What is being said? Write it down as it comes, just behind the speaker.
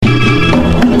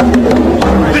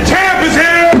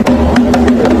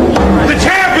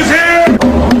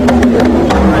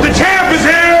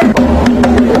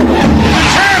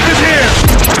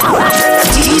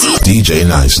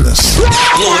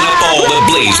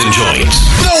and joints.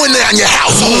 Going down your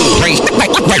household.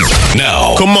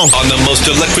 Now, come on the most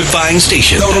electrifying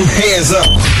station. Throw them hands up.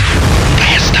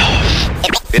 Blast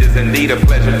off. It is indeed a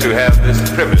pleasure to have this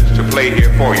privilege to play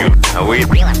here for you.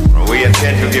 We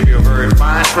intend to give you a very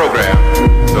fine program.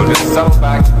 So just settle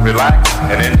back, relax,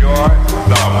 and enjoy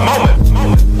the moment.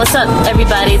 What's up,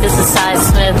 everybody? This is Cy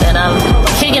Smith, and I'm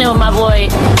kicking it with my boy.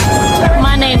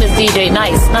 My name is DJ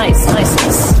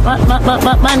Niceness.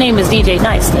 My name is DJ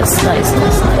Niceness.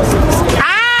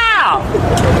 Ow!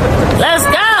 Let's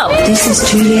go! This is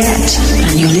Juliet,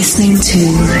 and you're listening to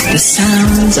the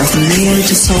sounds of Neo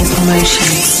to Soul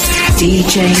Promotions.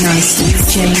 DJ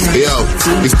Niceness. Yo,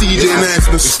 it's DJ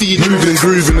Niceness. It's DJ moving and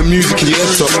grooving the music,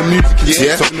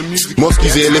 yeah.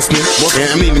 Mosky's here listening.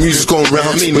 Yeah, I mean, the music's going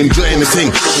round. We're enjoying the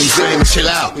thing. Chill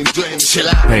out.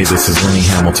 Hey, this is Lenny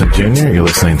Hamilton Jr. You're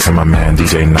listening to my man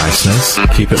DJ Niceness.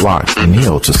 Keep it locked.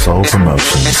 Neo to Soul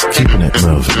Promotions. Keeping it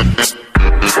moving.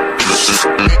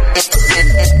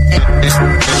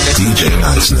 DJ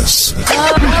Niceness.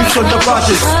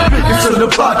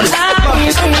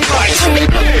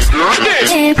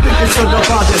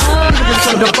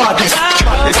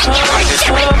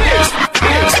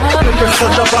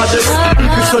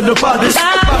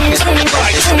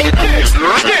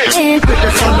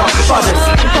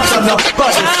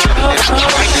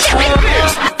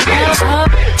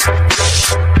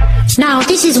 Now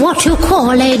this is what you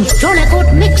call a jolly good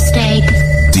mixtape.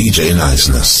 DJ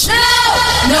Niceness.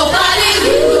 Nobody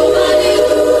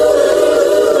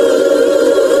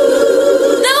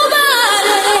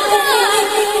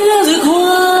does it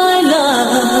quite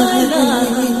like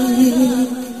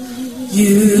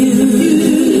you.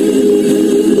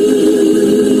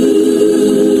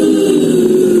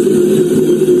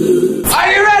 Are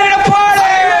you ready to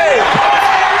party?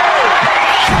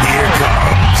 Here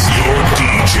comes your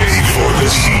DJ for the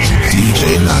season. DJ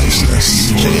Niceness.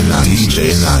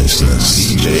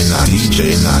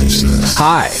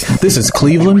 Hi, this is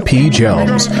Cleveland P.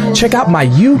 Jones. Check out my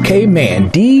UK man,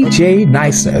 DJ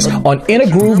Niceness, on Inner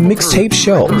Groove Mixtape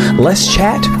Show. Less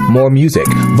chat, more music.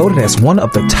 Voted as one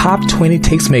of the top 20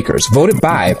 tastemakers. Voted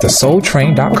by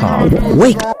thesoultrain.com.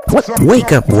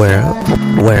 Wake up, world.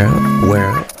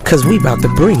 Cause we about to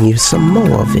bring you some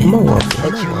more of it.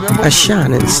 A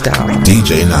shining star.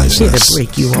 DJ Niceness. Here to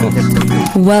break you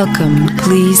off. Welcome.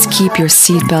 Please keep your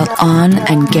seatbelt on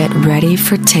and get ready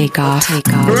for takeoff.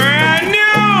 Brand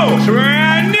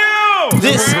new!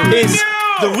 This is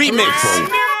the remix.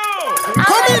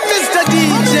 Come in, Mr.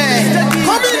 DJ.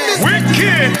 Come in,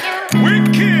 Mr.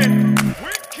 Wicked.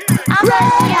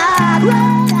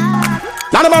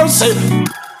 Not a mercy.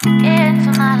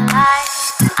 It's my life.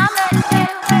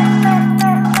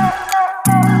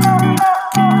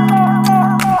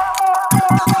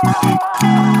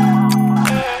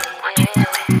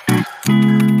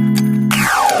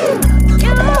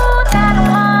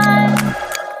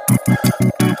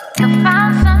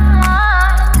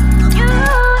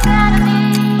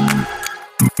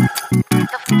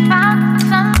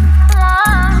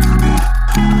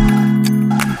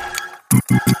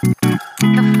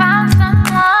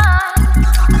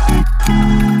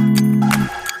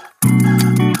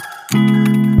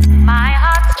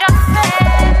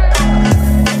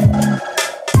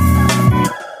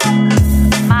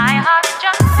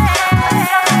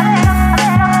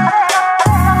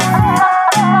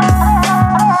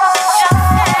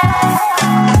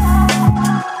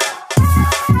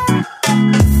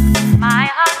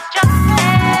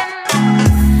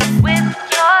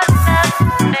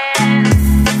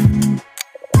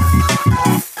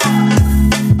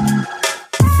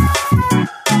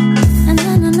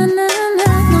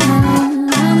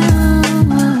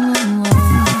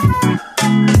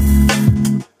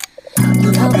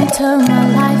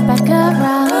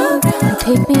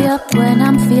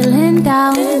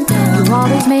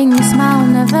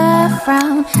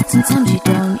 Sometimes you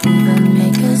don't even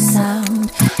make a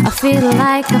sound. I feel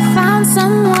like I found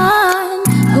someone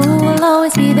who will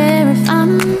always be there if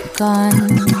I'm gone.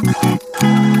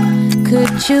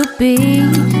 Could you be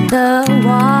the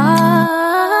one?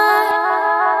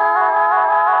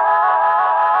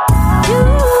 You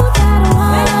that I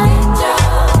want,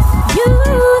 you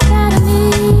that I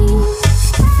need,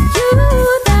 you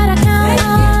that I count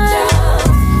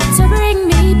on to bring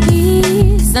me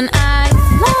peace. And I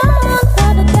long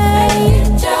for the day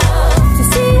to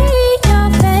see your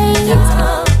face,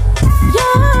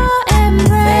 your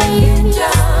embrace,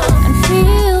 and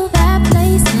feel that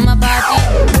place in my body.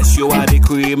 Yes, you are the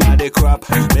cream of the crop.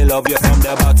 Me love you from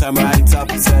the bottom right up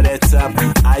to the top.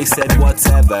 I said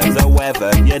whatever, the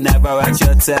weather, you never at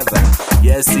your tether.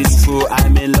 Yes, it's true,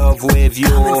 I'm in love with you.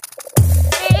 Feel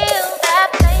that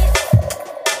place.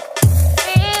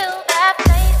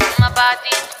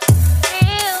 body.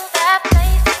 Feel that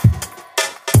place.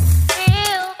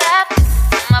 Feel that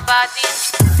in my body.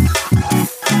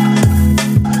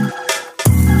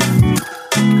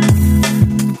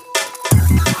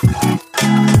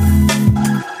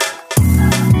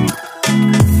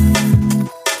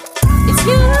 It's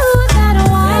you that I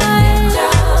want,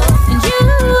 and you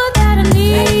that I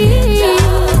need,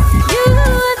 you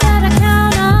that I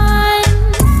count on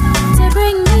to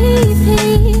bring me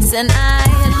peace, and I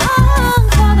long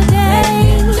for the day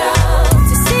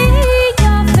to see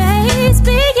your face,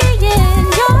 begin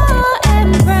your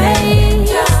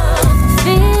embrace,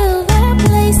 feel that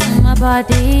place in my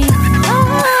body.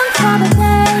 Long for the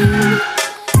day,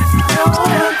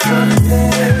 long for the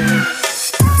day.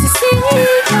 To see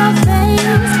your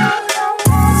face,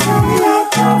 your embrace,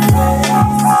 for the day.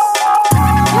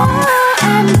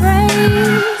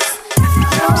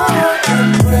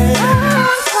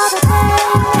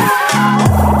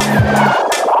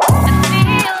 I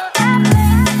feel that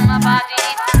place in my body.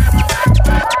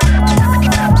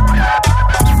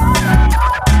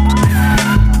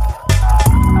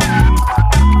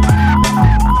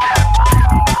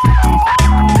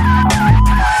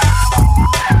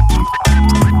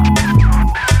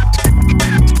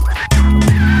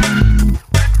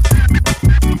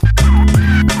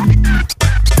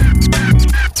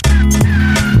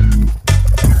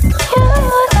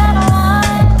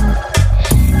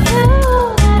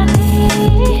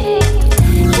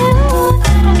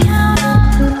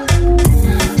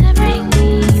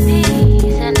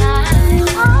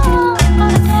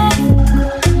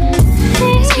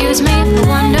 Excuse me for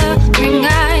wondering, I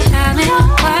haven't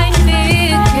quite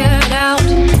figured out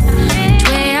which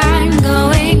way I'm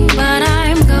going, but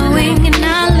I'm going and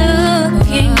not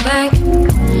looking back.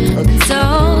 So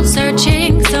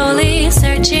searching, slowly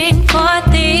searching for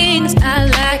things I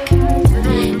lack.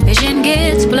 Vision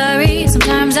gets blurry,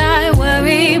 sometimes I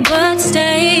worry, but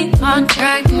stay on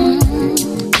track.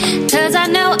 'Cause I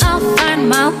know I'll find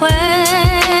my way.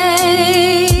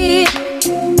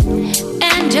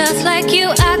 And just like you,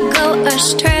 I go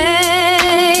astray.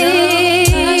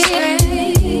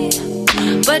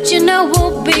 But you know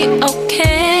we'll be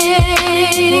okay.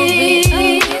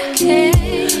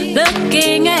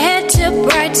 Looking ahead to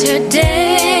brighter days.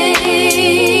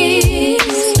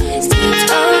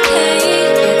 It's okay,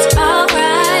 it's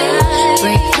alright.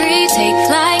 Break free, take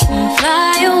flight and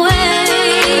fly away.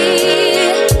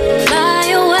 Fly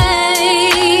away.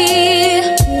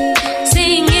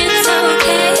 Sing it's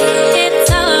okay,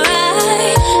 it's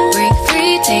alright. Break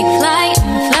free, take flight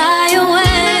and fly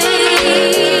away.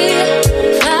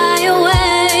 Fly away.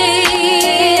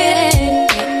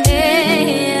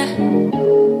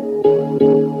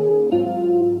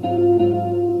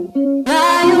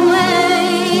 Fly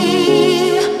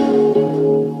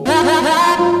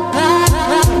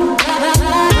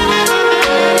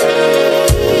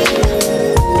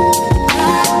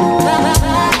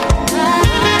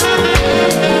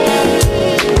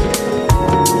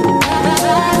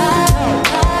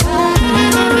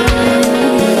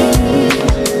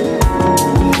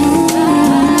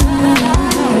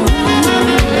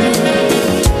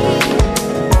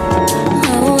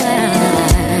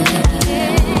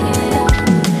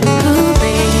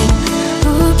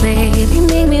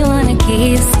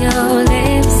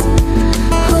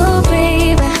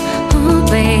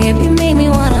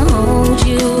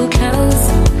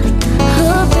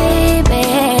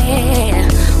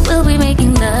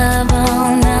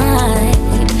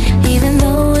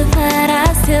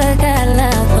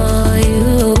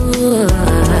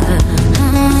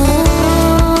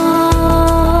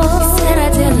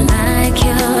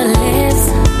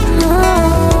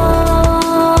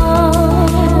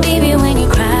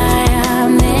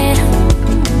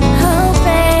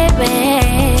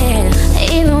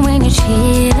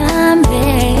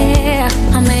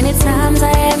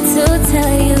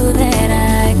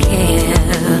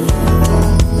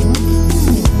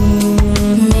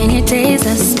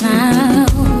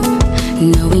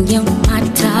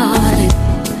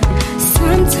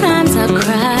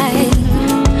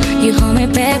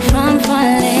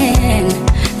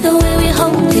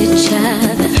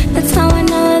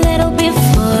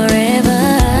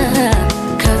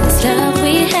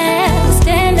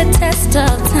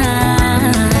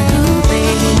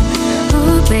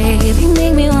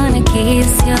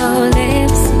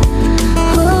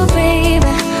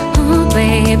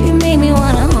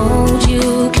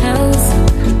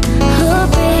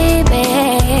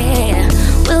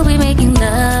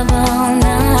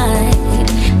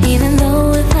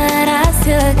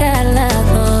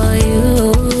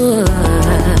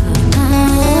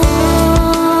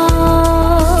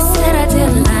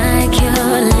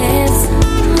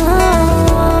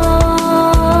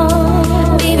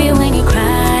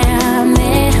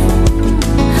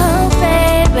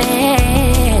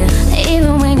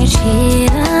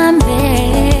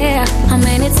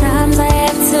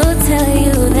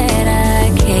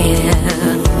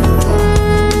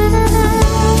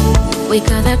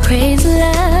that crazy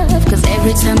love, 'cause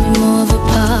every time we move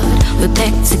apart, we're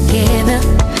back together,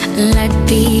 like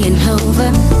being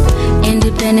over.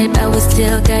 Independent, but we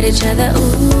still got each other.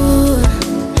 Ooh,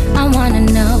 I wanna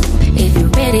know if you're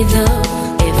ready though.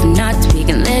 If not, we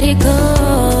can let it go.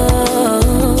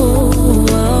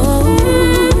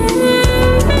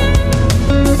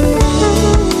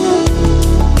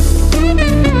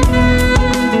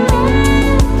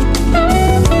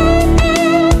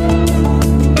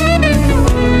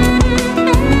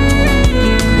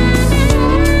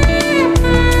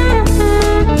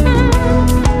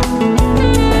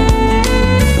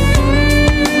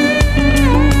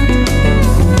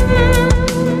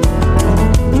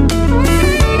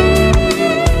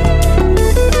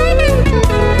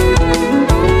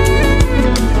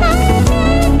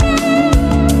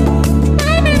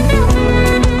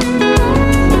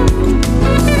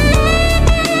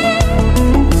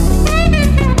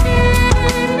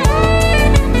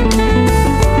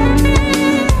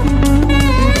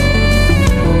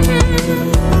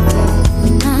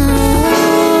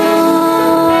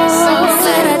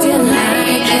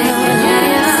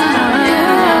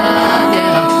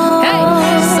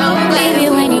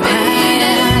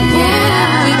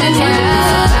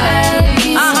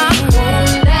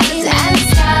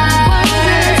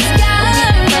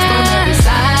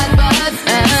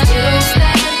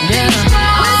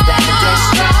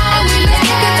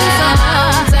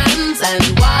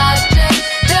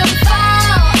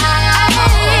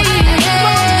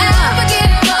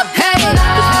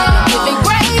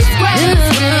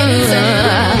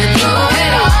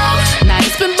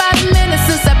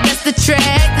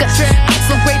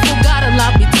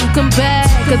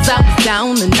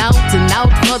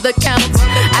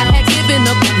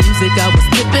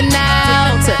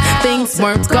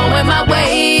 Weren't going my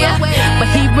way, but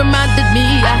he reminded me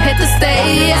I had to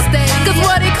stay, 'cause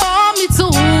what he called me to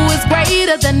is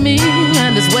greater than me,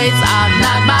 and his ways are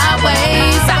not my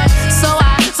ways. So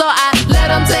I let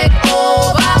him take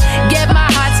over, give my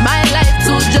heart, my life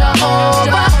to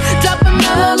Jehovah, dropping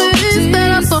melodies that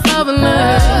I'm so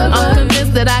prevalent. I'm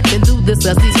convinced that I can do this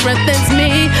as he strengthens me.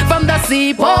 From the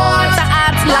seaport to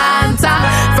Atlanta,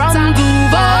 from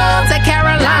Duval to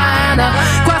Carolina,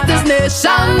 across this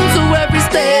nation to every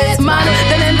state, man.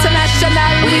 Then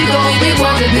international, we gon' be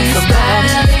one of these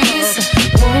families.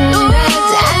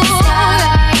 Wounded and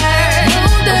scarred,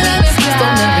 wounded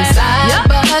on every side,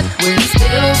 but we're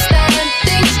still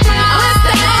standing strong. We're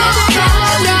standing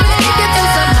strong. We make it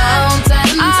through some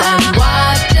mountains and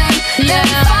watching them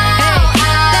fall out,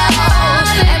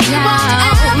 and we won't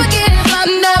ever give up,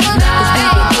 never. 'Cause we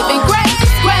been giving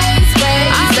grace, grace,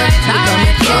 grace. We're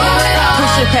gonna do it all.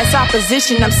 Pushing past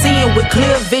opposition, I'm seeing with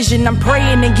clear vision. I'm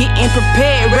praying and getting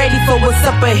prepared, ready for what's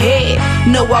up ahead.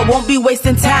 No, I won't be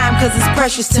wasting time, 'cause it's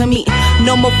precious to me.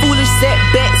 No more foolish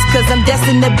setbacks, 'cause I'm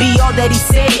destined to be all that he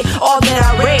said, all that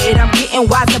I read. I'm getting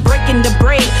wiser, breaking the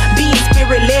bread, being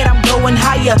spirit-led, I'm going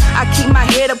higher. I keep my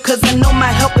head up, 'cause I know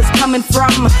my help is coming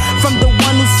from the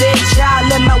one who said, child,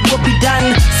 let my will be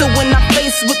done. So when I'm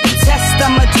faced with the test,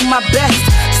 I'ma do my best,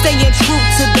 staying true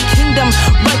to the kingdom,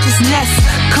 righteousness,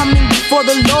 coming before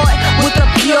the Lord with a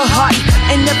pure heart.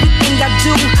 And everything I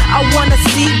do, I wanna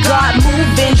see God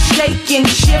moving, shaking,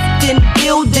 shifting,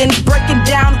 building, breaking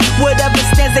down whatever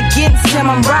stands against him.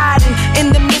 I'm riding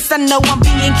in the midst, I know I'm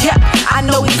being kept. I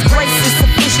know his grace is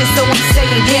sufficient, so I'm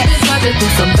saying yes. We've been running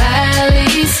through some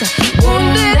valleys,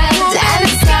 wounded and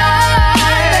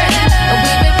scarred, and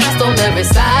we've been pressed on every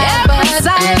side, but we're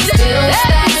still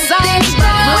standing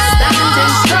strong. We're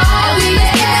standing strong. We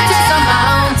make it to some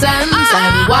mountains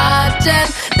and watching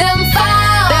them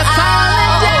fall. They're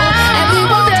falling down, and we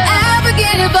won't ever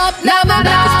give up, never.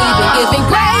 'Cause we've been giving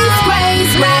grace,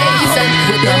 grace, grace, and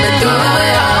we're gonna do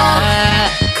it all.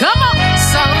 Come on,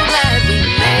 so glad we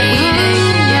made it.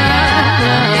 Yeah.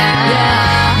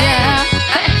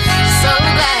 So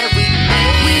glad we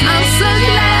made it. I'm so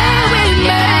glad we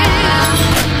made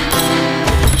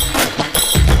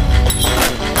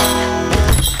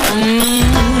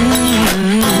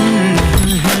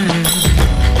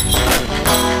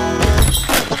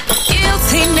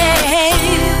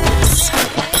Guiltiness,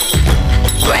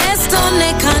 rest on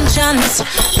their conscience.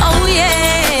 Oh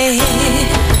yeah,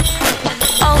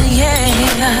 oh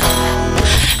yeah.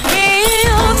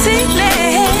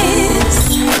 Guiltiness,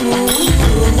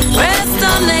 rest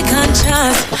on their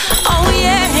conscience. Oh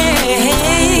yeah,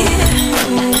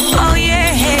 oh yeah.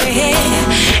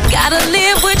 Gotta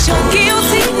live with your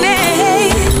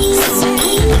guiltiness,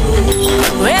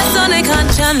 rest on their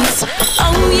conscience.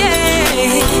 Oh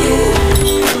yeah,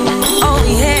 oh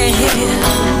yeah.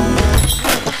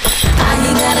 I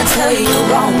ain't gotta tell you you're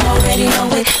wrong, already know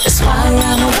it. That's why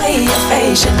around the way your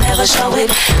face should never show it.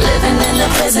 Living in the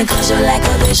prison cause your lack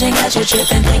of vision got you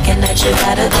tripping, thinking that you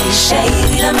gotta be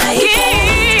shady to make it.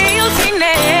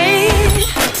 Guiltiness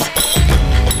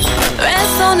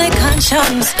rests on the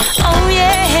conscience. Oh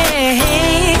yeah,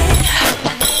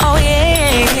 oh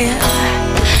yeah.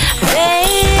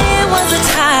 There was a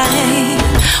time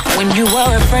when you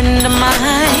were a friend of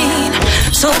mine,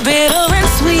 so bitter and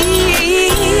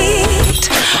sweet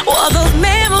were those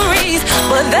memories,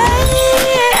 but there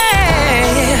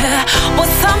was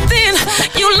something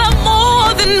you love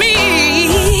more than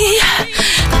me.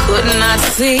 Could not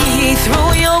see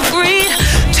through your greed,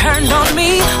 turned on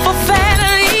me for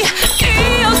vanity.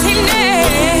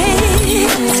 Guiltiness,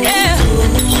 yeah,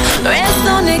 rest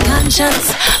on the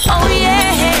conscience. Oh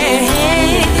yeah,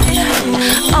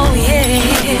 oh yeah.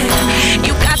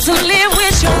 You got to live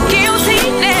with your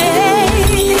guiltiness.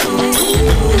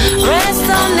 Rest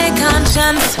on the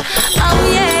conscience. Oh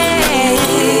yeah,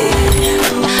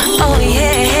 oh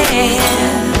yeah.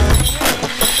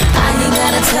 I ain't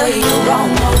gotta tell you you're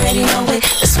wrong, already know it.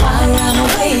 That's why around the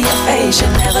way your face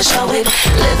should never show it.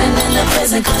 Living in the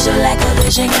prison cause your lack of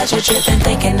vision got you tripping,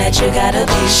 thinking that you gotta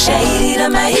be shady to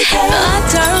make it. The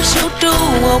dirt you do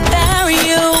will bury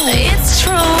you, it's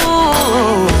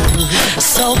true.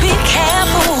 So be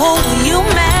careful who you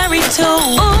marry to.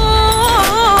 Ooh,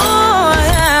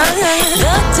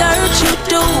 the dirt you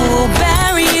do will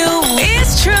bury you,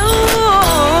 it's true.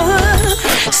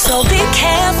 So be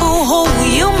careful who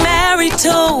you marry to.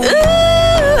 Ooh,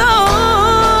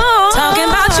 talking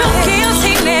about your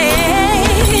guiltiness.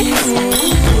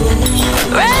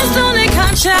 Rest on the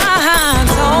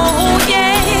conscience. Oh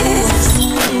yes,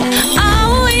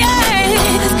 oh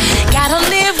yes. Gotta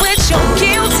live with your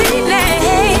guiltiness.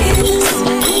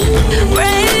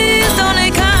 Rest on the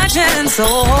conscience.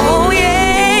 Oh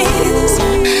yes,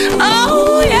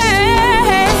 oh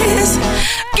yes.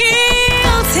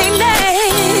 Guiltiness.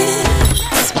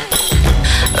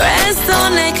 Rest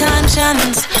on the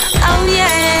conscience. Oh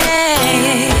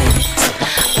yes,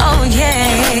 oh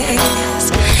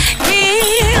yes.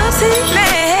 Guiltiness.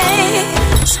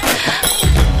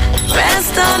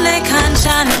 Rest on the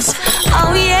conscience.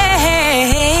 Oh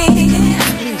yeah,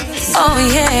 oh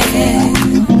yeah.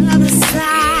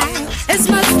 It's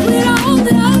my sweet on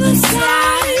the other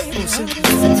side.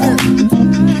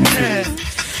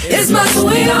 It's my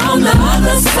sweet on the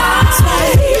other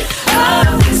side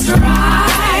of this ride.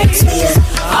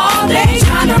 All day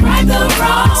trying to right the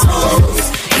wrongs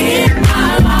in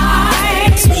my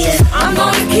life. I'm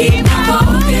gonna keep my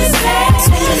focus set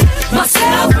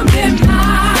myself from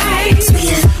midnight.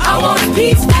 I want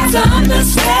peace past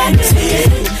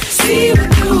understanding. See with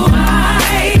new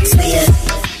eyes.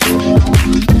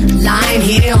 Lying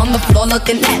here on the floor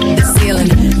looking at the ceiling,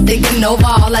 thinking over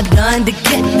all I done to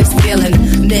get this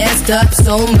feeling. Messed up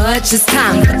so much, it's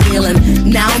time for healing.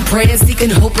 Now I'm praying,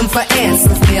 seeking, hoping for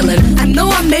answers, feeling. I know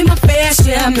I made my fair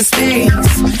share of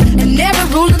mistakes, and every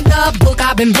rule of the book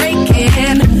I've been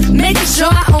breaking, making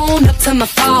sure I own up to my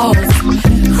faults.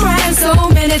 Crying so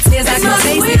many tears I can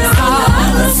taste it all. On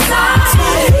the other side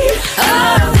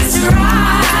of this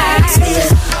ride,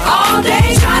 all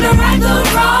day trying to right the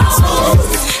wrongs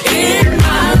in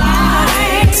my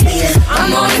life. I'm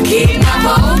gonna keep my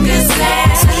focus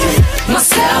set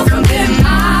myself from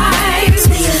midnight.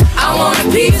 I want a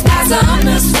peace past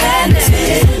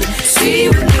understanding. See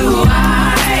with new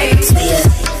eyes.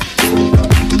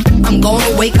 I'm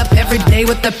gonna wake up every day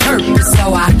with a purpose,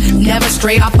 so I never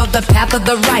stray off of the path of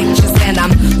the righteous. And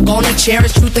I'm gonna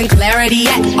cherish truth and clarity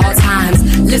at all times.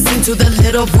 Listen to the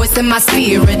little voice in my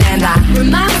spirit, and I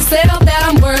remind myself that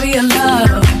I'm worthy of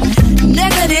love.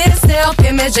 Negative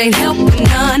self-image ain't helping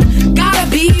none. Gotta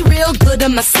be real good to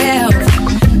myself,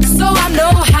 so I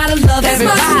know how to love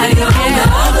everybody. On the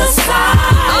other side,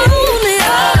 on the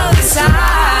other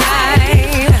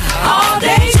side, all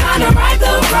day trying to right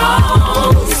the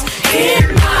wrongs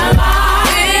in my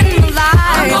life.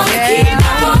 I'm gonna keep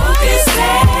my focus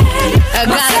set. I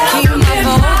gotta keep my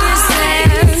focus set.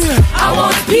 I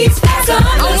want peace past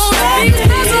understanding.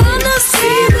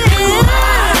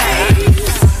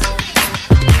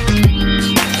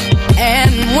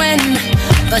 And when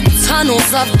the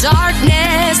tunnels of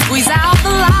darkness squeeze out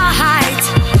the light,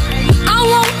 I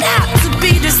won't have to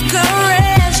be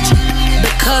discouraged,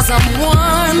 because I'm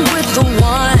one with the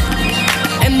one.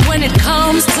 And when it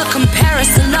comes to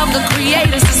comparison of the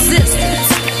Creator's assistance,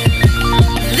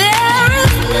 there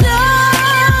is none.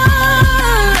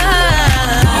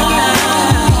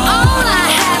 All I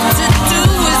have to do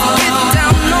is get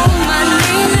down on my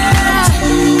knees,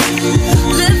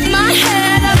 lift my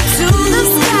head up to the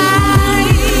sky,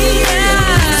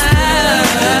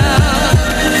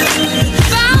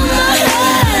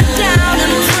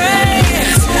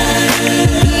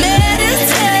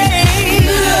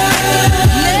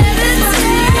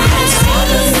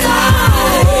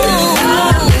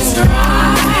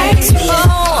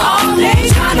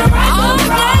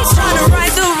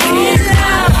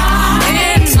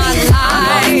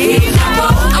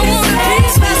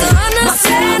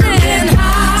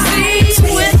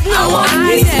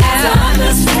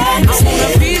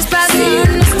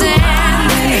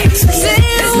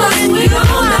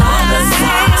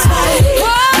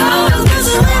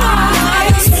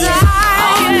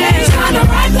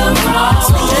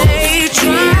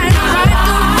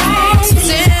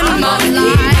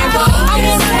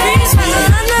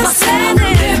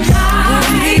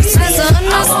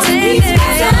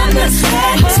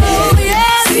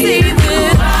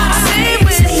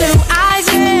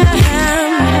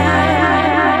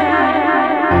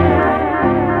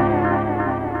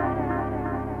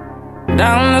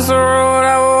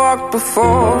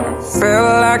 before.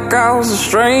 Felt like I was a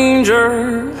stranger.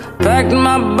 Packed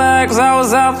my bags, I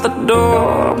was out the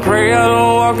door. Pray I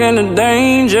don't walk into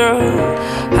danger.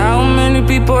 How many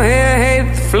people here hate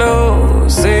the flow?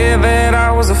 Say that I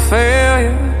was a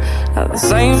failure. The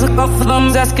same couple of them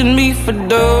asking me for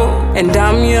dough. And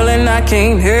I'm yelling I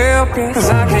can't help you, 'cause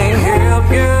I can't help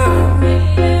you.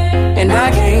 And I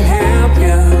can't help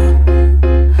you,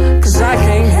 'cause I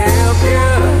can't help you.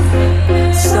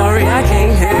 Sorry, I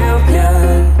can't help you.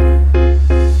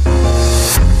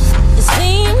 It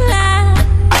seems like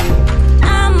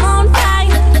I'm on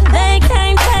fire, they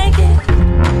can't take it.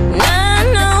 Now I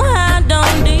know I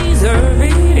don't deserve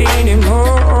it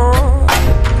anymore.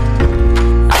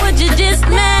 What you just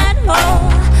mad for?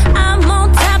 I'm on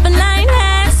top and I ain't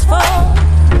asked for.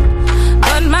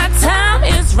 But my time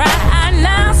is right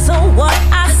now, so what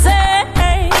I say?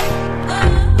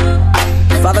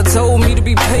 Father told me to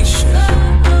be patient,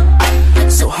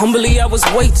 so humbly I was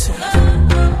waiting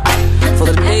for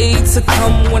the day to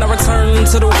come when I return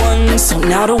to the one. So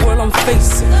now the world I'm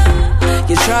facing,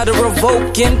 you try to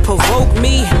revoke and provoke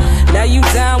me. Now you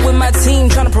down with my team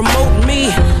trying to promote me.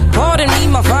 Pardon me,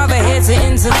 my father had to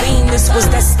intervene. This was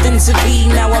destined to be.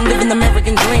 Now I'm living the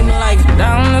American dream like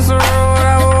down this road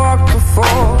I walked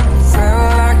before.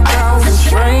 Felt like I was a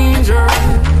stranger.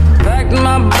 Packed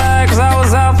my bags, I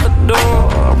was out the door.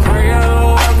 Pray I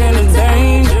don't walk into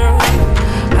danger.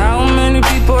 How many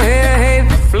people here hate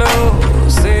the flow?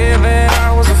 Say that I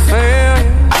was a failure.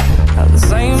 The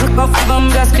same couple of them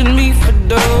asking me for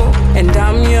dough. And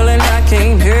I'm yelling I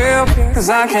can't help you, 'cause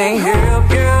I can't help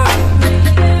you.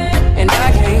 And I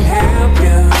can't help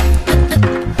you,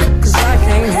 'cause I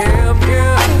can't help you.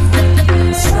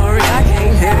 Sorry, I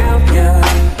can't help you.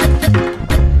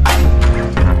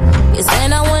 You said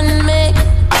I wouldn't make it.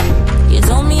 You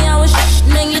told me I was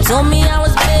man, you told me I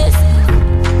was best.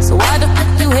 So why the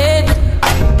fuck you hit?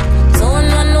 Don't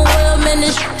run the world, man,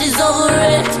 this shit is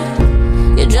overrated.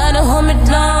 You tried to hold me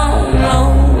down, no,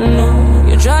 no.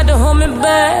 You tried to hold me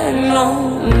back, no,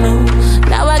 no.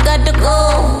 Now I got to go,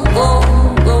 go,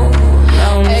 go.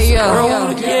 Now I'm Hey, yo,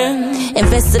 road again.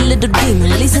 Invest a little demon,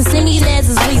 leasing singing as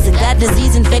his reason. Got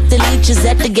disease infected leeches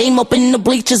at the game up in the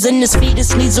bleachers. And this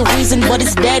fetus needs a reason, but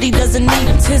his daddy doesn't need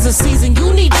him. 'Tis a season, you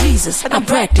need Jesus. I'm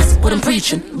practice what I'm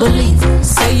preaching, believe it.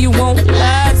 Say you won't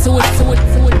lie to it, to it,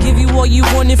 to it. Give you all you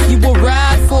want if you will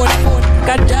ride for it, for it.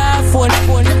 I die for it,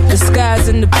 for it. The skies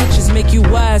and the pictures make you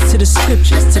wise to the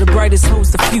scriptures. To the brightest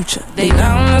holds the future. They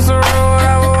down this road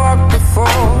I walked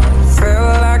before.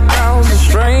 Felt like I was a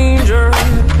stranger.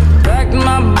 Packed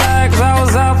my bags, I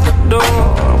was out the door.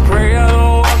 Pray I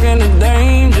don't walk into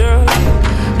danger.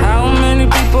 How many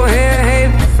people here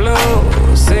hate the flow?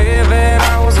 Say that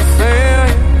I was a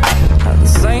failure.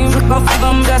 The same couple of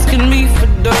them asking me for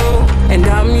dough. And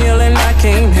I'm yelling I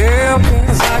can't help you,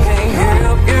 'cause I can't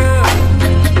help you.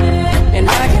 And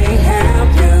I can't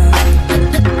help you,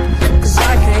 'cause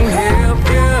I can't help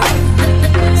you.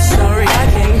 Sorry, I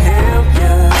can't help you.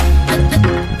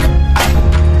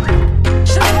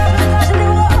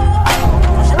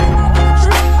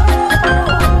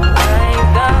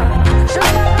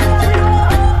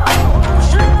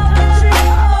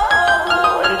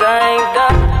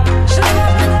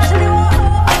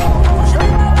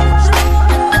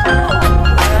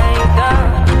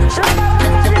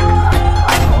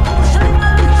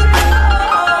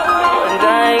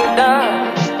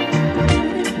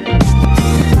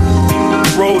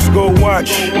 Rose gold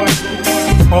watch,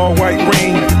 all white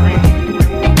ring,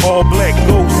 all black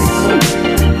ghosts,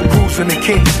 cruising the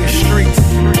Kingston streets.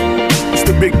 It's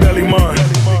the Big Belly Man.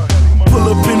 Pull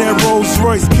up in that Rolls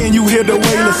Royce, can you hear the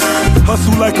wailers?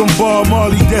 Hustle like I'm Bob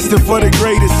Marley, destined for the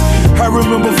greatest. I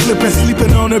remember flipping,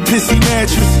 sleeping on a pissy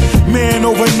mattress. Man,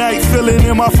 overnight, filling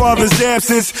in my father's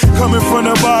absence. Coming from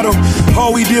the bottom,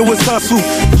 all we did was hustle.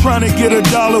 Trying to get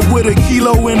 $1 with a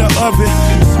kilo in the oven.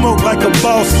 Smoke like a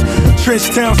boss, trench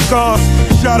town scars.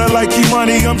 Shot her like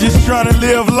Kimani, I'm just trying to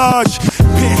live large.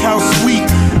 Penthouse suite,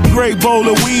 great bowl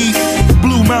of weed.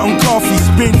 Blue Mountain coffee,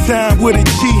 spend time with a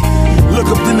G. Look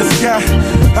up in the sky,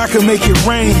 I can make it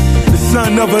rain. The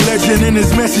son of a legend and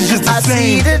his message is the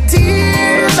same. I see the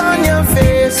tears on your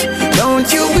face. Don't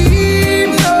you weep,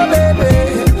 no baby.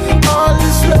 All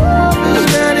this love is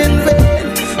not in vain.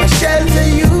 I shelter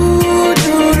you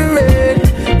through the rain.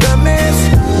 The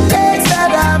mistakes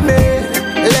that I made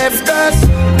left us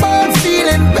both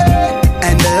feeling bad.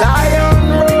 And the lion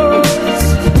roars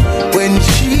when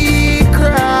she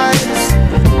cries,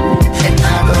 and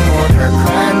I don't want her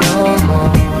cry no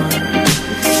more.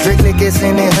 Strictly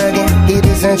kissing and hugging, he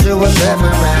the sensual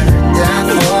lover, ride or die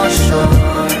for sure.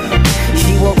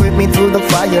 She walk with me me through the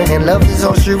fire, and love is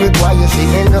all she requires. She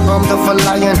in the arms of a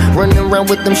lion, running around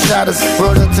with them shadows.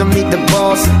 Brought her to meet the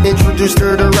boss, introduced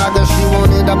her to Raga. She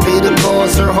wanted, I paid the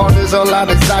cost. Her heart is all I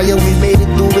desire. We made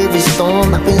it through every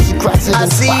storm. I think she cracks it. I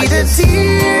see the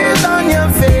tears on your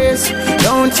face.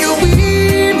 Don't you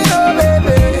weep, no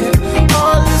baby.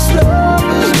 All this love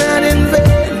is not in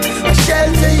vain. I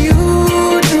shelter you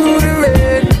through the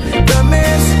rain. The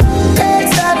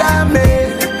mistakes that I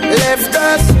made left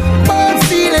us both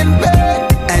feeling bad.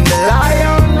 And the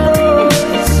lion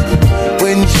rose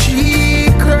when she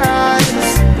cries,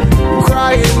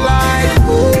 crying like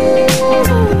ooh.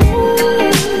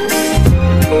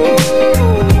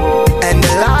 And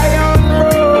the lion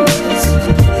rose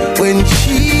when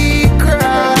she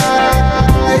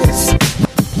cries.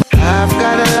 I've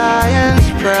got a lion's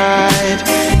pride.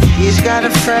 She's got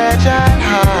a fragile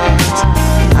heart.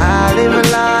 I live a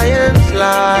lion's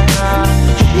life.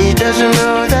 She doesn't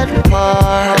know that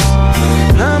part.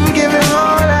 I'm giving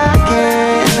all I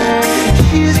can.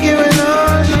 She's giving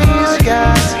all she's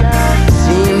got.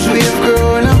 Seems we've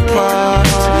grown apart.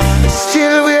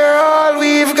 Still we're all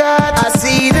we've got. I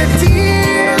see the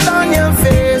tears on your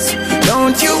face.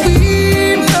 Don't you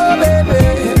weep, no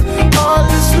baby. All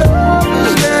this love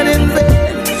is not in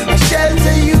vain. I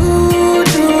shelter you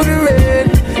through the rain.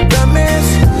 The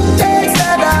mistakes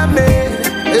that I made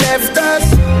left us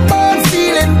both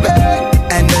feeling bad.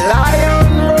 And the lion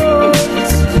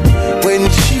rose when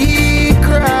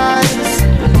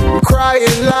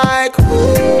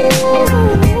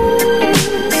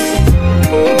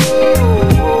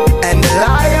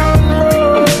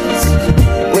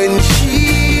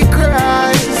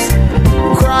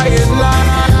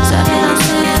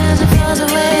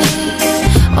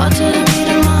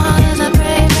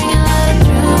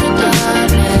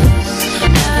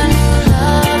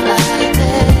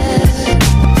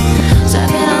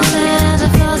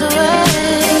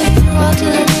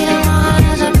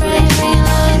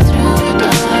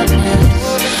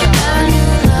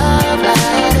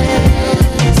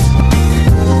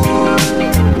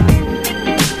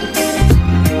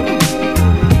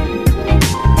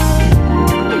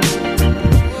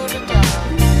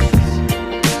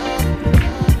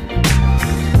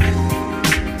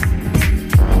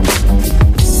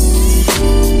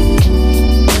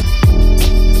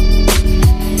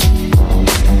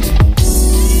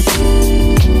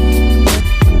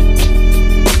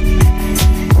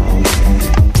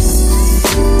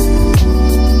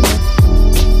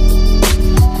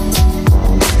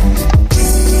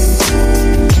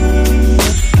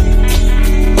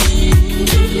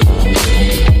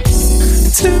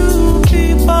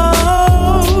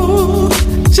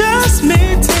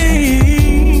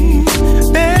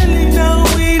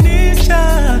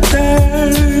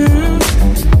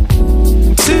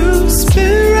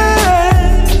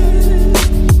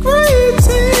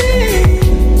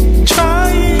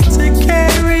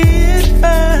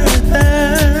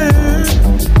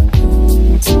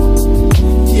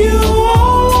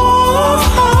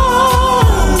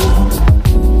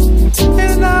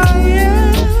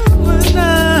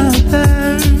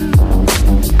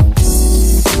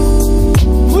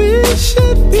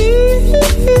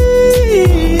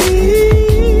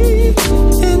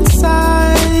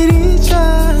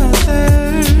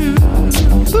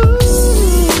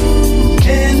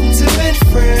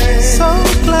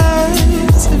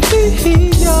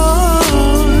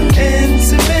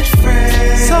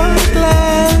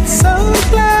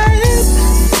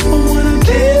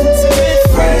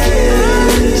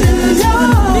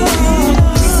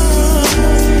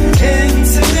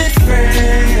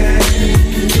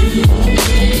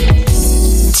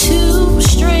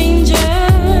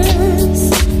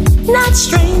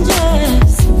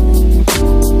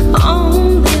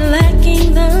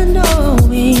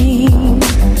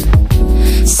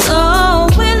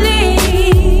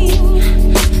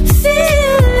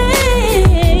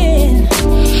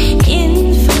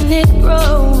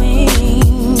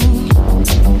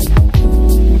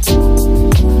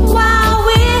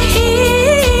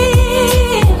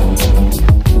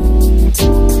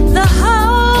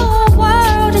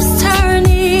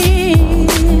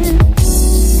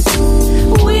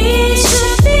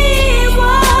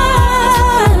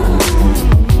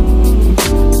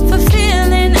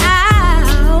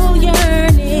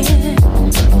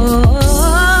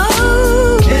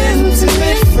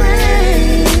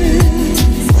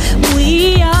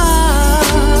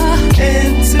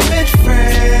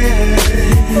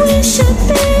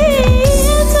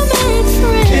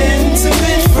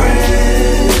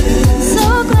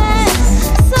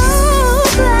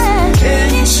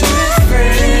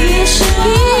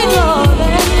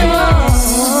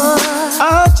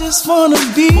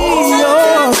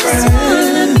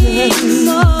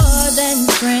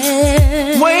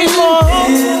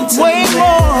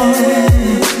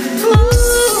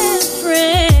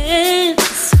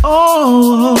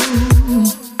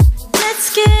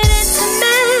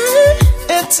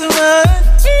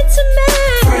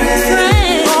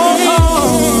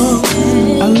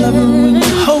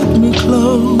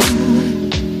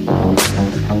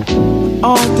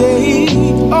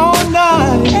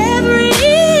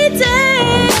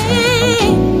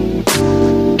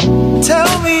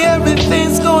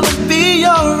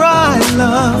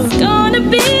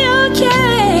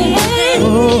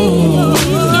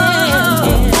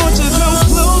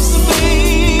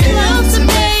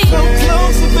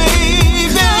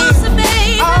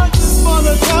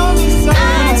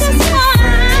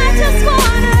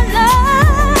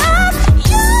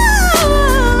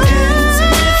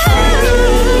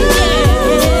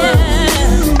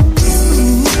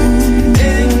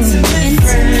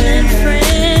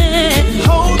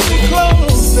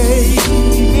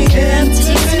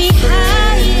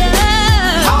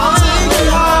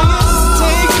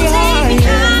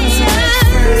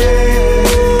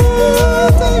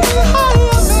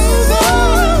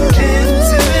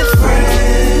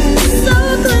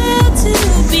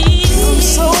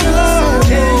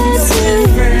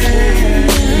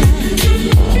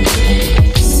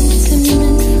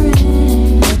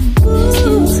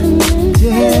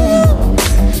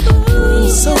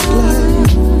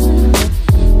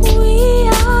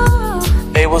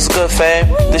good, fam?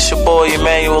 This your boy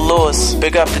Emmanuel Lewis.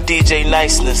 Big up to DJ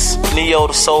Niceness, Neo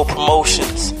the Soul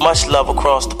Promotions. Much love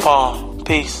across the pond.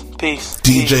 Peace, peace.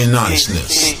 DJ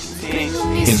Niceness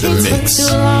in the mix.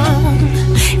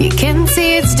 You can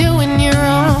see it's doing you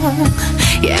wrong.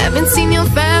 You haven't seen your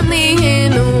family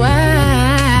in a while.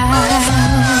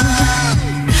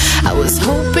 I was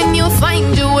hoping you'll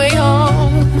find your way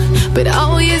home, but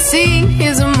all you see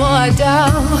is more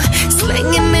doubt.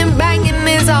 Slinging and banging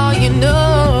is all you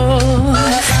know.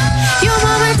 Your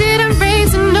mama didn't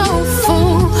raise him no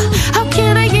fool. How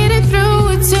can I get it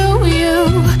through to you?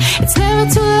 It's never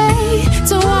too late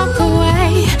to walk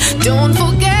away. Don't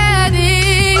forget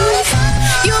it.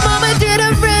 Your mama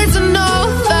didn't raise him no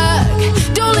thug.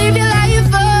 Don't leave your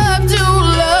life up to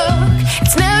luck.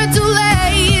 It's never too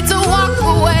late to walk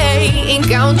away and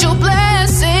count your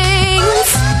blessings.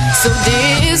 So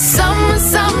this summer,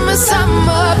 summer,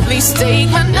 summer, please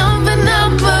take my number,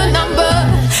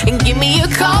 and give me a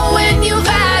call when you've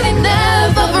had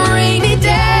enough of rainy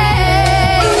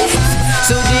days.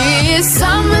 So this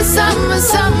summer, summer,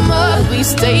 summer,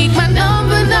 please take my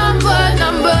number,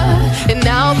 and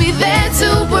I'll be there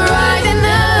to brighten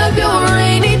up your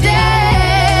rainy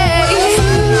days.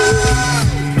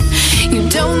 You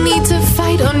don't need to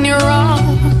fight on your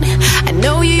own. I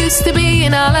know you used to be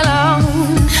all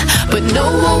alone, but no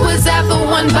one was ever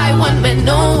one by one man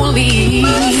only.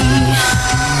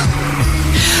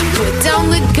 Put down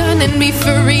the gun and be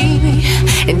free,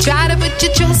 and try to put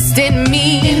your trust in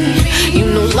me. You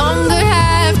no longer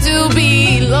have to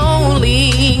be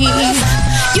lonely.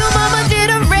 Your mama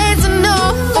didn't raise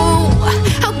no fool.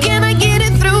 How can I get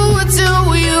it through to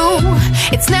you?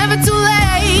 It's never too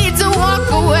late to walk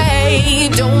away.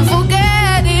 Don't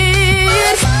forget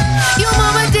it. Your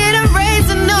mama didn't raise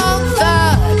no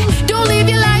thug. Don't leave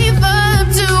your life up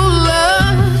to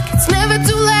luck. It's never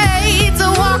too late to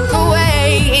walk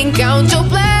away and count your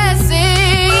blessings.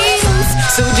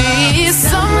 So this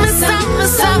summer, summer,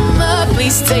 summer,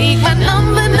 please take my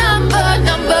number,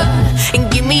 and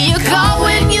give me a call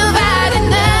when you've had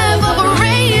enough of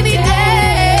rainy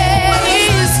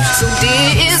days. So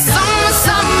this summer,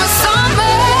 summer,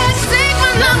 summer, take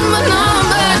my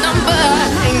number,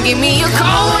 and give me a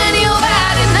call when you've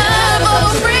had enough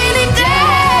of rainy days.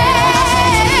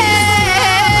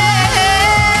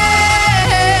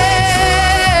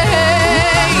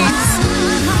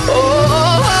 Oh,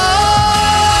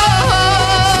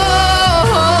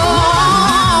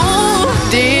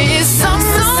 this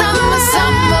summer, summer,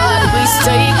 summer, please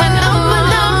take my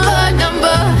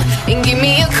number, and give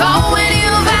me a call when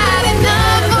you've had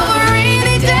enough of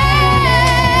rainy days.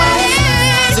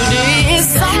 So this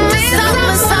summer,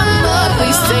 summer, summer,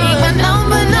 please take my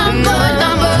number,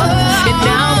 and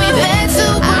I'll be there to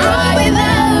brighten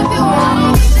up your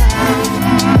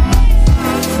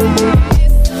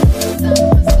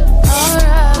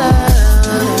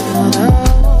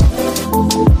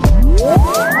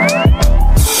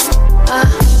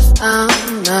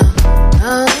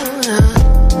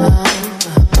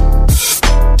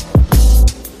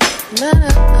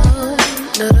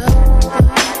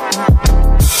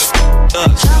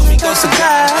Show me go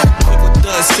cigar, quick with the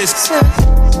assist.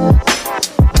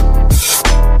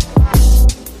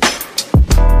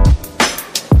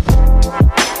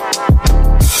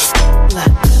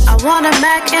 I want a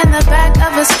Mac in the back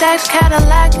of a stacked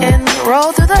Cadillac and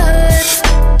roll through the hood.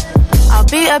 I'll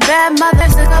be a bad mother,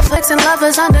 flexing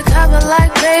lovers undercover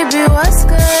like, baby, what's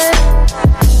good?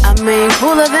 I mean,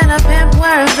 cooler than a pimp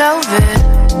wearing velvet.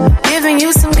 Giving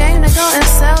you some game to go and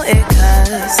sell it,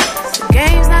 cause the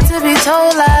game's not to be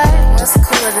told like, what's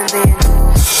cooler than being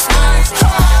cool?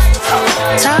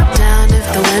 Top down if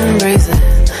the wind breezing.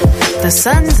 The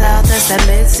sun's out, that's that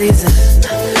mid-season.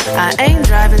 I ain't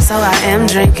driving, so I am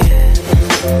drinking.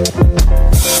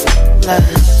 Look,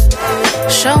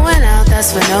 showing out,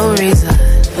 that's for no reason.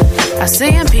 I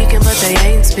see them peeking, but they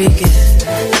ain't speaking.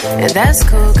 And that's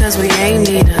cool, cause we ain't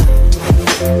need them.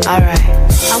 Alright.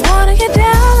 I wanna get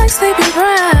down like Sleepy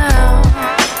Brown.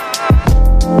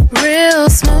 Real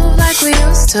smooth like we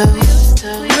used to.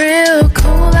 Real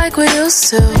cool like we used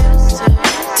to.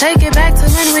 Take it back to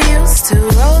when we used to.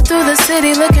 Roll through the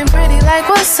city looking pretty like,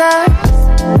 what's up?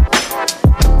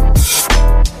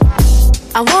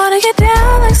 I wanna get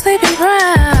down like Sleepy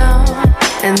Brown.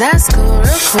 And that's cool,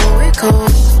 real cool, we cool.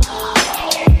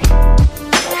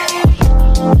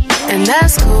 And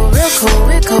that's cool, real cool,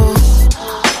 we cool.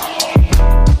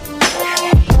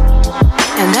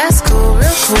 And that's cool,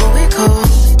 real cool, we cool.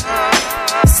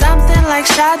 Something like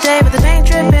Sade with the paint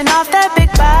dripping off that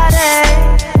big body.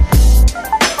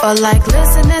 Or like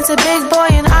listening to Big Boy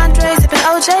and Andre sipping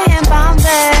OJ in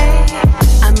Bombay.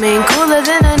 I mean, cooler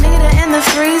than Anita in the the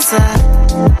freezer.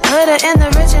 Put her in the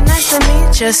fridge next to me,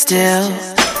 just still.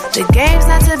 The game's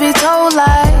not to be told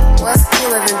like what's the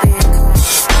living being cool.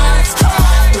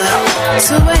 Look,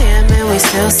 2 a.m. and we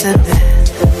still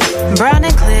sipping. Brown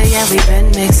and clear, yeah, we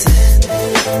been mixing.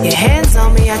 Your hands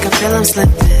on me, I can feel them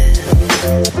slipping.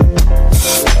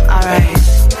 Alright,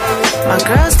 my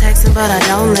girl's texting but I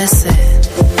don't listen.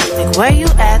 Like where you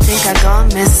at, think I gone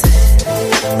missing.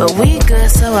 But we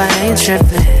good so I ain't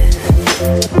tripping.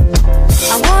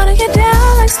 I wanna get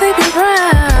down like Sleepy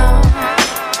Brown.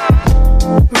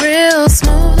 Real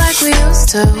smooth like we used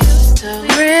to.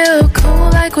 Real cool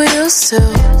like we used to.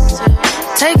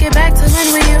 Take it back to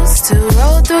when we used to.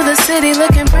 Roll through the city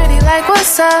looking pretty like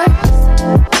what's up.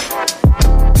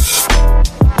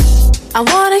 I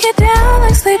wanna get down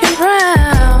like Sleepy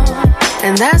Brown.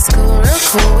 And that's cool, real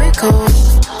cool, we cool.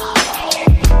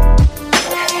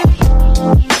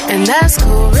 And that's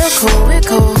cool, real cool, we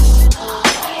cool.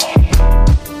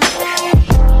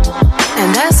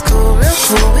 And that's cool, real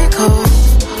cool, we cool.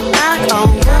 Knock on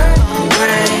wood,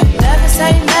 rain. Never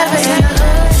say never in the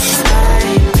hood,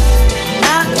 rain.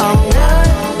 Knock on wood,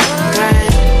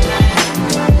 rain.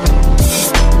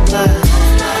 Look,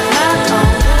 knock on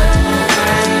wood,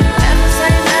 rain. Never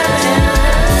say never in the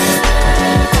hood,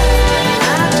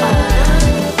 knock on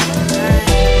wood, rain.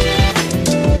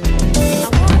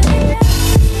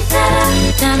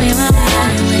 Tell me what we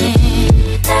are doing.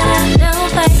 Don't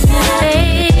fight me,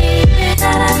 baby.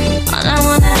 All I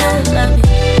wanna do is love you.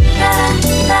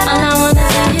 All I wanna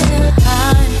say is your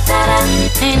heart.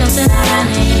 Ain't no sense in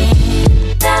running.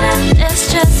 That's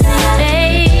just me,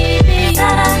 baby.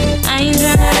 I ain't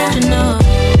tryna let you know.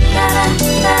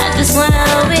 I just wanna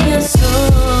open your soul.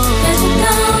 'Cause you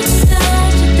don't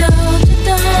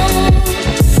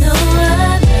know what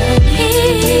I need.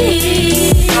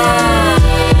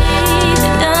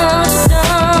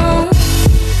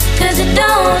 Cause you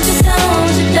don't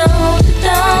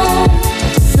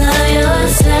love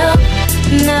yourself,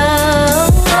 no.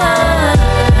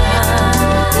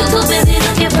 You're too busy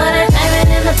looking for that diamond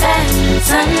in the back.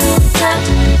 Sun top,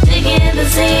 digging to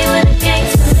see what it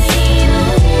takes for me.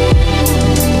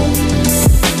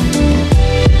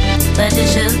 But you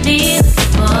should be looking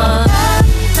for love.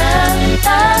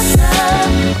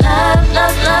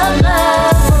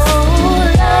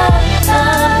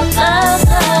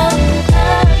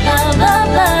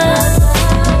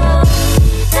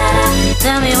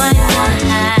 Tell me why you wanna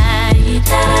hide.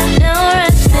 Don't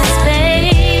rush this,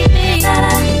 baby.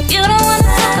 You don't wanna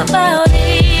talk about it.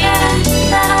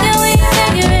 How can we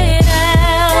figure it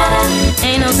out?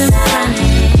 Ain't no sense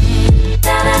running.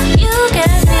 You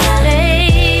got me,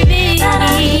 baby.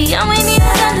 All we need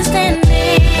is understanding.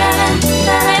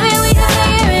 Maybe we can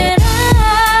figure it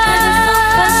out. It's so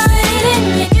frustrating.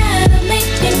 You gotta make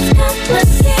things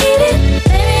complicated.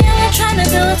 Baby, all I'm trying to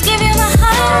do is give you my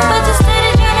heart, but you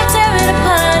steady trying to tear it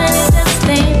apart, and it just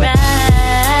ain't right.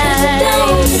 'Cause you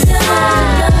don't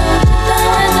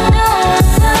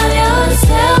love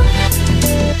yourself.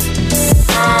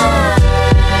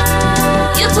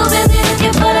 You're too busy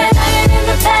looking for that iron in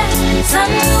the back.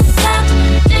 Sun top,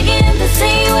 digging to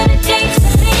see what it takes to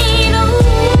lead.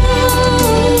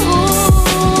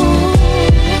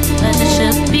 But you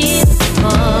should be for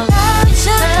love. You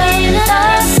should be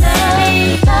love,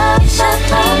 baby. You should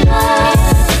be love.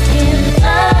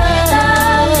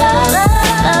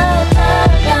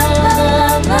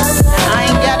 I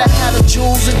ain't gotta have the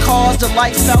jewels and cars, the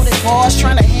lights out at bars,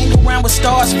 trying to hang around with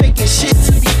stars, faking shit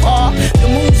to be par. The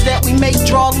moves that we make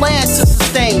draw land to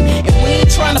sustain, and we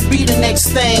ain't trying to be the next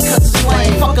thing, cause it's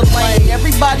lame, fuck a lame.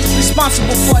 Everybody's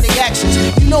responsible for their actions.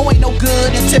 You know ain't no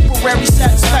good in temporary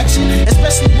satisfaction,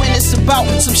 especially when it's about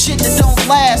some shit that don't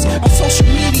last. On social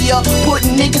media,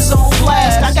 putting niggas on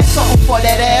blast. I got something for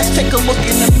that ass. Take a look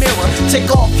in the mirror, take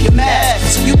off your mask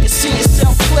so you can see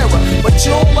yourself clearer. But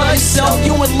you don't love yourself,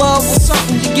 you in love with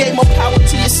something, you gave more power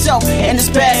to yourself, and it's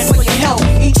bad for your health.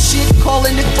 Eat shit,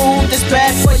 calling it food, that's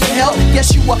bad for your health.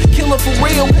 Yes, you a killer for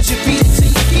real, cause you feed it to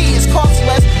your kids. Cost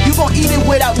less, you gon' eat it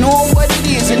without knowing what it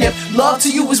is. And if love to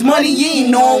you is money, you ain't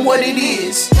knowing what it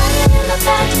is.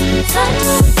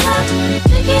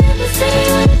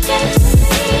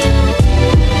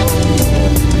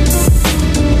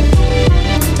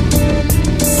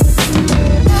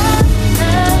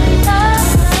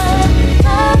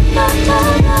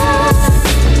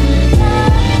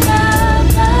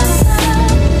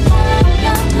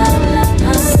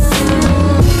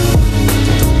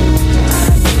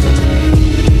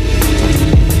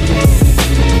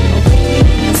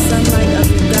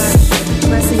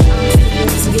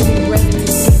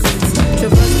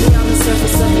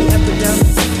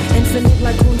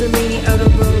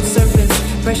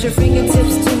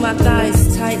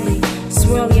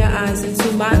 eyes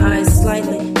into my eyes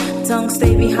slightly. Tongue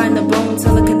stay behind the bone,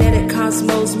 telekinetic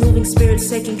cosmos, moving spirits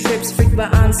taking trips, freaked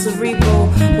beyond cerebral.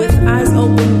 With eyes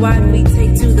open wide, we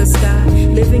take to the sky,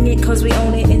 living it cause we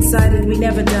own it, inside it we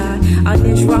never die. Our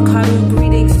niche rock Haru,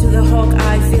 greetings to the hawk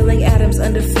eye, feeling atoms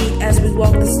under feet as we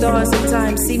walk the stars of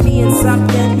time. See me in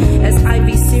Sapnet as I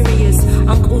be serious,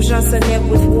 Uncle Jansanet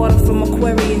with water from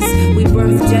Aquarius. We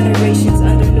birth generations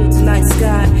underneath night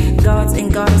sky, gods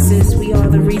and goddesses, we are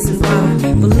the reason why.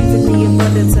 Believe in the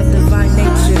abundance of divine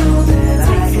nature.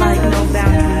 Take flight, no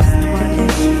boundaries to our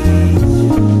nation.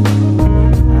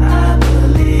 I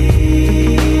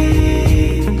believe.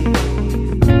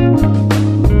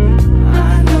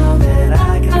 I know that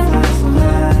I can fly so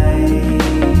high.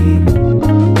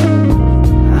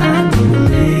 I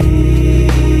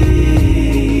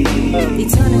believe.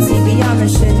 Eternity beyond the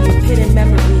schedule, hidden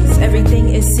memories. Everything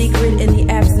is secret in the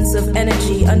absence of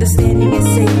energy. Understanding is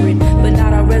sacred, but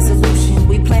not our resolution.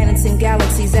 We planets and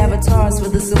galaxies, avatars for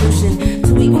the solution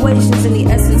to equations in the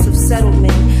essence of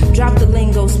settlement. Drop the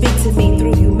lingo, speak to me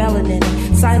through you melanin.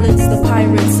 Silence the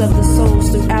pirates of the souls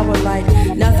through our light.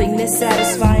 Nothing this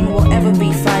satisfying will ever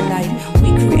be finite.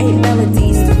 We create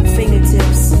melodies through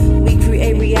fingertips. We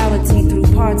create reality through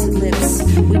parted lips.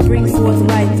 We bring forth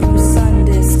light through sun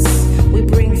discs. We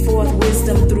bring forth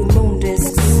wisdom through moon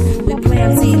discs. We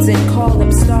plant seeds and call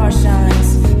them star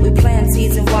shines. We plant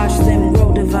seeds and watch them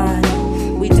grow divine.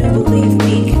 We do believe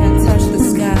we can touch the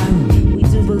sky. We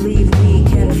do believe we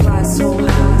can fly so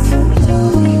high. We do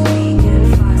believe we can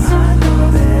fly so high. I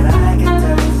know that I can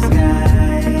touch the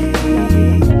sky.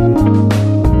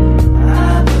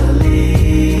 I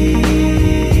believe.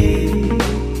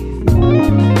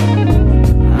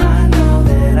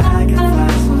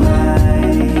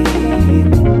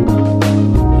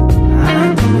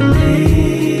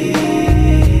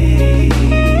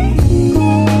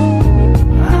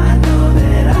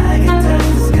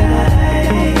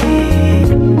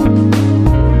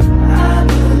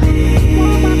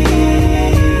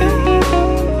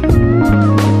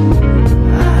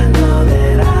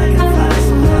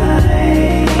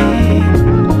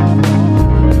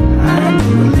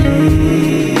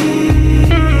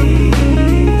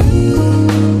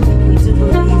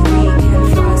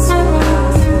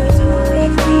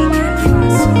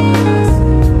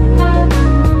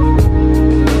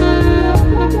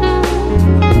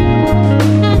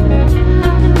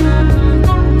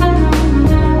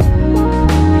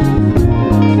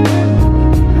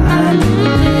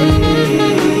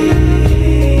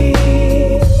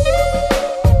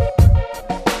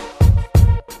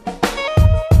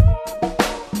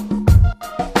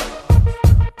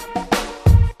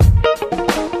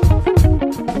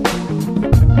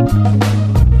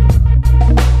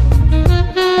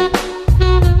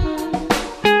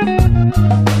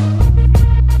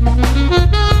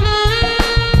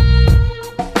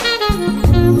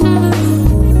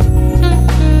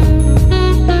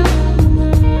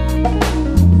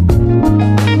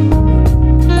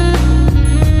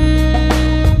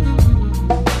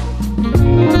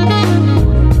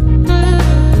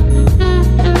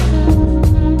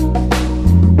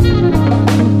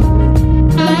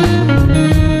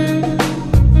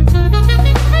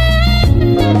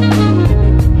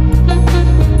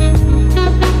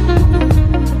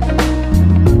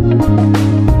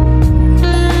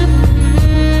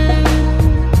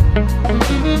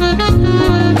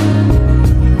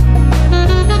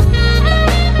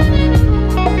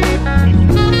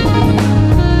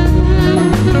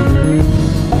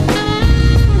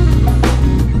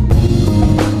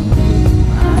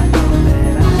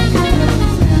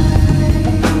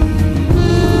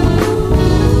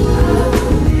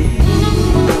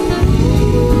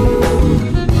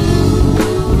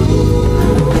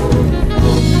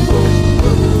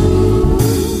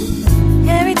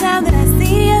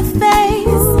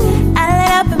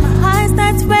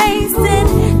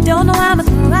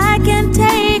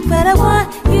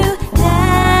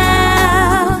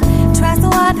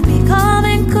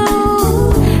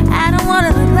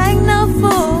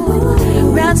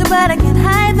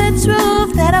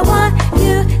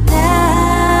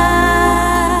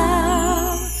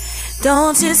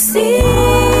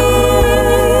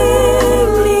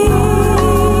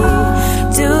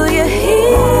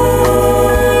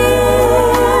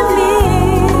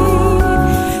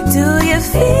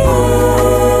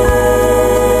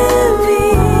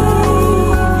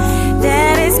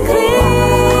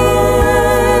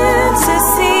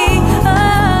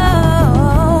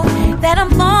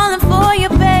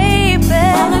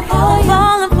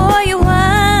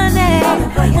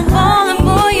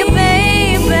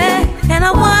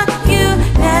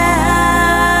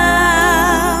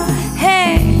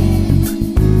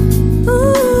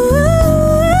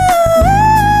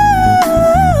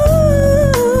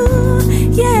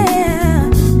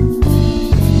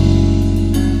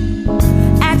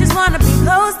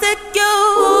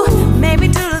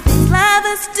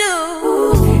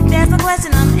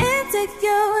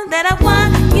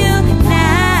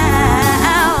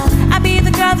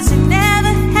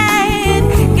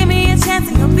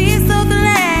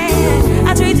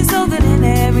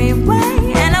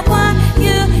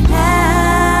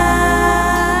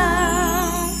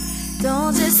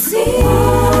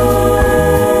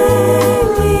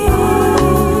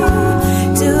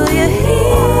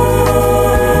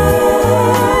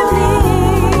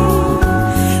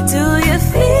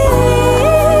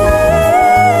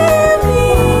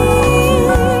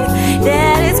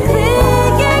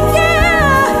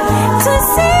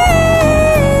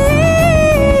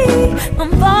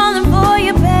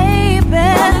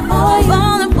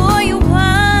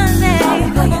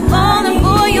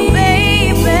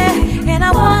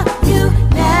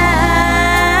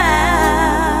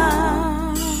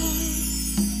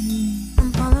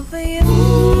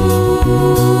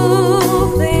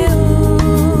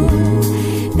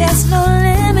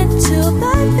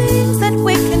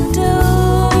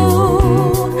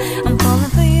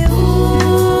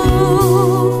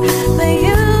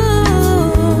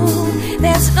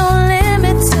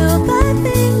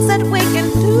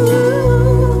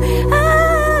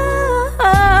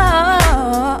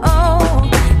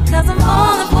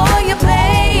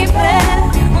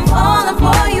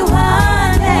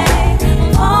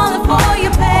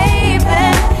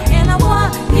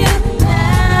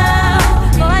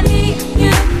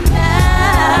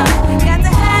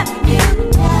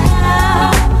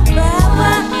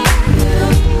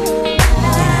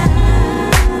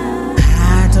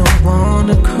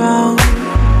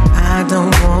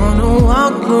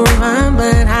 a run,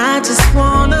 but I just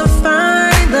wanna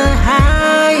find the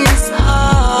highest.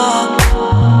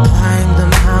 Climb the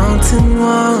mountain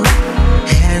wall,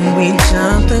 and we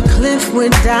jump the cliff.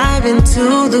 We're diving to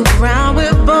the ground.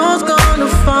 We're both gonna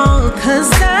fall,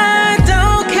 'cause I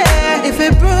don't care if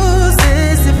it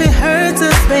bruises, if it hurts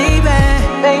us, baby.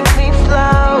 Make me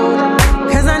float,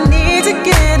 'cause I need to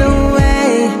get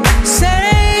away.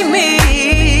 Save me,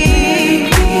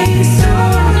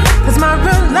 'cause my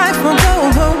real life will go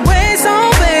away. So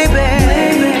baby,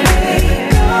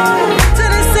 to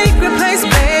the secret place,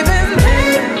 baby.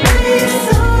 Make me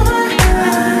soar,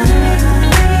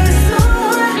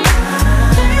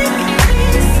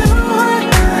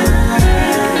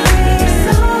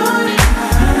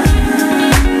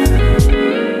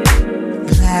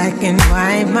 black and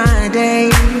white my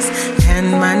days, and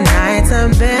my nights are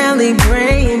barely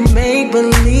gray. And make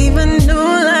believe a new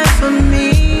life for me.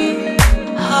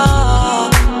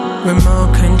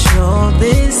 Remote control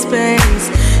this space,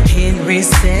 hit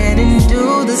reset and do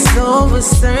the sober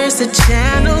search the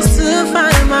channels to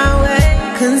find my way.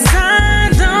 'Cause I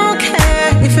don't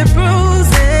care if it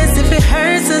bruises, if it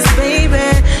hurts us, baby.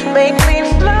 Make me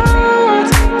float,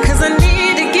 'cause I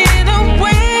need to get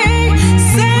away.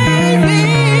 Save me,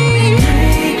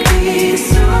 make me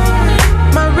soar.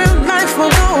 My real life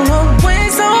will go away.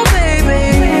 So baby,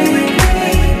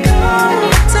 go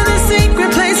to the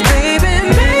secret place, baby.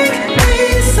 Make me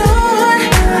soar,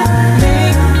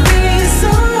 make me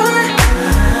soar,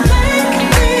 make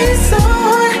me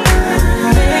soar,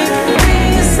 make me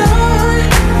soar.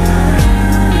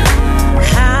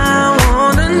 I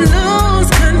wanna lose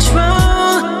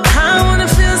control. I wanna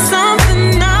feel something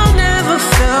I've never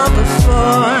felt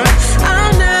before.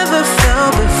 I've never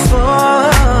felt before.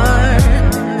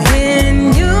 When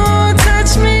you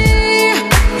touch me,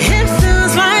 it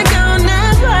feels like I'll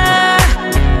never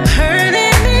hurt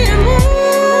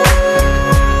anymore.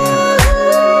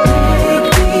 Make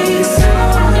me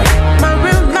soar. My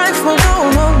real life will go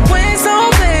away. So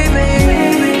baby,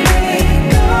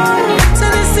 go to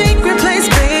the secret place,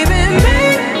 baby.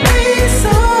 Make me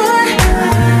soar,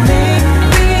 make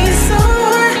me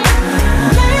soar,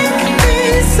 make me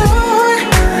soar,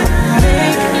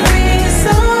 make me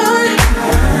soar,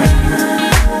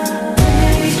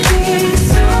 make me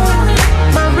soar.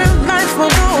 My real life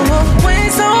will go away.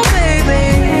 So baby,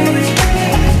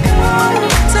 go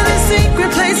to the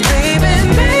secret place, baby.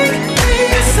 Make me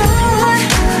soar,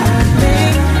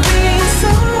 make me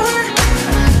soar,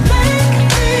 make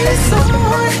me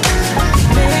soar,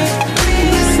 make me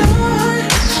soar.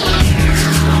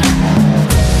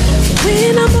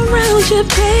 When I'm around you,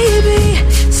 baby,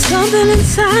 something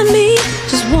inside me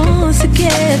just wants to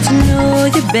get to know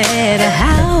you better.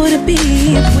 How to be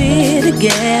if we're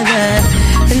together.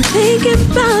 Been thinking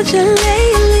about you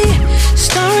lately,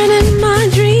 starring in my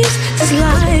dreams, just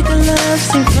like a love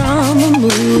scene from a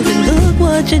movie. Look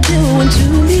what you're doing to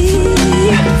me.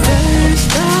 First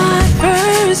thought,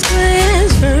 first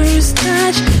glance, first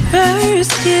touch,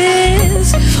 first kiss.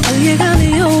 Oh, you got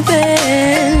me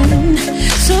open,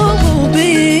 so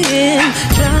open.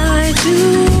 Try to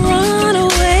run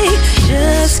away,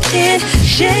 just can't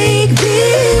shake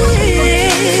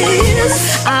this.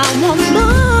 I want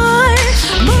more,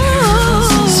 more.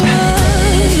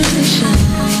 Special,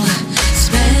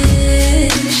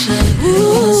 special,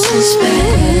 ooh, so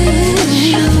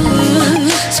special,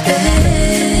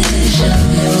 special,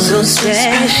 so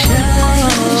special,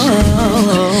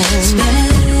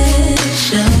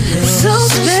 special, so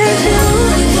special.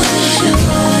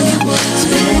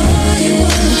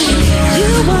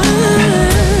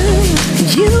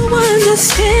 You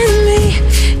understand me,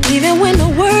 even when the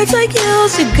words I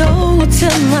use to go to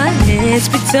my head,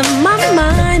 speak to my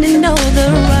mind and know the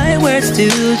right words to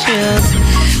choose.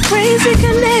 Crazy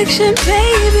connection,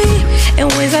 baby, in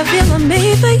ways I feel I'm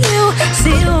made for you.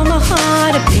 Seal my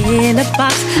heart up in a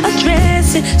box,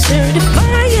 address it,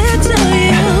 certify it to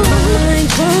you. Mind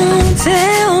won't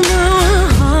tell my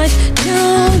heart no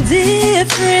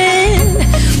different,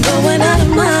 going out of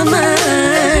my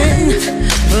mind.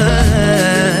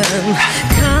 But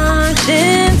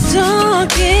conscience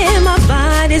talking, my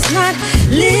body's not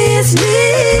listening.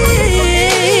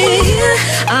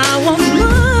 I want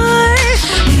more,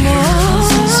 more.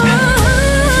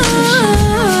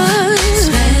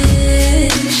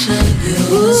 Special,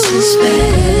 you're so special,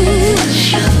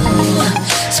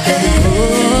 special,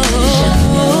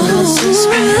 you're so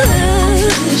special,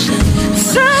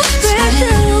 so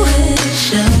special,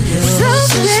 so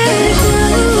special.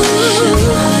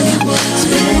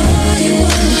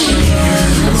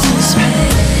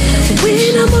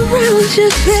 When I'm around you,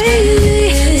 baby.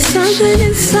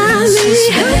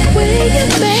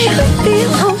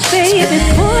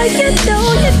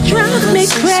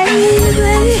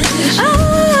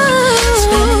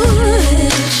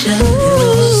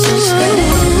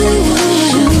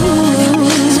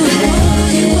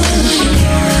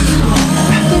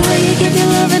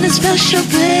 loving is special,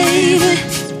 baby.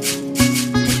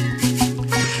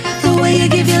 The way you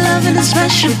give your loving is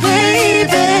special,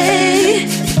 baby.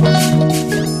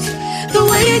 The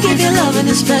way you give your loving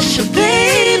is special,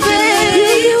 baby.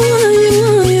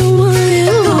 You want.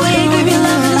 The way you give your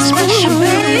loving is special,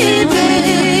 baby.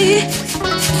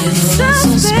 So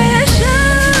special.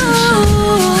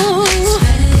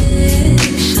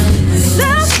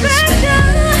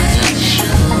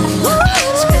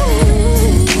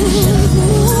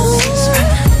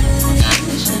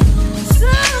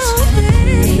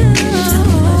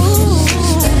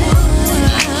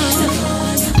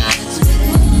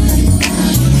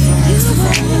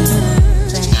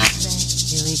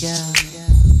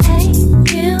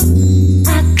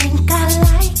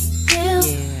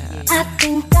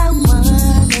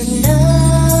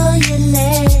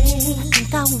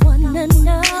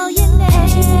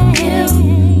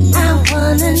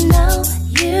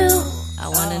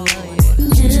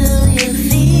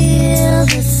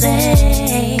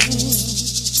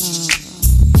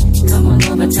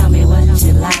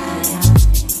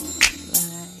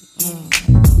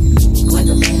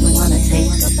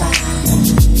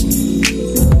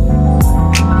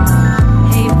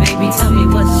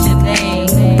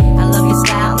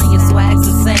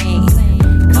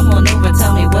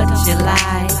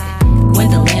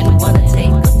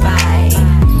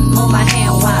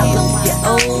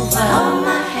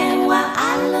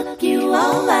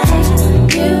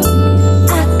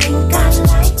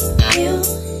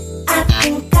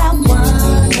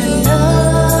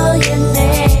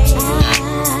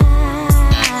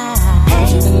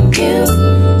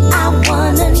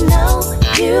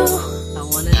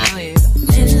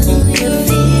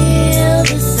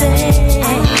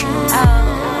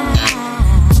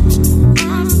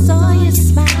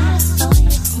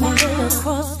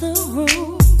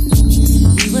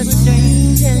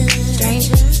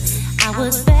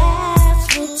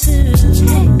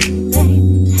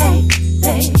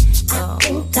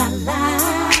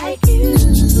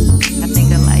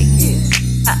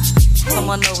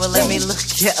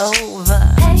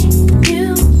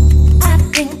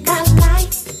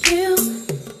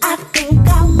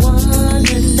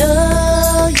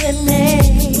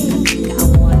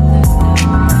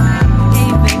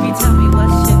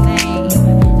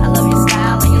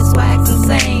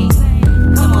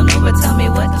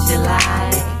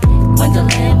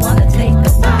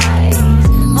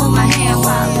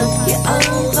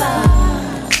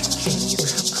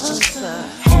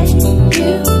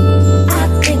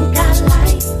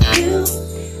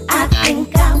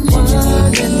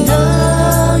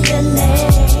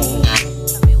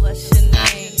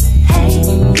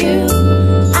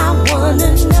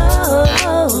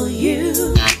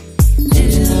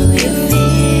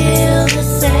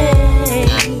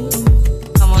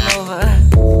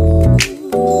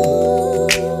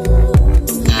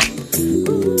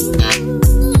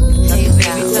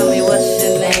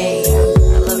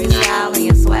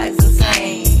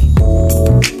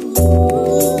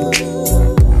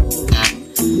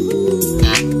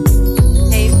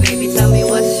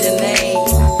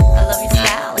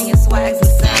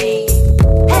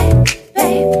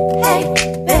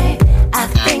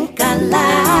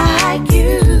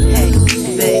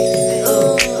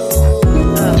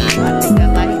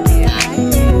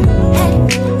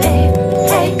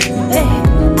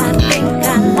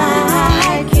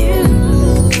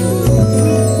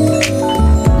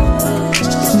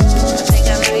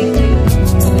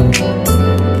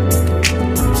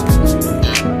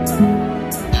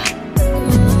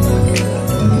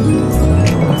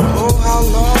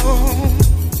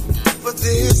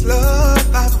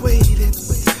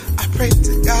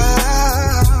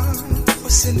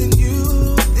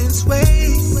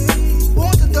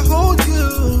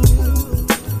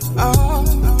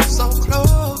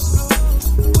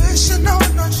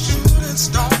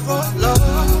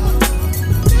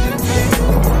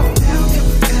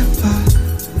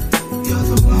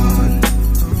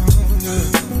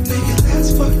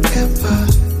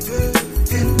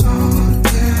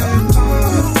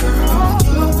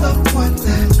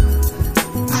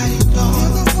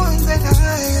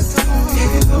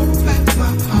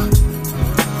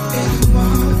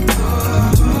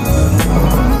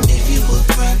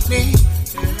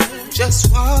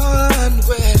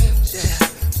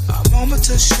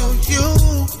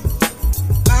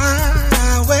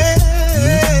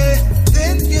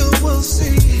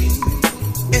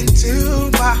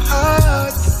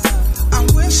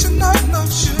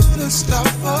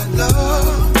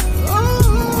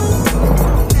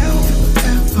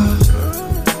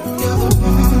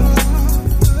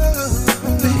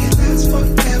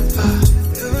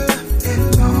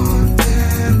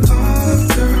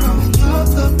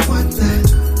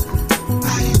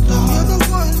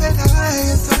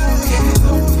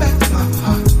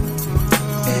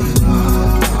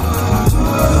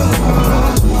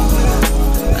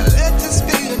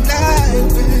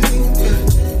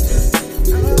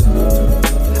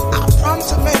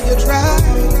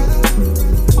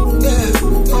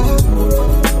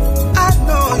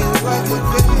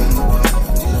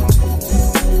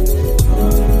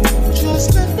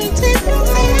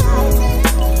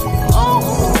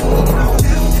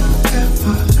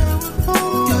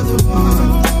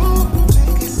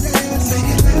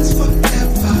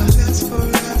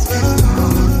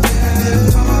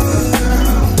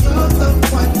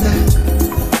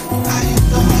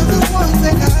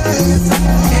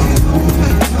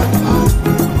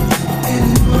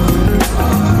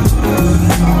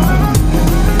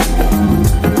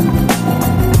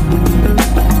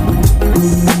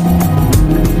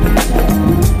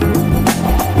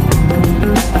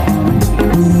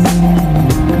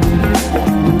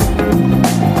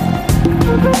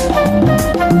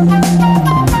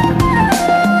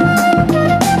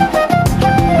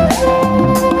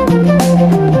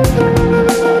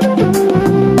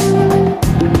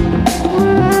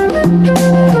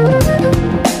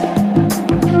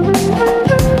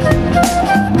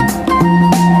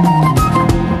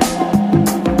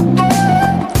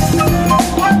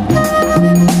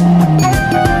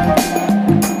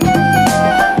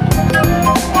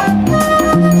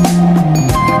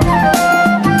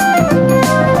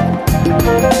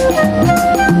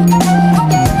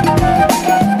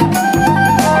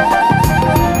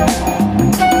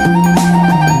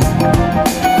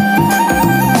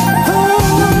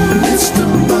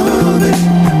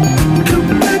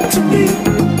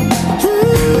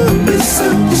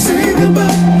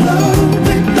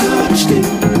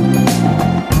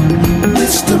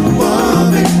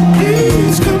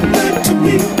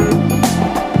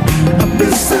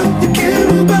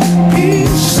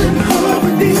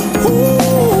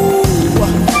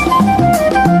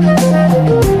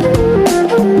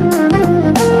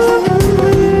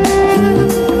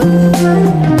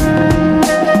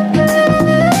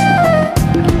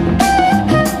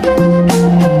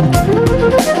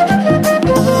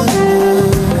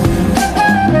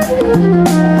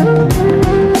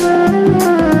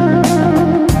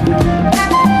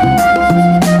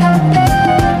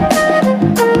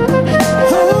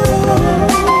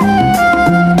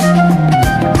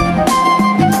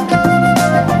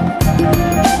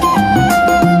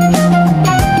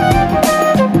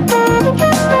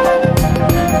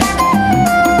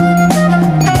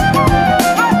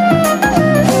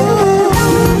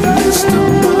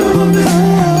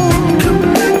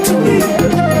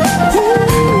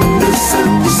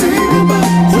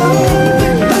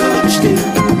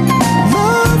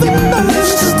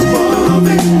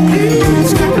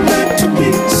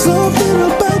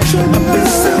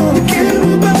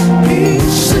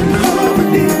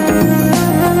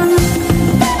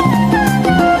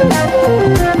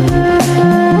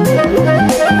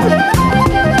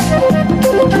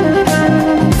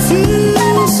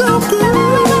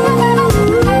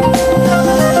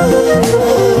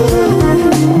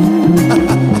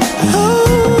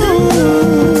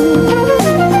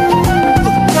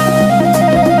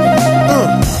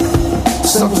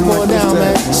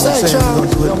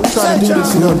 do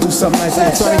this, you know, do something like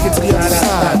that. Trying to get to the other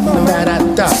side. No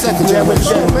matter that. Second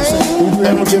generation,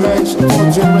 third generation,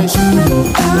 fourth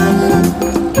generation.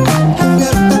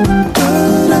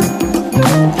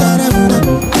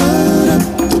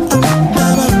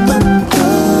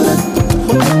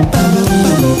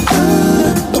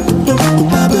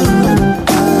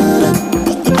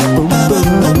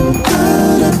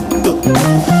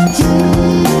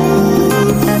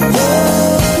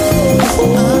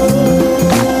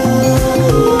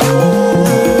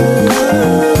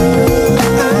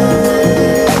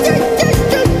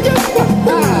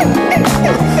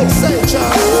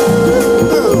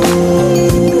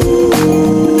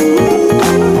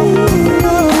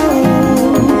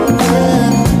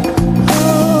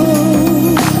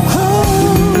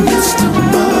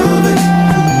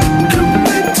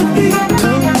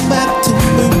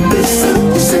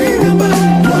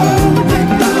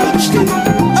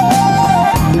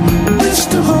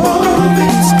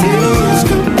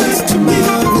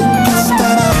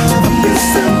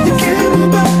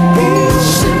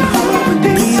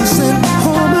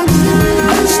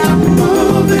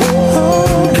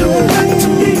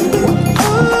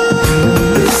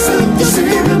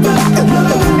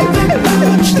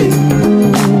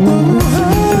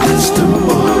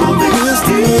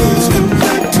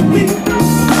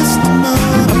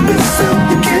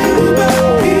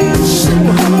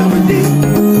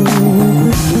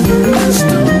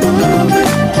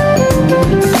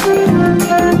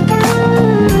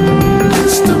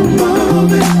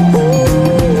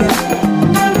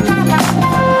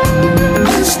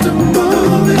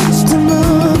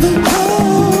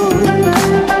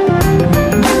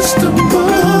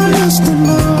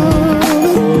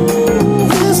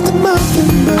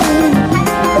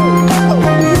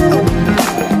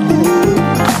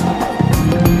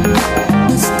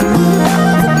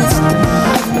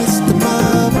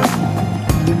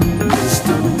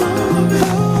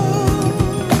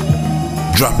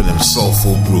 Dropping them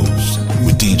soulful grooves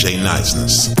with DJ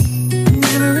Niceness.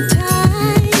 Never a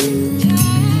time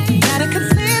that I could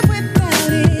live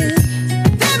without it.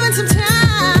 There been some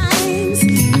times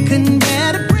I couldn't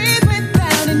bear to breathe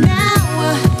without it.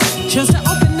 Now just to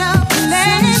open up and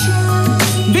let it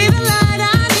be the light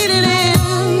I needed in.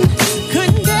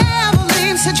 Couldn't dare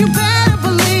believe, said you better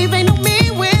believe ain't no me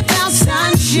without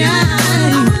sunshine.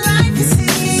 Our life is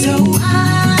here, so I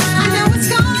know it's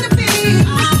gonna be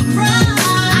alright.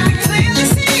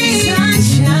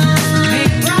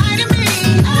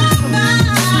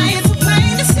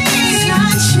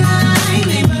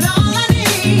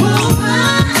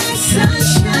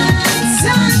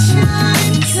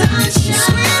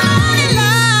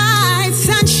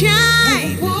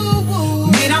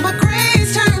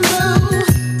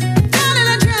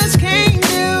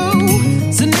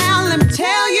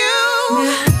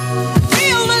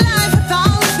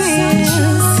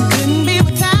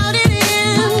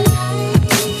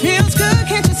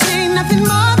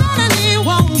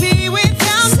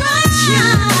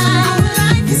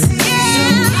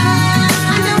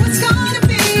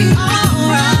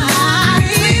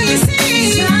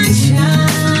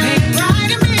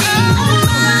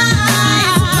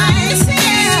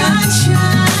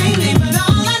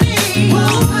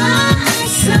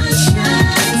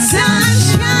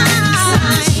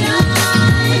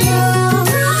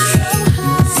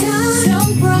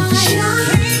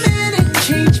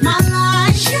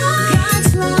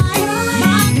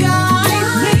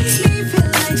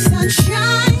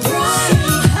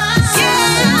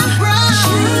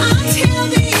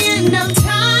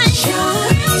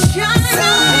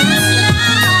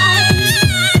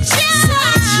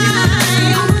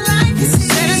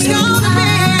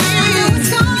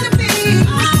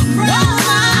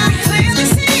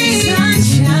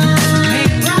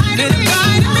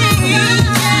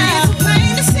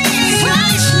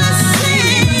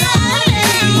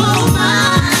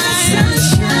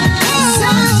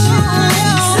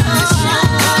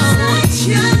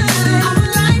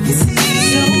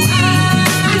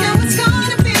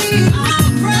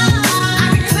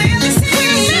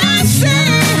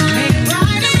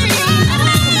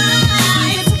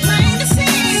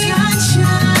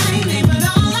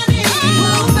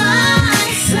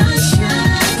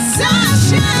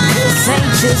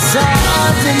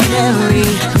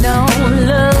 Ordinary, no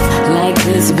love like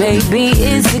this, baby,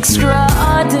 is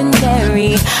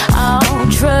extraordinary. I'll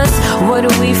trust what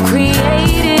we've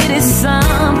created is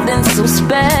something so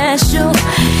special,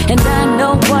 and I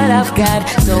know what I've got,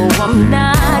 so I'm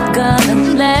not gonna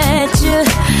let you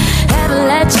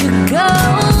go.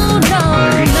 No,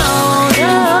 no,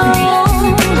 no.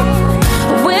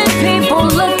 When people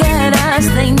look at us,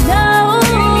 they know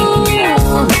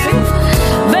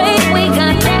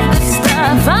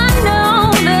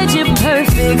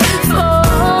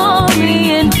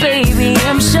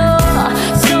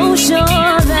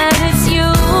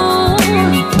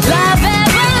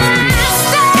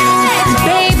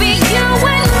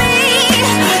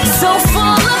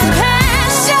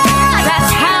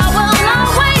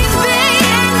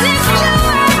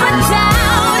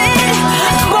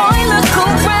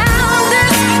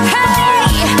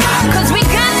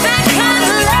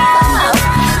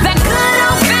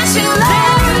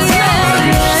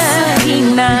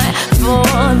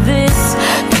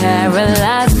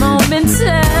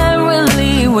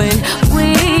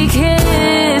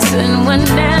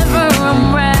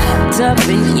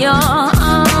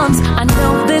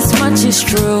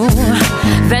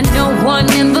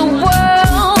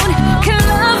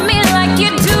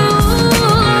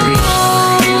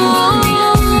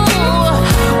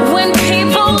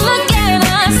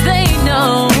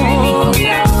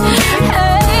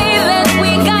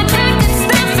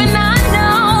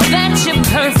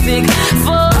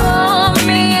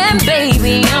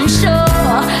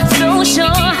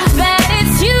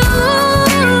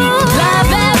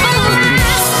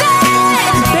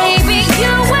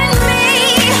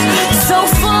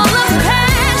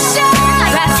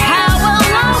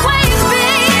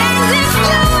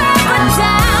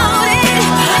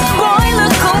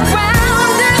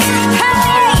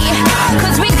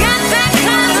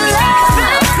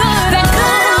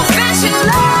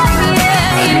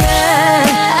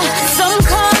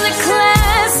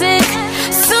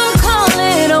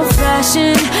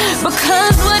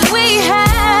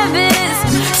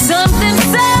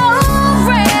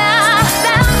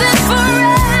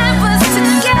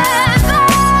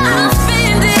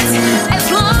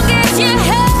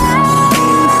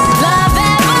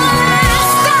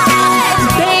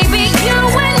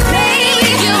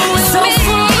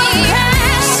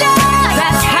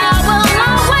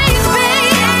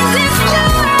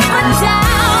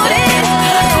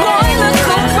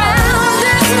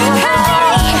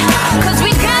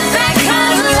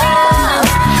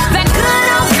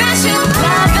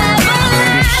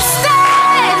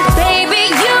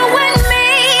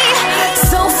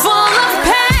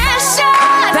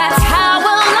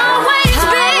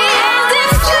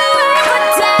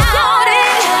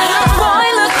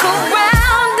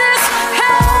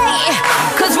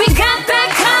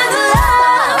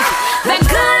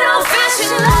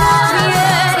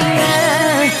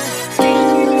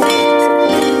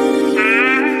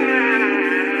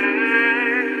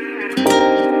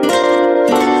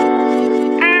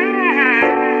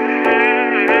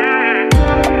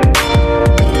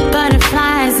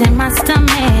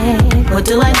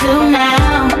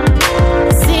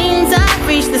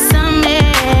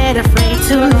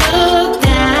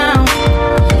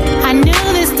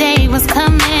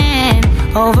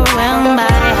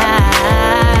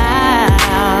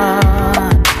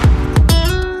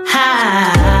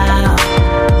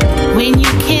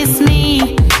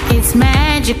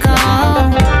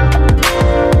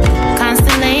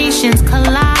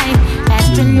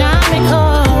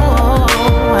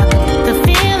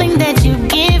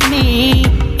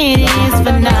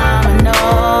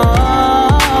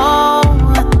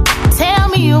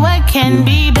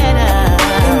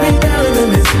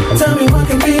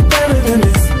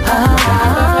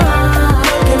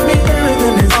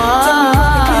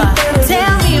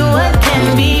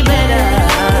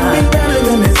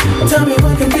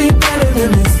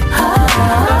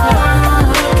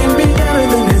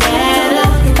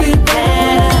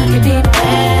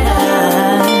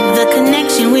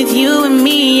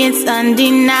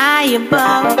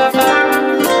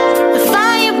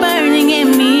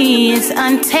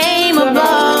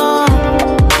untamable.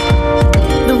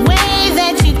 The way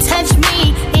that you touch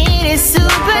me, it is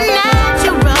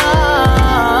supernatural.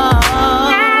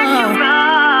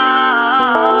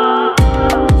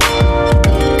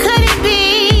 Could it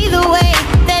be the way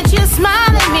that you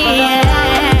smile at me?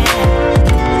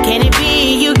 Can it be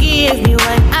you give me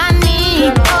what I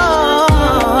need?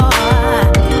 Oh,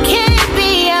 can it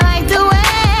be I like the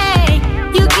way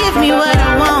you give me what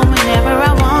I want whenever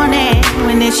I want it?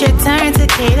 When it's your turn to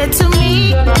cater to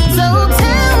me, so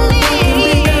tell me.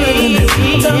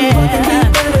 Tell me what can be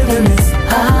better than this.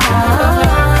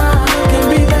 Can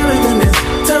be better than this.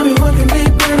 Tell me what can be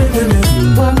better than this.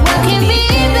 What can be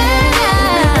better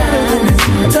than this?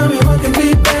 Tell me what can be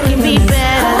better than this.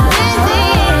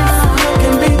 What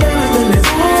can be better than this?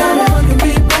 Tell me what can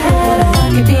be better. What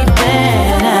can be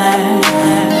better?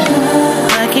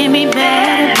 What can be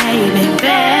better, baby?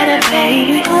 Better,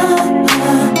 baby.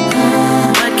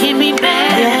 What can be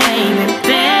better, baby?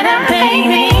 Better,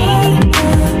 baby.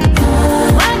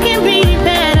 What can be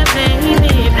better, baby?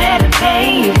 Better,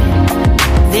 baby,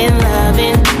 than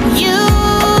loving you?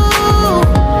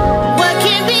 What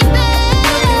can be better?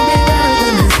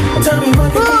 Tell me what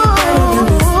can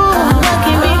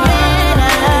be better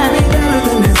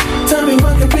than this. Tell me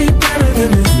what can be better than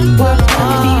this. What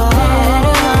can be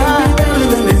better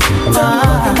than this? Tell me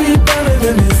what can be better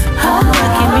than this. What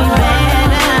can be better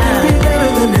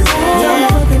than this? Tell me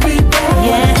what can be better.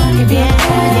 Yeah, tell me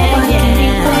what can be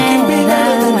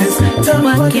better than this.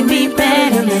 What can be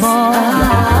better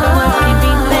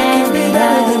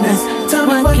than this? Tell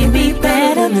me what can be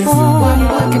better than this.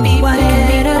 What can be better than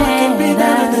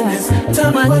this?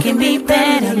 Tell me what can be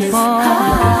better than this. What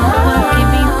can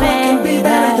be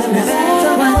better than this?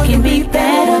 What can be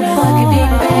better? What can be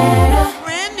better?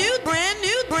 Brand new.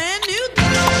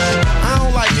 I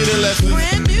don't like it unless it's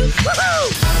brand new. Brand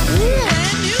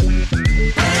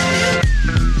new.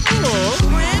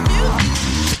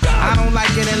 I don't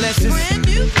like it unless it's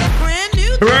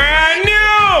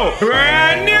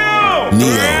brand new.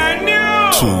 Neo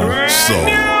to Soul.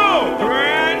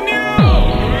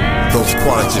 Those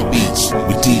quality beats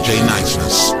with DJ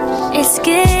Niceness. It's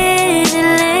getting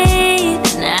late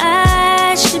and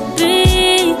I should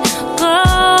be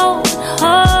going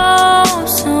home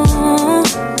soon.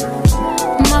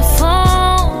 My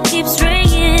phone keeps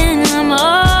ringing, I'm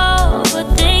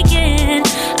overthinking.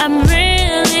 I'm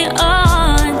really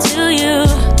on to you.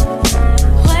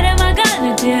 What am I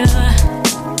gonna do?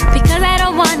 Because I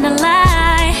don't wanna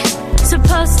lie.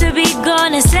 Supposed to be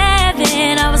going at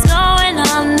 7, I was going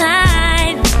all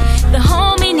night. The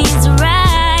homie needs a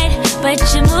ride, but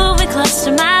you're moving close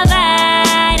to my vibe.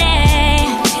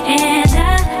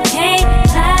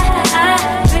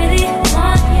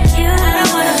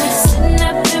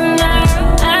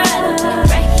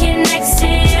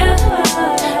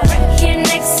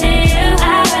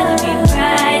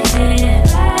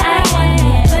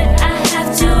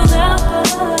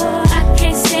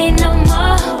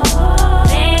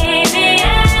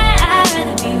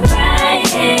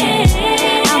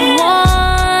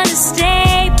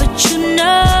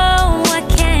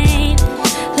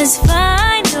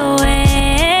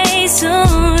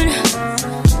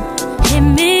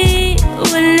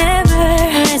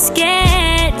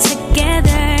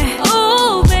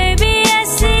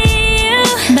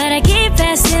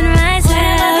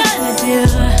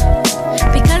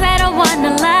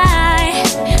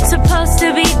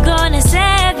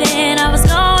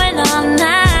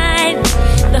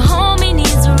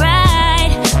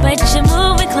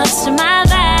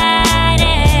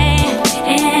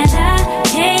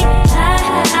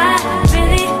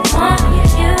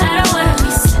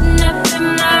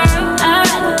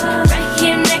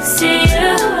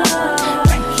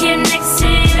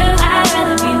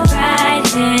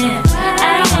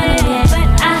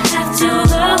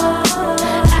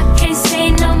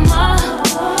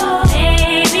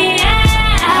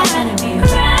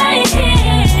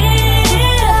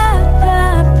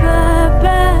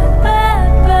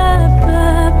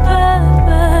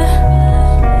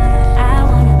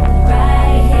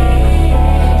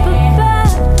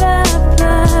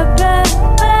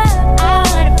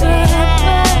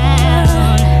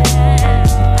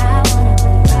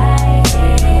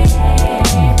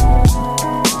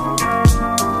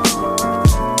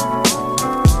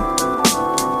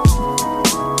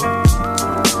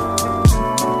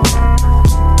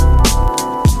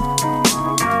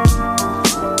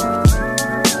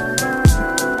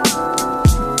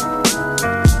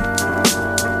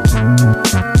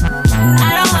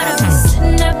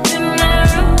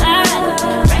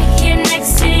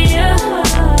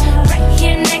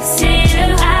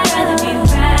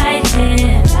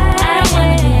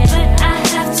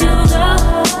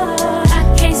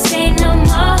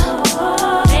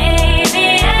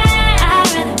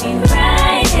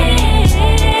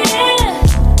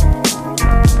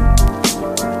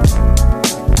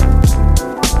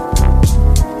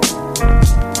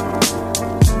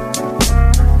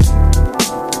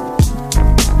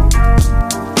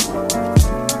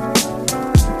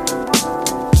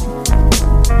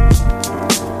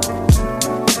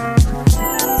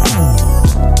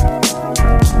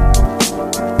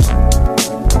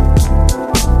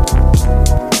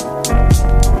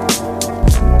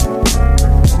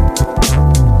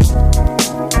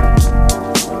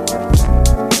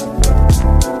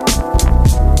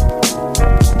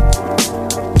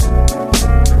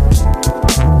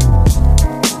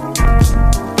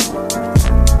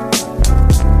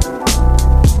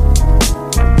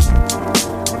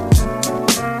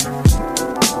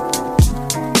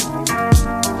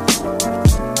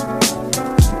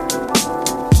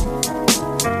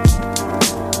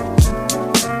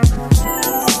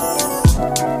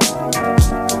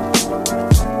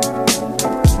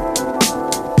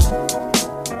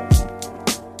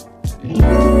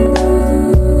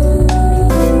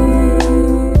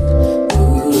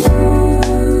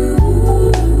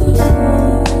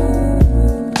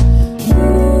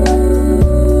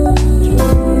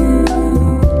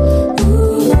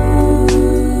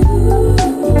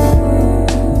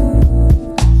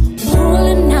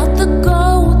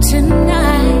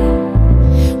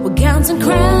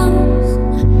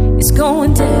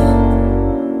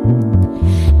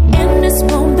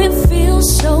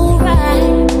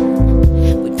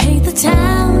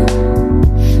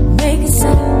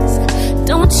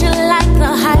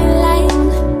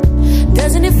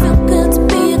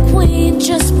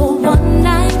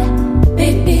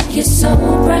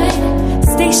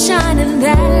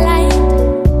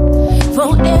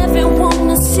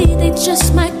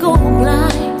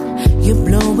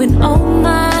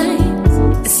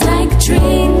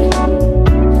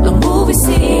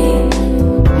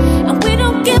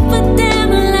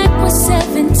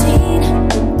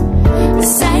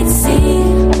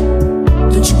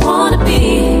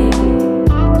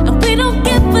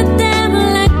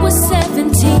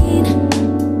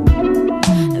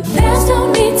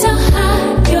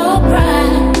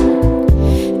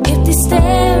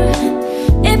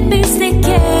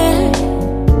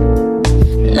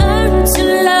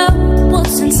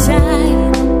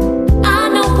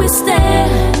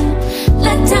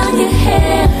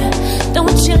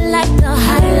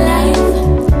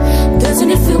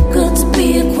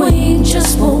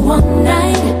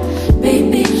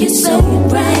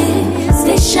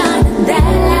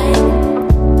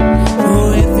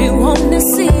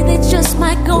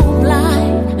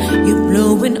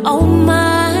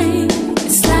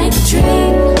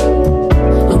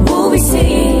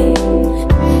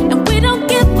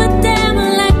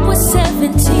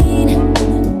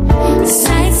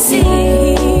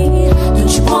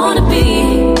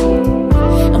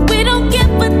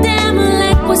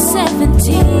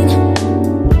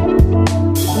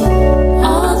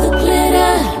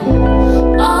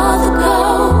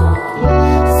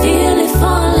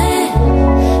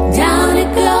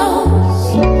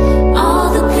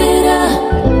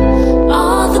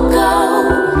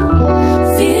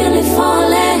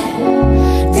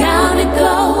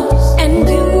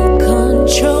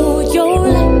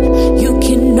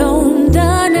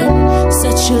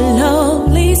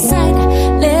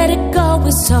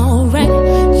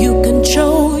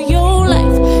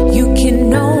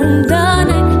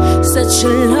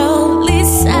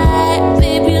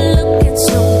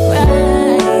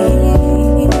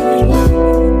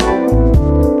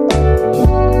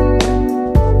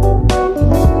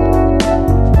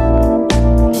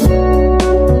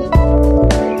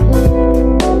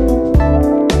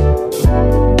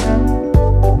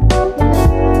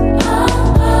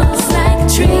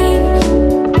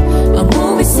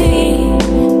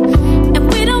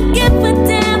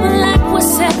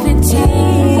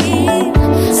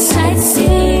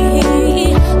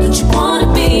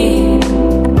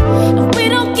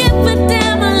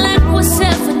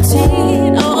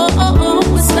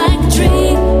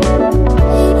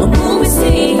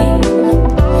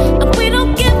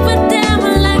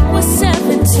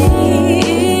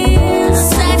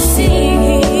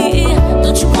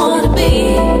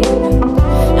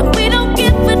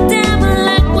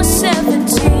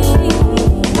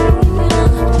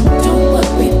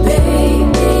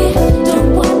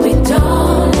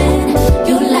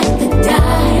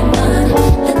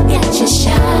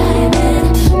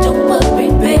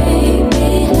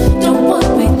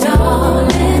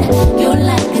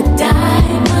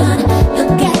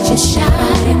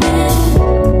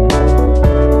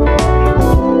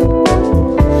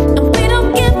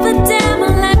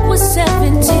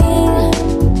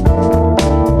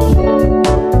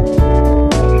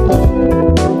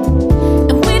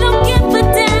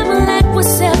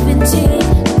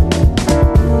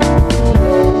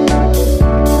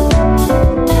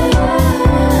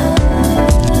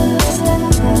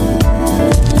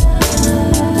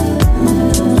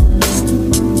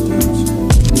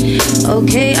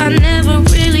 Okay, I never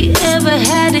really ever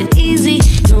had it easy.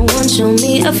 No one showed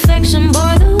me affection,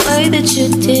 boy, the way that you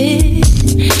did.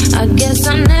 I guess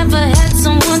I never had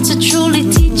someone to truly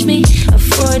teach me. A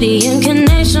Freudian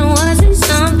connection wasn't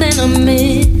something I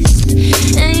missed.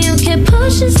 And you kept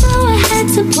pushing, so I had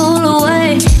to pull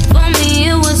away. For me,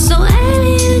 it was so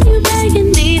alien, you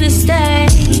begging me to stay.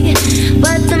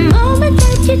 But the moment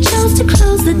that you chose to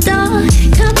close the door,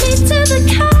 cut me to the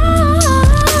car.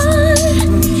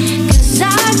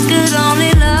 I could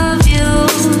only love you,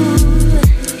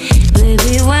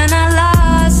 baby, when I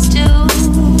lost you.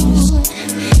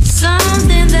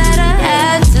 Something that I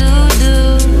had to do,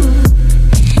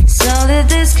 so that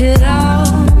this could could all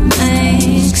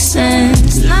make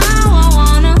sense. Now I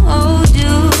wanna hold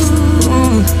you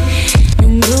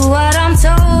and do what I'm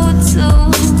told to.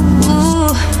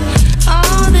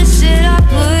 All the shit I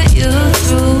put you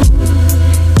through,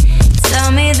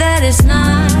 tell me that it's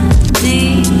not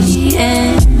the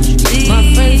end. My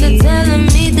friends are telling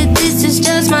me that this is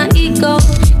just my ego.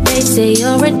 They say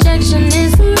your rejection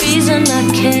is the reason I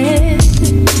care,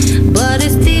 but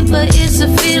it's deeper, it's a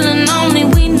feeling only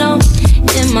we know.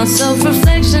 In my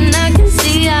self-reflection I can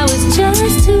see I was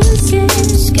just too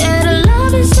scared of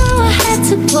loving, so I had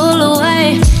to pull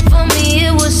away. For me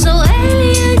it was so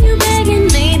alien, you begging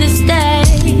me to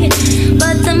stay,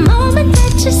 but the moment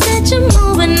that you said you're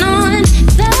moving on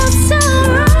felt so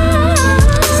wrong.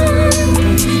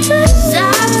 'Cause I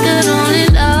could only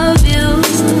love you,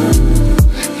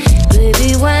 baby,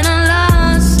 when I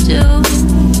lost you.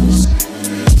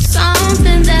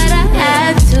 Something that I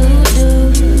had to do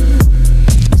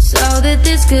so that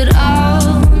this could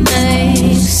all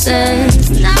make sense.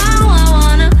 Now I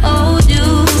wanna hold you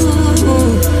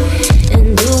and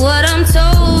do what I'm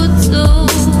told to.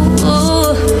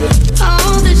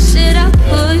 All the shit I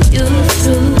put you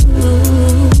through,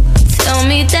 tell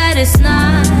me that it's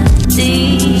not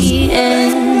the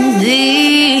end.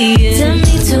 Tell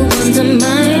me to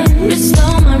undermine,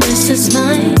 restore my restless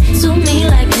mind. Sue me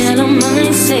like hell on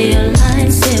mine, say a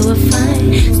line, say we're fine.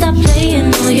 Stop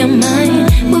playing on your mind,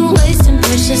 we're wasting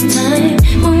precious time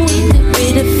when we could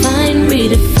redefine,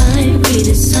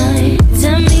 redesign.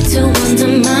 Tell me to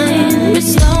undermine,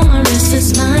 restore my restless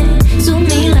mind. Sue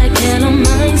me like hell on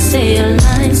mine, say a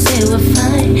line, say we're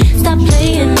fine. Stop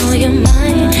playing on your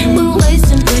mind, we're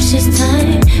wasting precious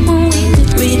time when we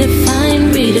could redefine.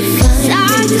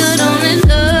 I could only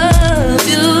love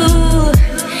you,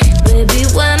 baby,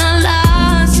 when I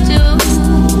lost you.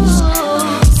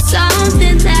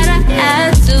 Something that I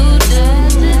had to do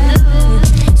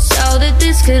so that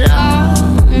this could all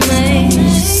make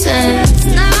sense.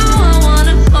 Now I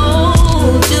wanna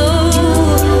hold you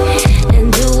and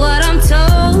do what I'm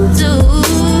told to.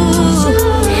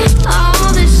 All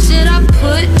the shit I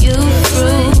put you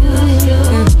through,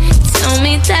 tell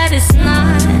me that it's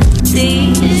not the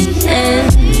end.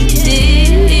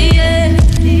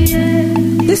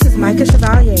 This is Micah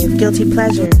Chevalier of Guilty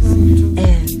Pleasures,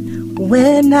 and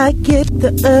when I get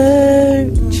the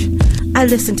urge, I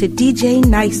listen to DJ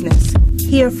Niceness,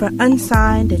 here for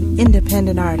unsigned and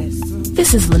independent artists.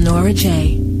 This is Lenora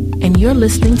J, and you're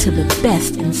listening to the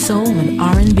best in soul and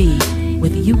R&B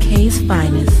with UK's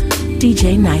finest,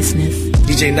 DJ Niceness.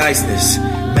 DJ Niceness,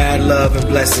 mad love and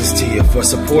blessings to you for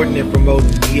supporting and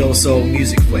promoting neo-soul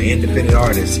music for independent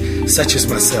artists such as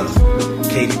myself,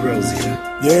 Katie Rosier.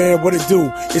 Yeah, what it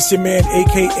do? It's your man,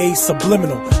 a.k.a.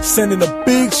 Subliminal, sending a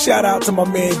big shout out to my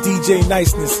man DJ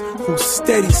Niceness, who's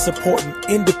steady supporting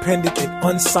independent and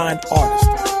unsigned artists.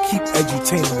 Keep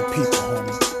edutaining the people,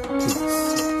 homie.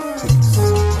 Peace.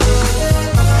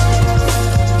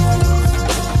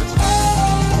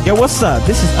 Yo, what's up?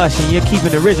 This is Usher, and you're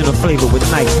keeping the original flavor with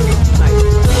Niceness.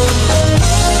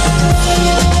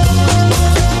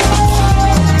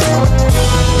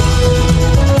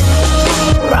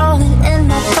 Rolling in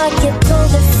my pocket, through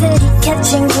the city,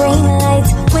 catching green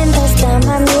lights. Windows down,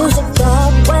 my music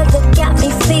up. Weather got me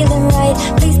feeling right.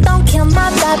 Please don't kill my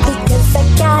vibe because I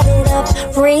got it up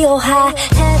real high.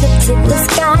 Headed to the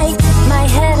sky, my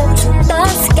head up to the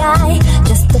sky.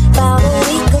 Just about a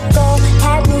week ago,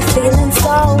 had me feeling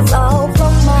so low.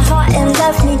 Broke my heart and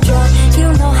left me dry. You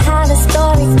know how the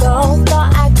story goes. Thought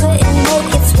I couldn't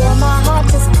make it, swear my heart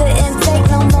just couldn't take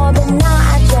no more. But now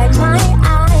I drag my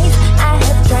eyes, I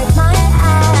have dragged my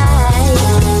eyes.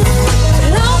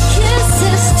 No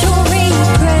kisses to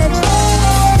regret.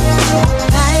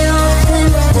 I open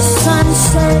the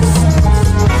sunset.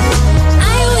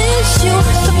 I wish you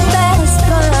the best,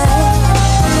 but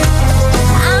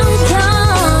I'm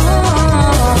gone.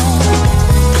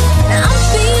 I'm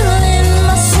feeling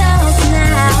myself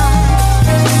now.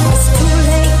 It's too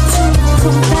late to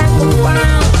come back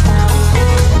around.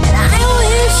 And I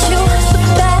wish you the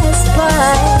best,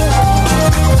 but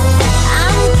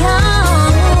I'm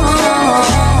gone.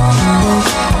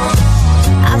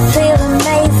 I feel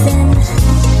amazing.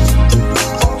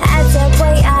 As I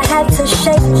wait, I had to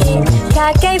shake it.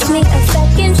 God gave me a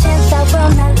second chance, I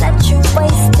will not let you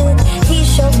waste it. He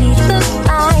showed me the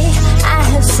light, I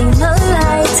have seen the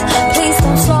light. Please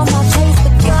don't slow my pace,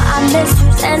 but girl, I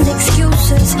misuse and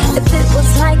excuses. If it was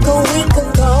like a week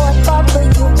ago, I fought for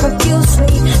you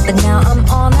profusely. But now I'm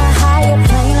on a higher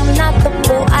plane, I'm not the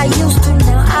fool I used to.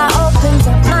 Now I opens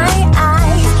up my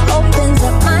eyes, opens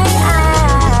up my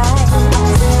eyes.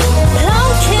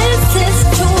 Long kisses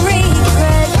to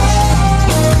regret.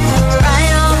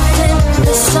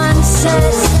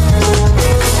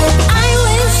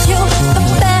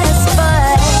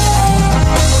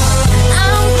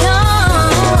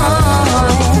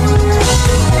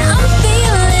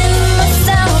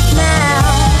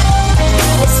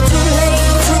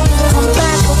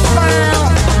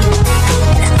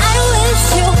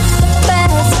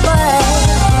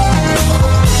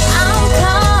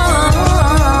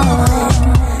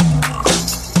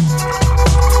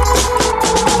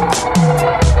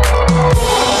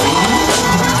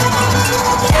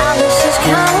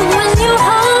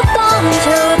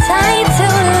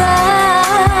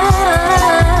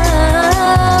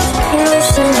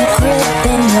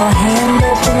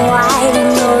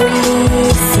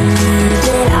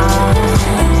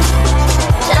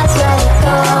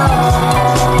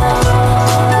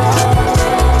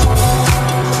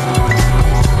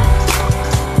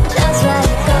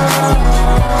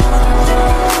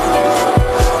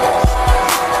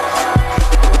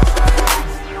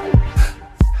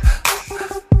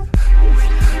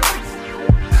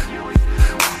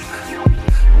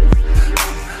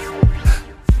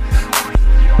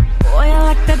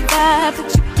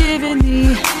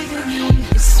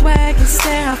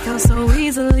 stare, I fell so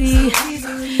easily.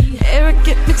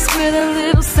 Arrogant mixed with a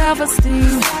little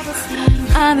self-esteem.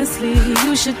 Honestly,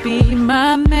 you should be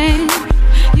my man.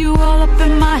 You all up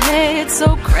in my head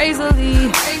so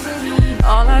crazily.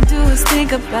 All I do is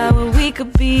think about what we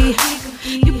could be.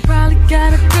 You probably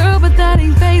got a girl, but that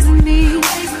ain't fazing me.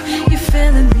 You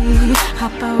feeling me? How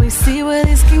about we see where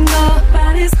this can go?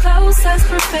 Body's close as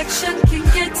perfection can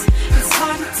get. It's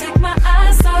hard to take my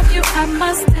eyes off you, I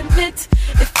must admit.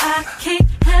 If I can't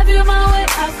have you my way,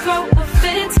 I'll throw a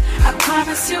fit. I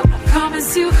promise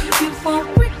you, you won't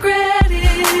regret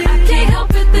it. I can't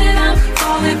help it that I'm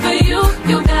falling for you.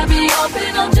 You got me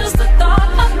open on just the thought.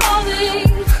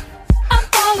 I'm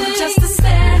falling just to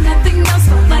stare. Nothing else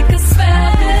felt like a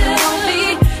spell on me.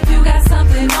 You got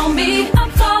something on me. I'm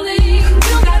falling.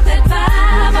 You got that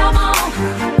vibe I'm on.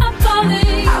 I'm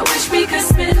falling. I wish we could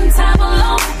spend time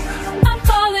alone. I'm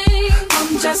falling. I'm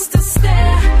just to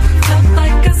stare. Felt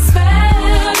like a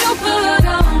spell you put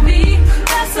on me.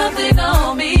 Got something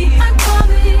on me. I'm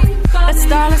falling.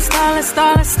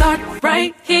 Let's start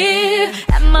right here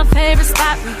at my favorite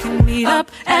spot. We can meet up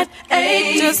at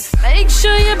 8. Just make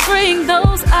sure you bring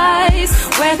those eyes.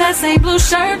 Wear that same blue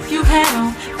shirt you had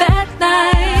on that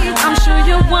night. I'm sure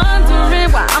you're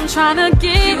wondering why I'm trying to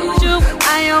get you.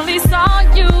 I only saw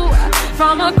you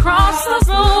from across the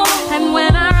room, and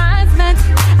when our eyes met,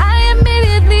 I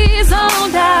immediately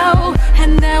zoned out,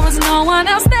 and there was no one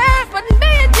else there but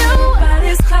me and you.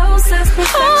 Body's close as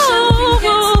perfection can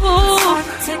get. It's hard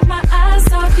to take my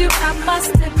eyes off you, I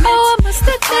must admit. Oh, I must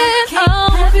admit. I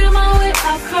can't have you my way,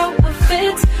 I'll throw a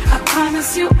fit. I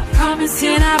promise you,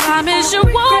 and I promise you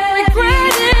won't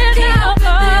regret it. I can't help it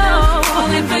that I'm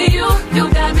falling for you. You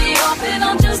got me open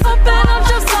on just a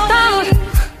thought.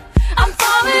 I'm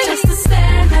falling just to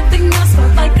stare. Nothing else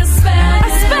felt like a spell.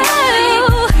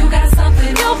 You got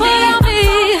something on me.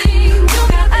 You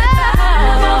got that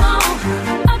vibe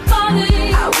I'm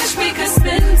falling. I wish we could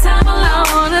spend time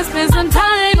alone. Let's spend some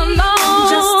time alone.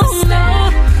 Just to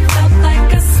stare. Felt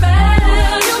like a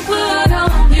spell you put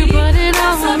on me. You put it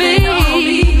on me.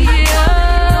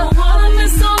 Don't wanna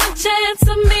miss on the chance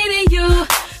of meeting you.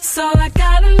 So I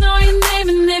gotta know your name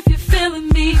and if you're feeling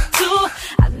me too.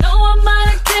 I know I might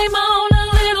have came on a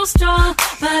little strong,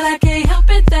 but I can't help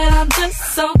it that I'm just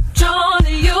so drawn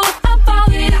to you. I'm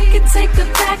falling. I can take the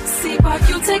backseat while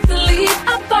you take the lead.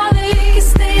 I'm falling. We can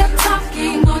stay up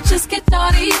talking or just get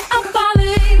naughty. I'm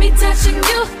falling. Me touching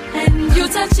you and you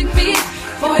touching me.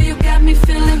 Boy, you got me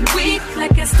feeling weak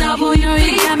like it's double. You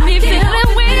got me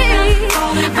feeling weak.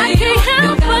 I can't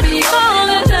help but fall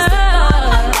in love.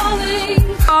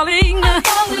 I'm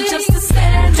falling just to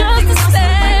stare. You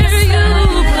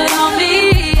put on me.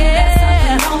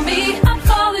 Yeah. On me. I'm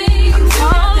falling.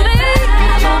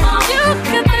 You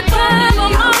get the vibe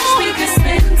on.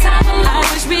 I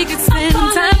wish we could spend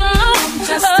time alone.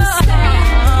 Just to stare.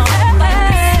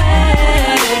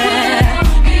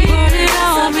 Put it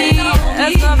on me.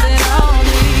 That's something on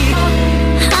me.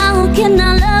 How can I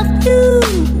love you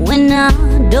when I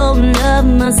don't love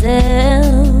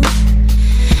myself?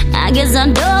 I guess I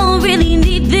don't really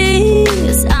need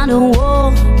this. I don't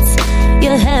want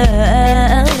your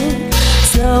help.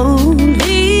 So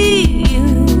leave you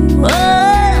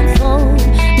up for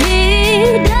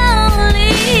me,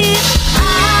 darling. I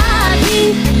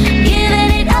keep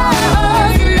giving it all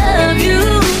to love you.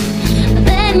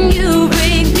 Then you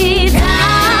bring me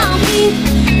down. Keep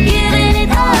giving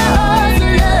it all to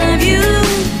love you.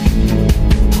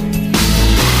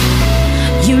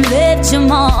 You left your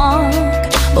mark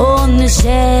on the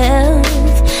shelf,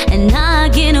 and I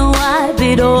can't wipe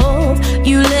it off.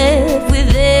 You left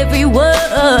with every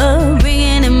word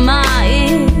ringing in my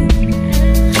ear.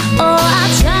 Oh, I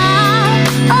try,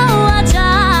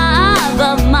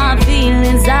 but my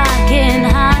feelings I can't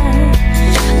hide.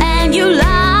 And you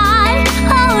lie,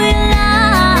 oh you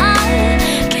lie,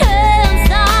 can't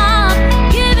stop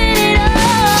giving it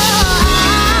all. I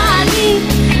keep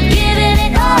giving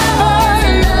it all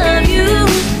to love you.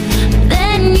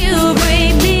 Then you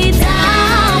bring me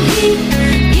down. Keep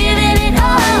giving it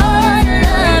all to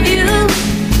love you.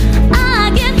 I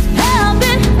can't help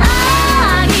it. I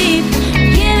keep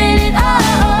giving it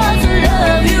all to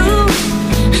love you.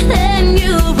 Then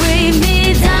you bring me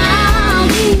down.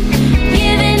 Keep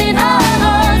giving it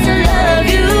all to love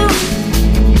you.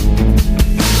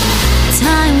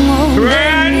 Time won't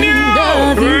let me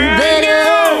love you better.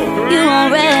 You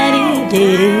already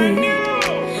did.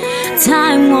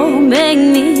 Time won't make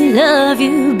me love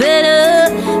you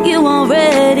better. You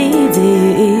already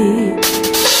did.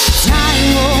 Time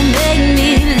won't make me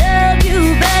love you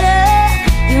better.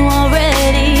 You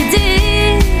already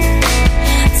did.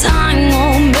 Time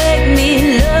won't make me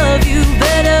love you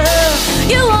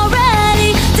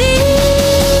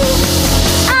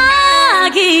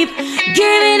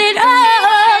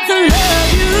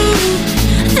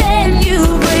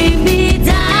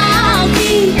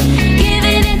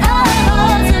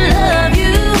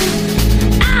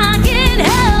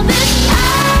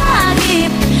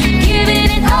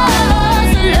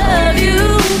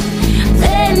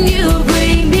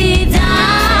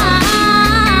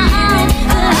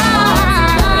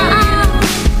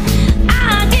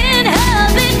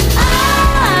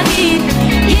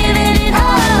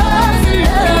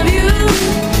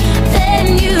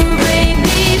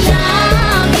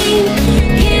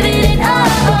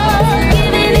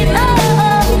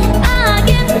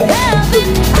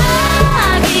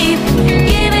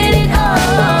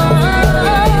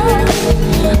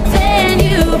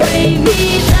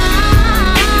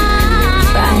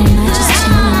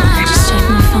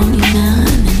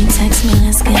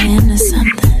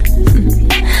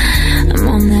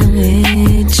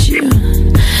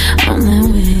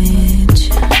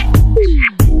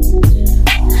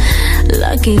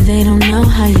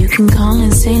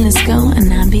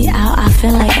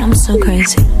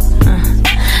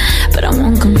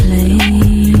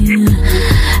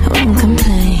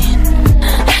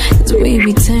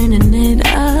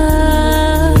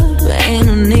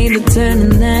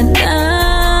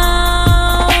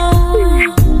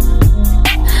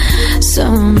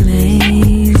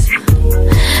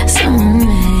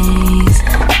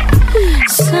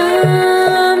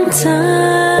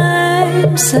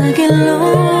Sometimes I get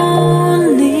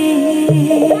lonely.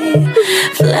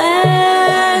 Flashbacks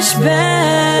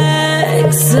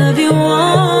of you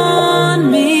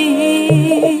on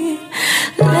me.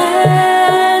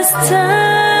 Last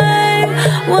time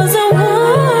was a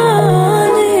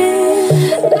warning.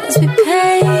 Let's be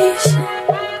patient.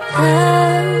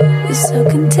 Love is so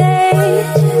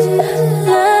contagious.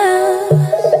 Love.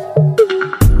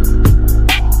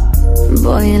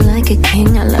 Boy, you're like a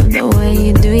king. I love the way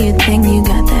you do your thing. You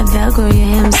got that Velcro,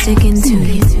 yeah, I'm sticking to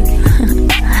you.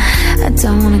 I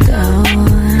don't wanna go.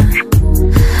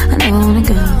 I never wanna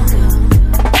go.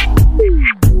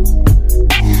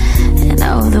 And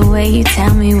oh, the way you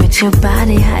tell me with your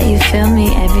body how you feel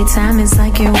me every time, it's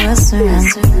like your world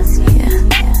surrounds.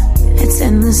 Yeah, it's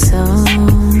in the soul.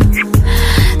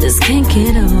 This can't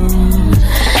get old.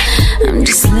 I'm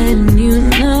just letting you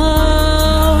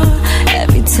know.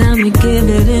 Every time you give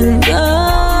it and go,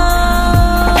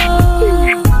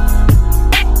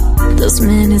 those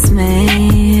minutes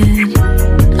made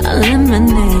a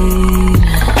lemonade.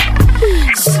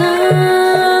 Sometimes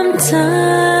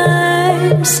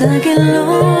I get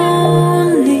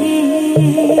lonely.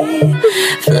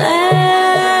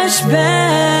 Flashbacks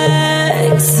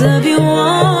of you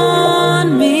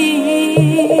on me.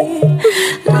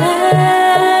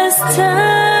 Last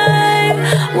time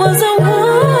was a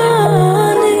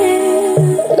warning.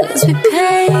 Let's be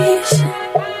patient.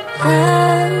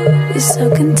 Love is so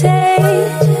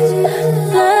contagious.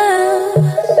 Love.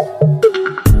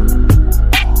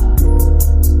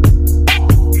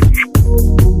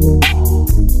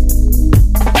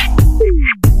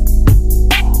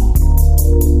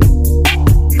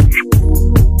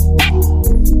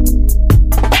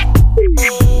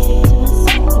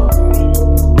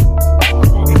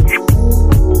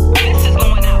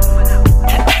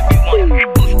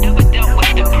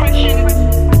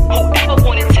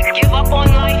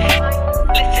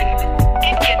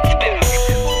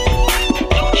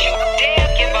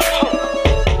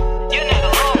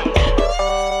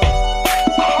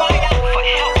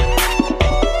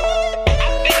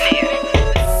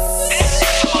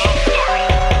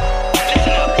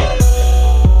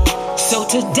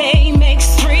 Today makes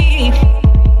 3.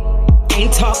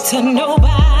 Ain't talk to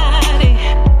nobody.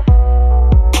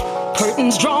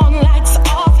 Curtains drawn, lights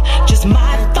off. Just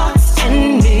my thoughts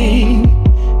and me.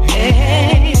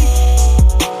 Hey,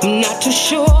 I'm not too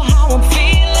sure how I'm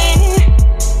feeling.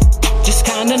 Just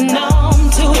kinda numb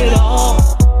to it all.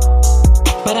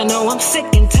 But I know I'm sick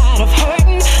and tired of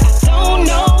hurting. I don't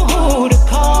know who to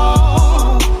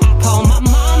call. I call my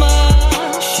mama.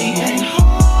 She ain't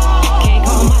home. Can't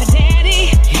call my daddy.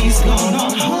 He's gone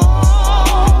on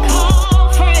home. Call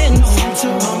friends. No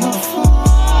answer on the phone.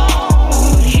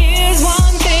 But here's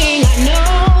one thing I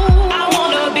know. I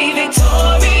wanna be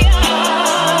victorious.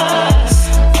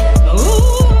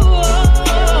 Ooh,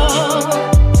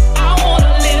 I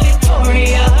wanna live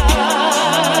victorious.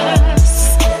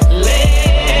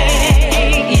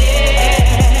 Yeah.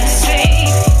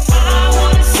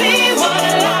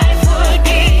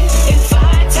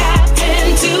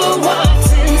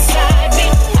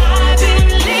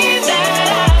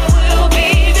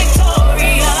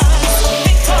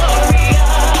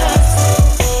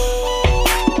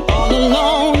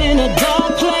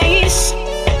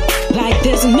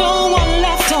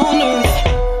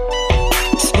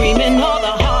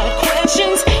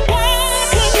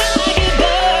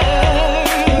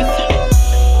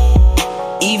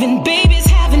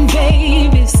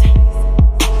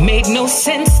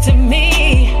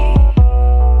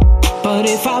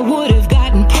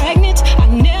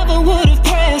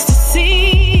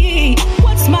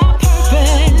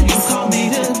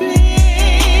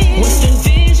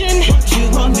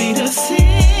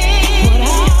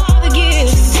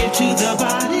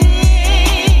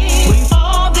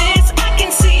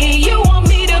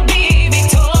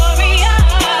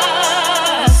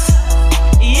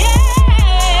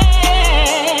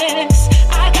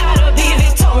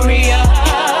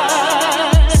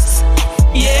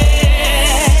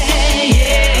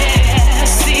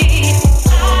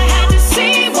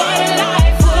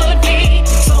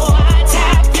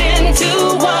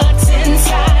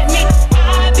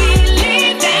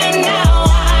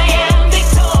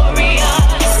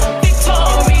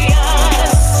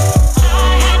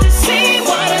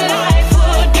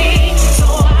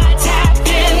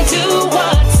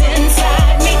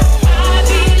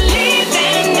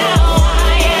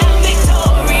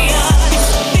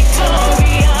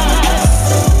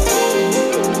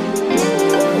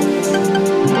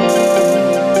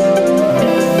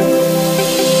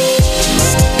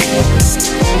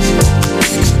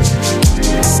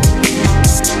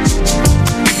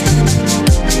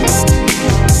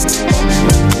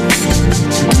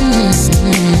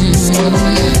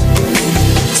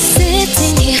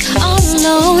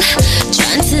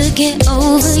 get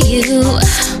over you.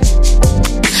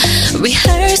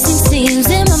 Rehearsing scenes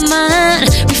in my mind,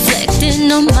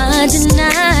 reflecting on my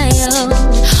denial,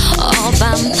 all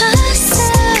by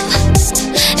myself.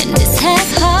 And this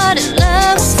half-hearted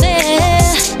love affair,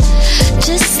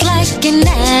 just like an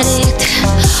addict,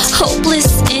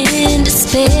 hopeless in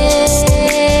despair.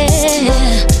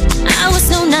 I was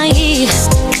so naive,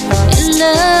 in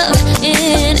love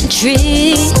and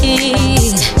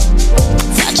intrigued.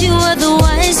 Thought you were the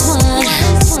wise one,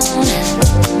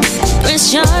 Prince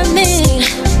Charming,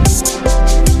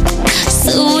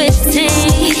 so witty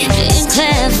and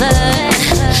clever.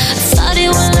 Thought it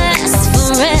would last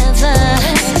forever,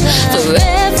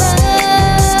 forever.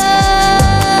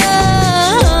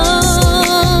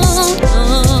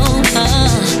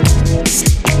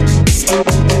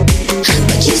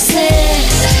 But you said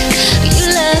you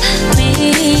love me,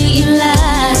 you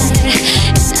lied,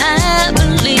 and I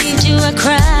believed you. I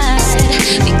cried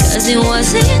because it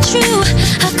wasn't true.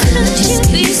 How could you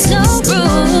be so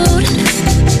rude?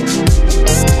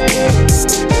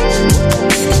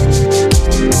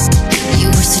 You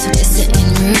were so distant and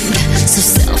rude, so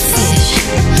selfish,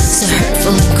 so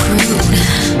hurtful and crude.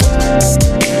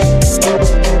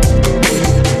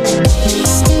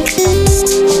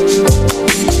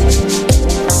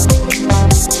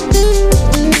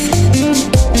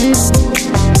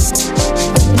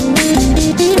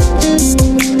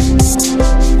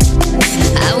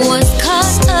 I was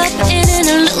caught up in an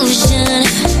illusion.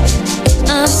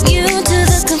 I'm immune to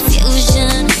the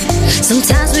confusion.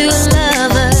 Sometimes we were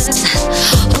lovers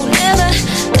who never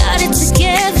got it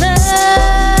together.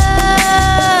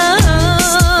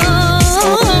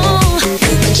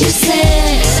 But you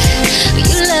said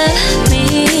you love me,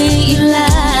 you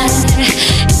lied,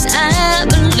 and I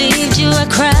believed you. I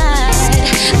cried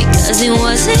because it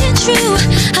wasn't true.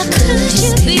 How could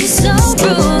you be so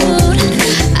rude?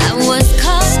 I was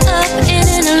caught up in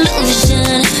an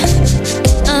illusion.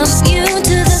 I'm immune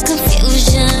to the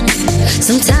confusion.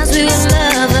 Sometimes we were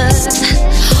lovers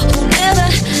who never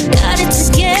got it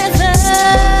together.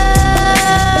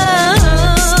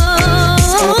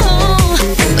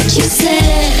 But you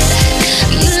said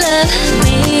you love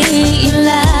me, you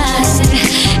lied,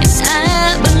 and I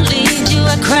believed you.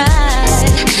 I cried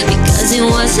because it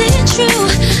wasn't true.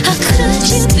 How could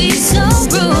you be so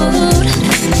rude?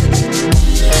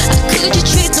 How could you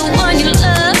treat the one you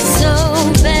love so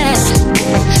bad,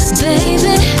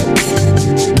 baby?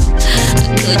 How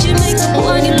could you make the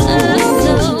one you love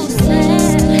so sad?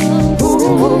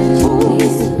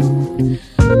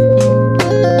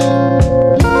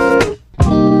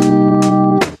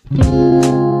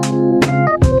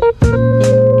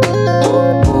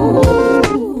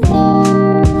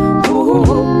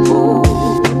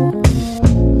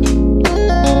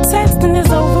 Texting is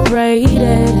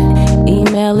overrated.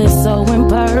 Email is so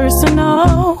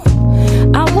impersonal.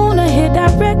 I wanna hear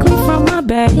directly from my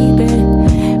baby,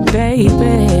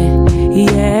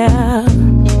 yeah.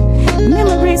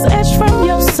 Memories etched from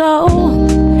your soul.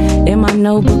 In my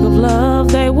notebook of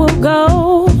love they will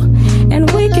go, and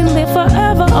we can live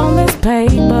forever on this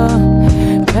paper.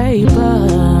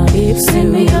 If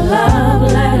send me a love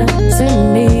letter,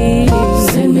 send me a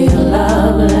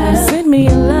love letter, send me a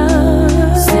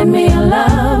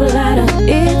love letter.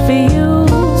 If you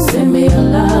send me a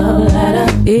love letter,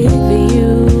 if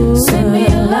you send me a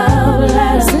love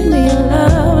letter, send me a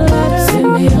love letter, send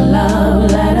me a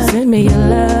love letter, send me a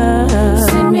love,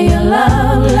 send me a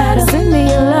love letter, send me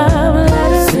a love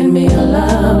letter, send me a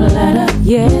love letter.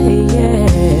 Yeah.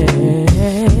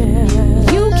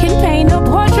 You can paint a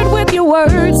portrait with your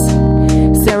words,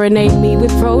 serenade me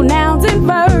with pronouns and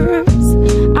verbs.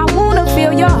 I wanna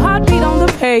feel your heartbeat on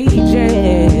the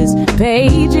pages.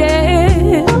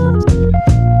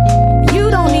 You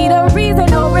don't need a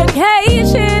reason or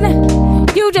occasion.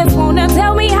 You just wanna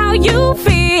tell me how you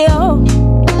feel.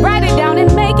 Write it down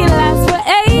and make it last for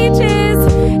ages.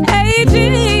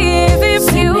 If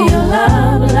send me a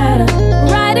love letter,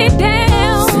 write it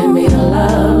down. Send me a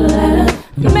love letter,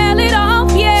 mail it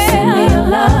off, yeah. Send me a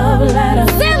love letter,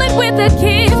 seal it with a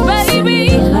kiss, baby. Send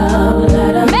me a love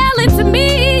letter, mail it to me.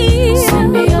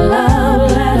 Send me a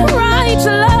love letter, write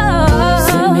your love.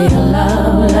 Send me a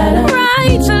love letter,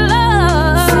 write your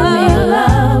love. Send me a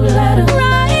love letter,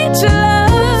 write your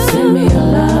love. Send me a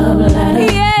love letter,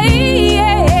 yeah.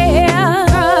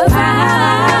 'Cause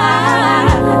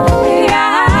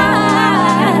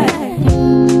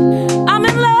I'm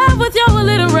in love with your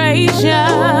alliteration,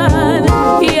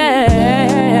 yeah.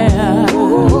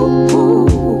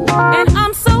 And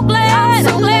I'm so glad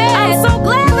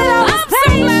that I was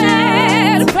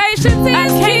patient. Patience is key. I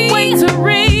can't wait to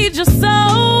read your soul.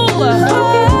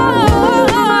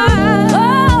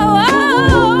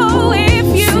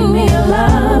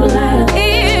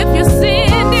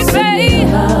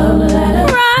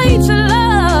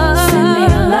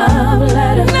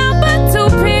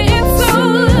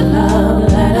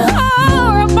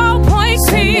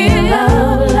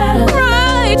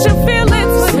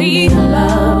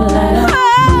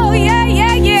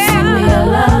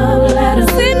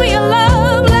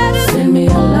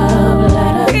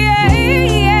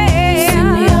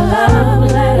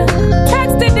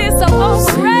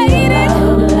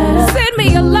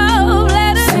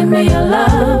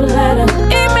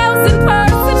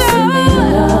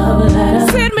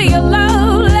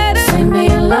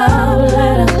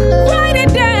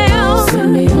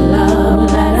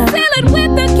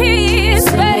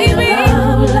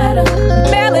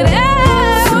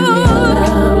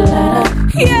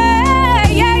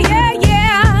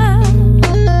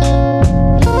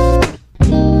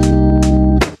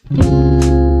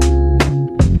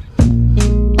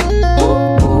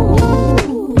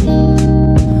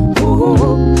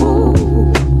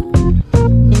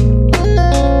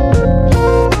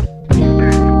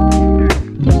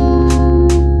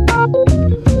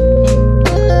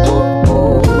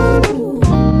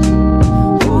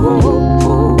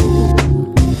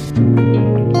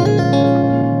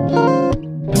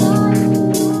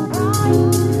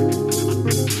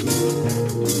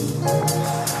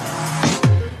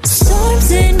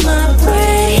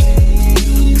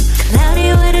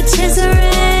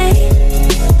 rain.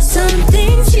 Some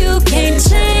things you can't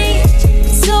change,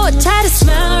 so I try to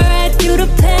smile right through the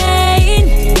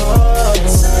pain.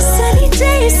 Sunny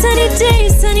days, sunny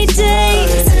days, sunny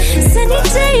days. Sunny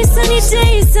days, sunny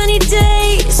days, sunny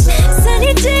days.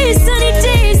 Sunny days, sunny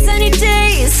days, sunny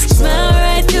days. Smile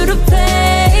right through the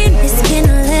pain. It's been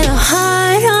a little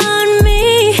hard on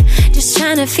me, just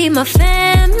trying to feed my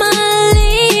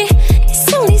family.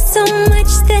 It's only so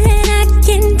much that I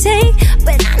can take,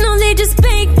 but I know they just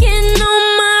banking on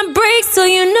my break. So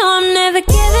you know I'm never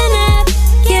giving up,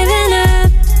 giving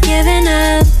up, giving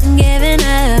up, giving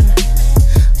up.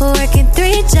 Working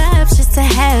 3 jobs just to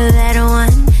have that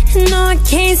one. No, I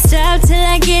can't stop till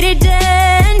I get it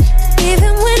done.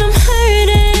 Even when I'm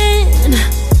hurting,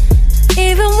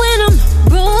 even when I'm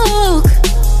broke,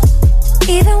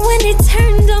 even when they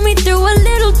turned on me, threw a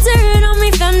little dirt on me,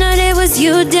 found out it was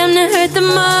you, damn, that hurt the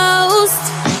most.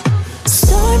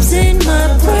 Storms in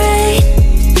my brain,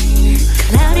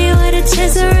 cloudy with a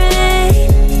chance of rain.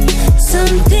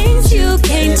 Some things you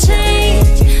can't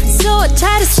change, so I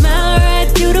try to smile right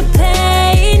through the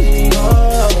pain.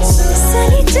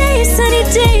 Sunny days, sunny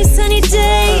days, sunny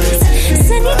days.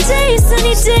 Sunny days,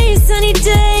 sunny days, sunny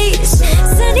days.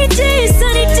 Sunny days,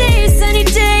 sunny days, sunny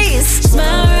days.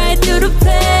 Smile right through the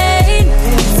pain.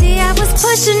 See, I was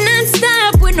pushing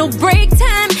non-stop with no break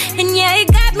time, and yeah,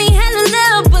 it got me hella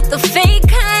love, but the fake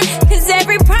kind. Cause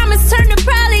every promise turned to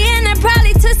probably, and I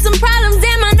probably took some problems.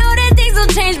 Damn, I know that things will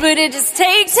change, but it just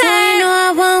takes time. So you know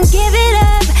I won't give it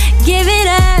up, give it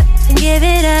up, give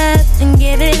it up, and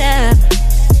give it up.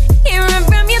 You run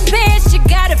from your past, you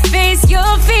gotta face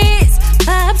your fears.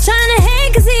 I'm trying to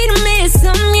hang cause he done missed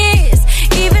some years.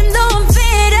 Even though I'm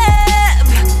fed up,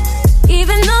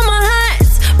 even though my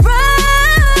heart's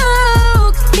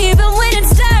broke, even when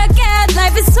it's dark out,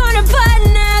 life is torn apart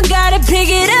now. Gotta pick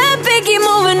it up and keep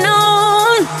moving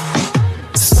on.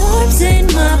 Storms in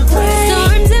my brain,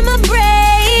 storms in my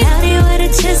brain. Cloudy with a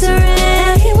chance of rain,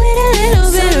 cloudy with a little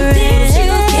bit of rain. Some things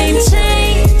you can't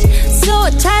change, so I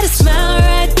try to smile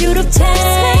right through the pain.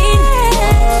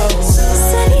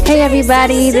 Hey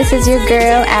everybody, this is your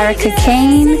girl Erica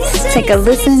Kane. Take a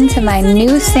listen to my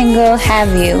new single,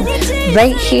 Have You,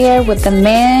 right here with the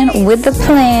man with the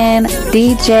plan,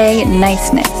 DJ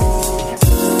Niceness.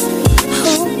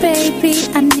 Oh baby,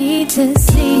 I need to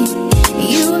see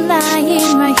you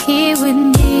lying right here with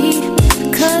me.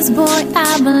 Cause boy,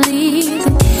 I believe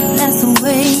that's the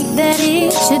way that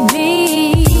it should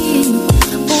be.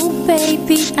 Oh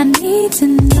baby, I need to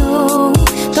know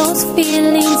those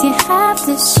feelings you have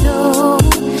to show.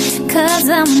 Cause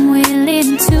I'm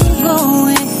willing to go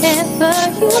wherever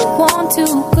you want to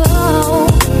go.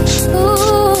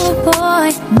 Ooh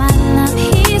boy, my love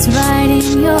is right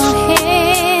in your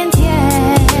hands,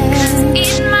 yeah. Cause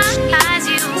in my eyes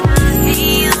you are the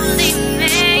only man.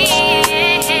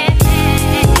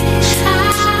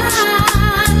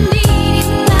 I need you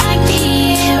like the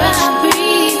air I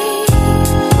breathe.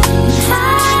 I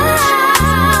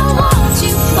want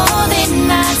you more than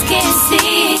eyes can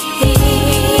see.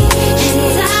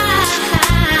 And I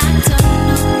don't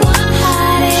know what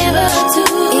I'd ever do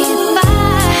if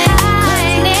I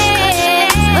never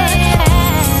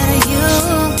had you.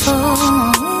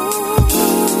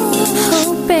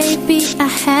 Oh baby, I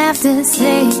have to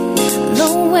say, the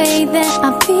way that I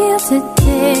feel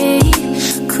today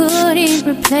couldn't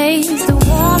replace the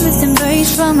warmest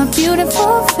embrace from a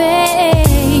beautiful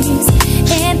face.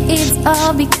 And it's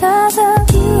all because of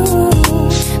you.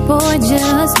 Boy,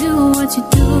 just do what you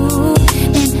do,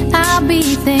 and I'll be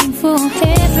thankful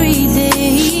every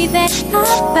day that I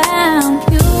found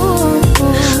you.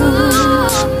 Ooh,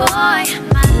 boy,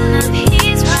 my love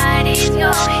is right in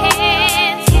your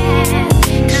hands, yeah.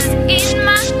 Cause in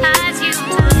my eyes you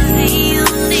are the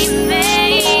only man.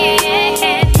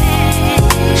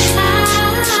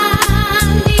 I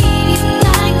need you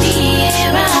like the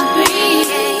air I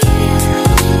breathe.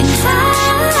 And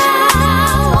I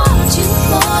want you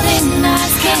more than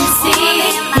eyes can see.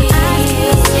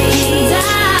 And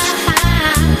I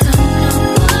don't know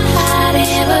what I'd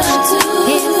ever do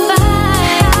if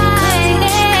I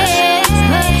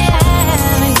never had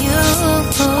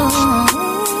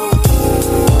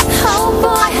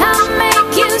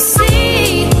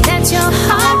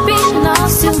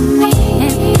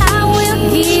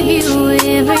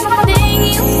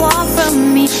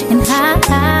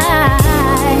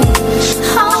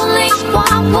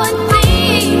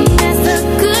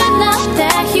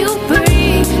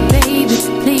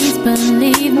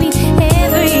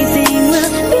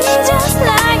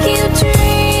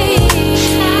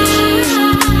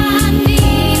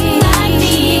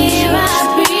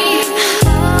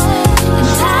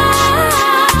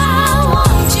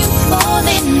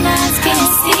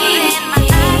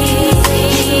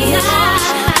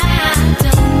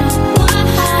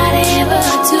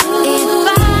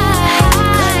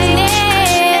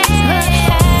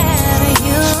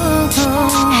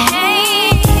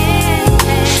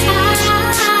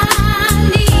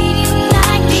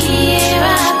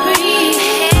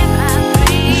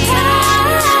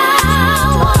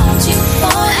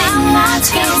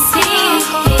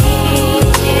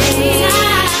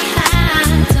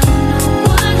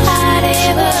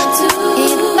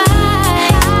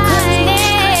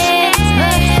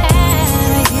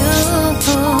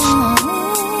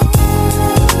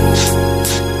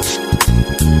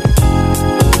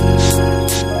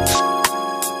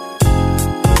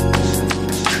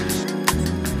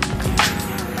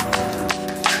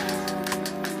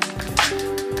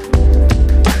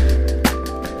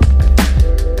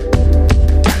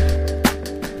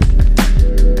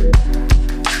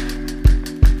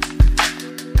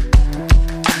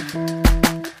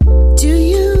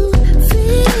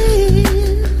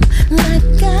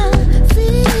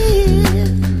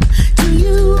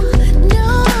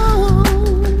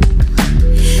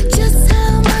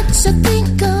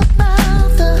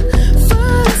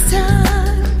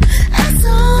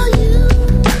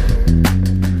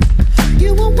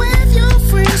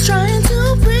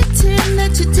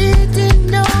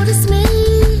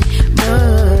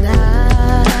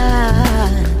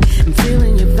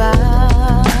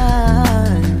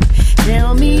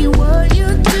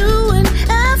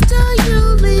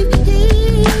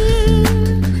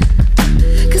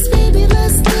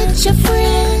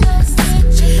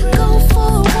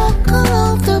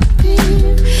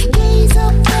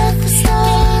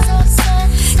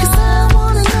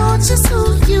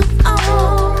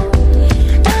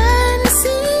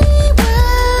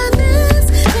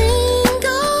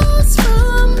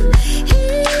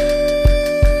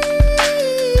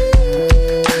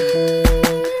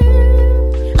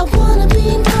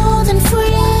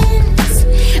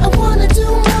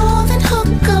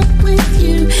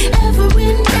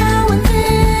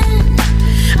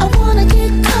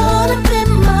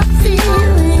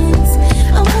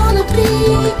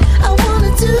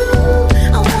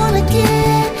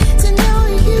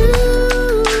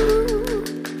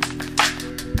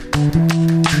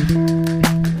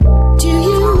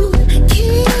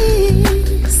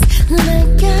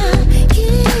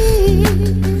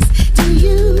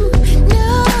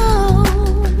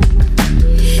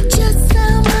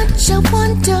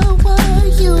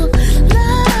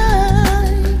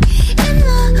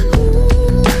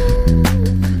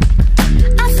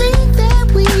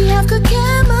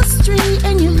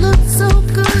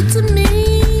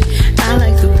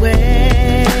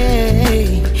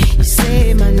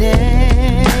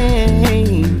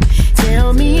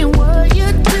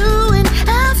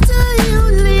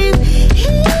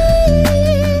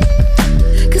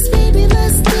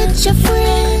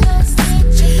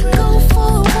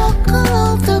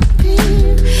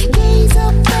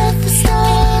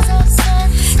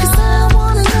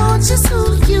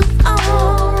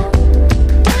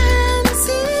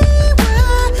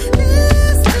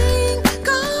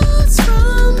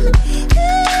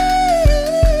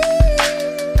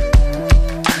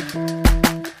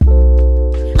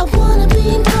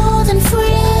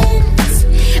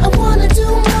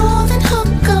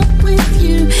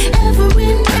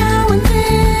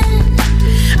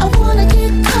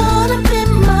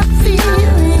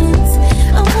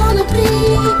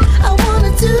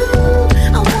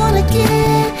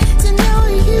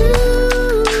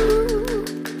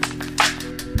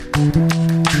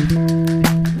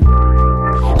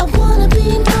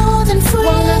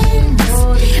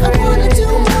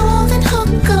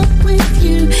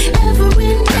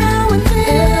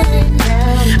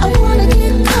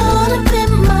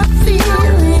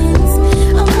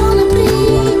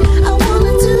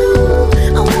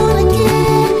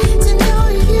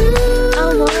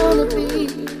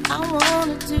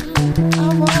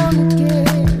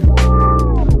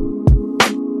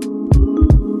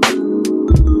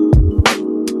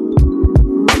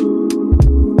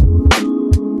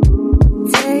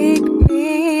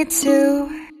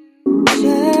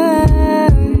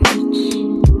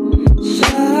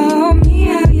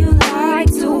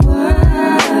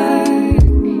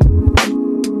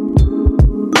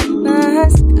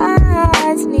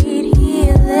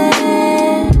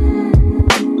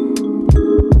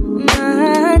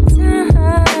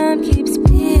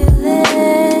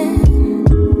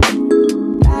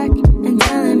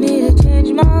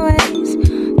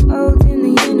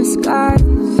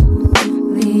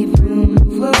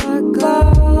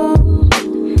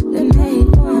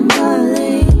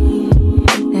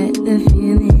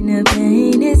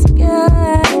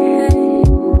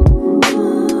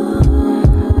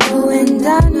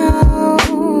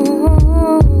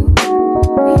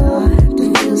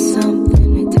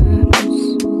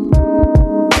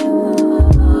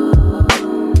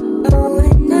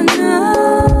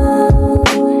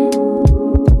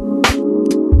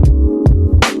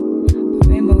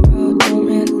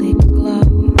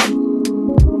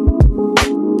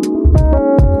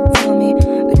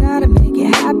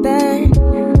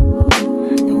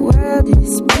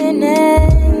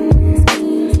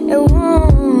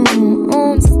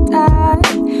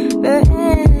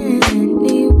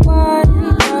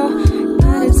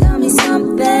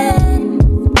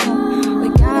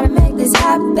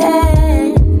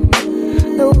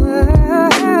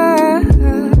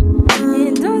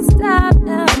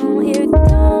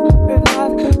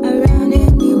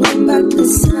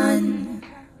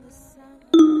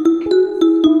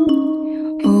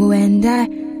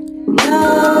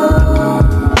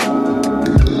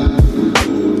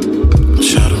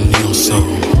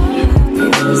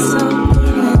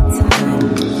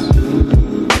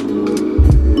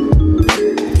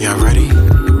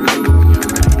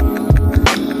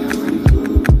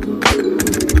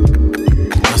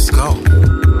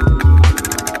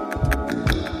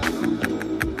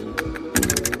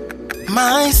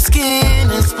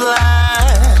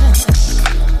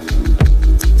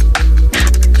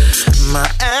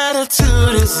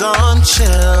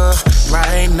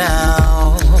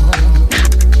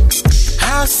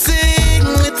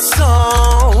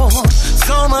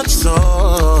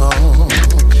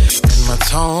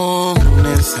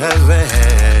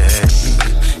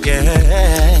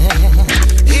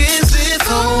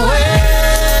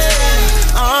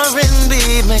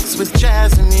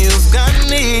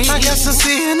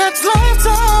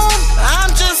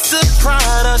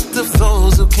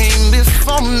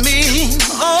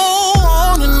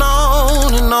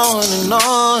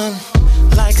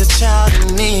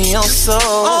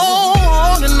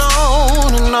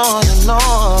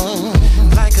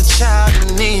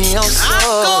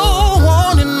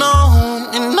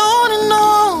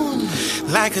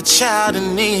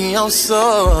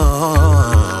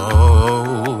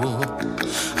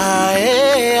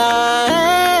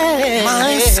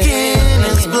My skin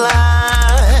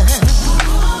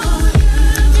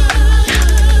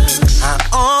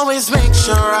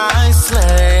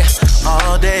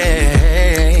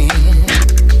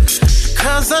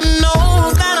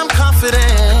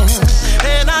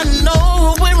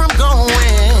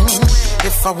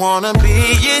If I wanna be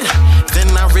it,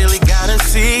 then I really gotta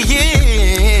see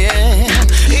it.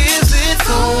 Is it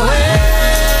the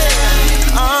way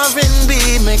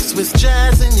R&B mixed with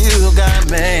jazz and you got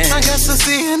me? I guess I'll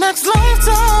see you next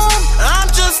lifetime. I'm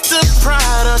just a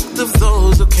product of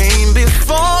those who came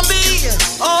before me.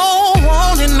 Oh,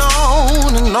 on and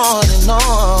on and on and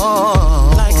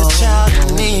on, like a child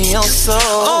in neo soul.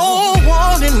 Oh,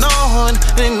 on and on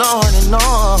and on and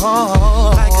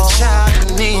on, like a child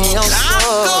in neo soul. I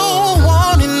go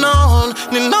on and on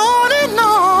and on and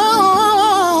on.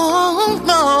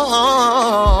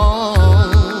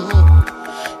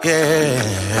 Yeah.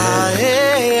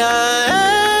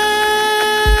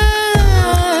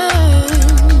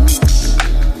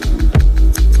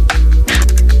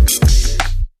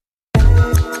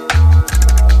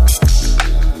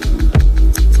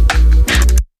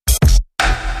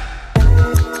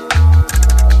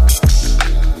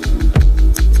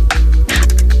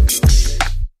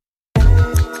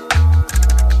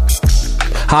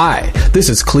 Hi, this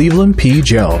is Cleveland P.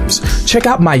 Jones. Check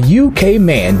out my UK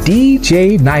man,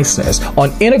 DJ Niceness,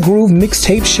 on In a Groove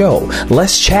Mixtape Show.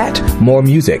 Less chat, more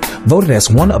music. Voted as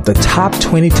one of the top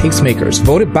 20 tastemakers.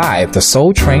 Voted by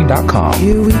thesoultrain.com.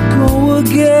 Here we go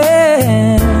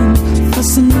again,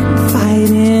 fussing and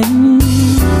fighting,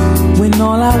 when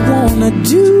all I wanna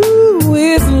do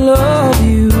is love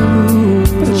you.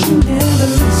 But you never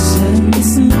listen,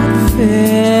 it's not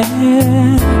fair,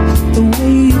 the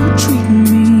way you treat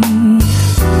me.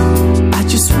 I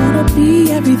just wanna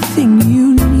be everything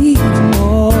you need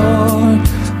more,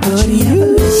 but you never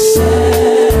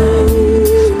listen,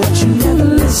 but you never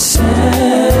listen,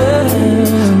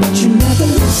 but you never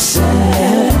listen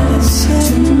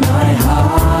to my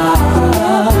heart,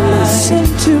 listen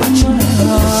to my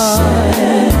heart,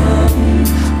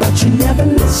 but you never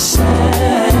listen,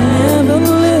 never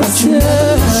listen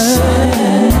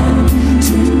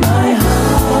to my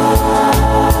heart.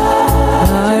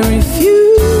 I refuse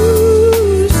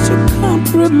to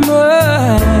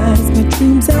compromise my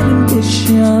dreams and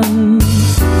ambitions.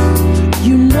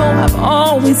 You know I've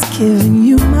always given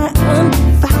you my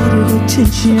undivided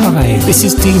attention. Hi, this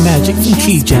is D-Magic from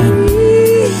Key Jam.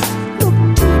 Look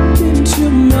deep into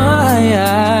my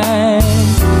eyes,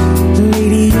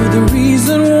 lady, you're the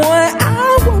reason why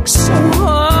I work so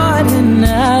hard at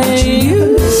night. But you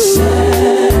never listen,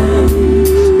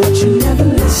 but you never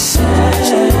listen, but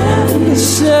you never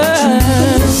listen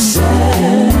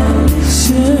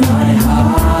to my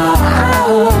heart. I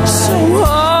work so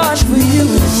hard for you,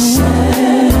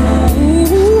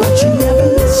 but you never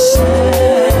listen,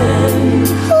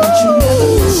 but you never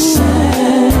listen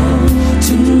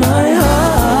to my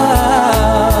heart.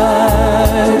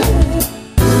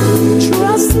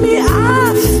 Trust me, I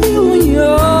feel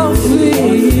your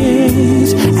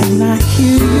feelings, and I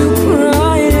hear you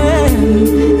crying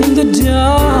in the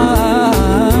dark.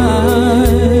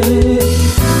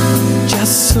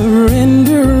 Just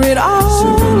surrender it all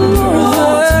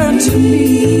to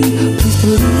me. Please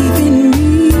believe in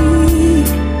me,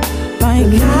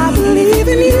 like I believe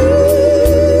in you.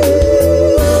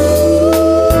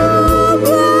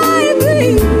 Baby,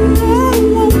 I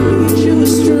won't lead you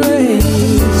astray.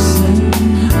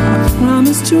 I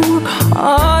promise to work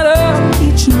harder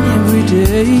each and every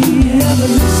day. Never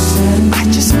listen. I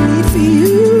just need for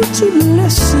you to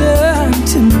listen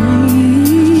to me.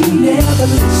 You never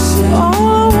listen.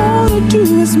 All I wanna do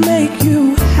is make you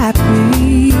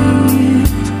happy,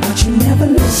 but you never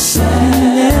listen. You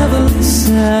never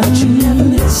listen. But you never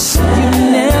listen. You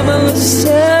never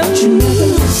listen. But you never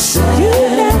listen. You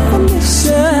never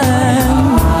listen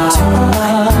to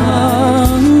my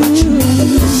heart. But you never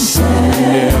listen.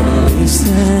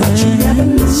 But you never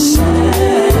listen.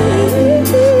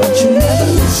 But you never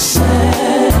listen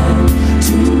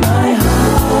to my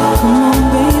heart. Come on,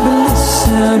 baby,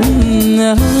 listen.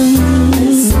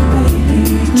 Listen, baby,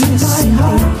 to my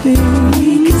heart. We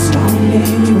can start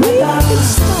anywhere. We can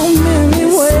start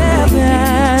anywhere.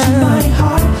 To my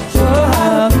heart.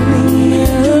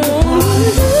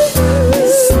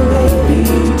 Listen,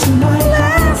 baby, to my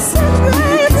heart.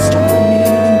 We can start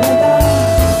anywhere.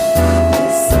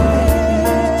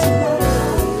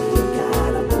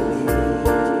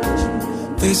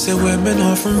 They say women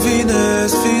are from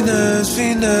Venus, Venus,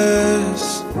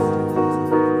 Venus,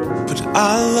 but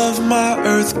I love my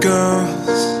Earth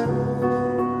girls.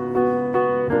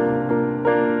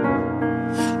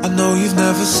 I know you've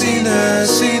never seen it,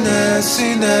 seen it,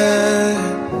 seen it,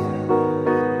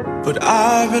 but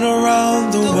I've been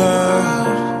around the world.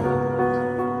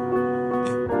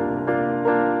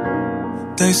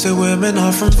 They say women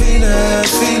are from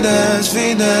Venus, Venus,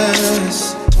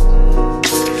 Venus,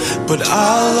 but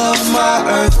I love my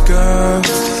earth girls.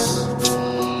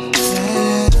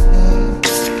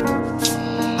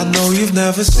 I know you've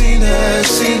never seen it,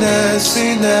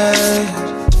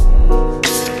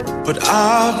 but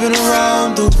I've been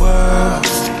around the world.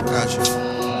 Gotcha.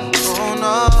 Oh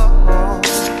no.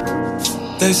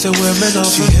 They say women are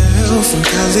she hail from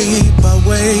Cali, but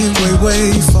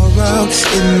way far out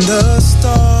in the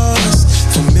stars.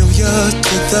 Familiar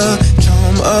to the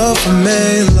charm of a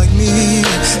man like me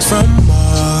from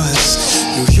Mars.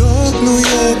 New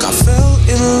York, I fell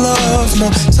in love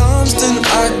more times than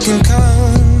I can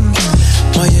count.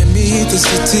 Miami, the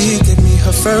city, gave me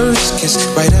her first kiss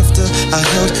right after I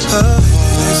held her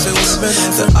hand.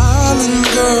 The island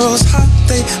girls, how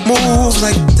they move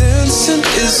like dancing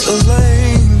is a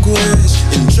language.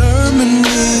 In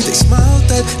Germany, they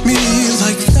smiled at me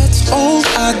like that's all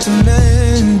I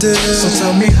demanded. So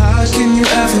tell me, how can you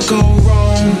ever go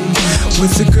wrong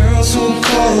with the girls who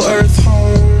call Earth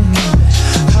home?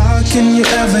 How can you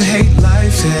ever hate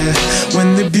life here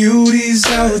when the beauty's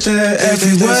out there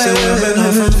everywhere? They say women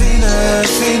are from Venus,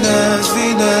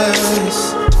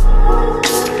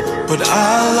 but I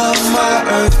love my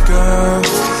Earth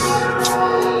girls.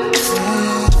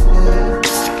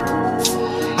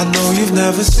 I know you've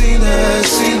never seen it,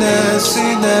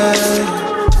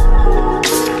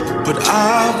 but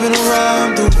I've been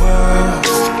around the world.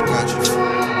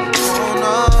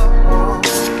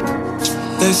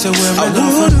 They say women I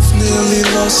would have nearly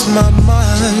lost my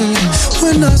mind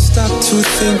when I stopped to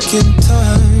think in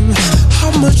time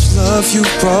how much love you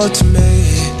brought to me.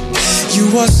 You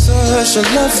are such a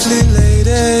lovely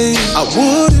lady. I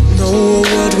wouldn't know a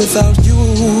world without you.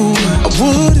 I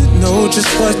wouldn't know just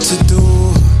what to do.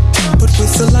 But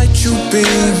with the light you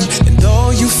beam and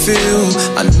all you feel,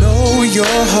 I know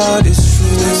your heart is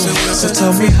true. So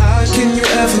tell me, how can you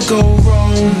ever go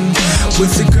wrong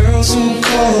with the girls who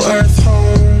call Earth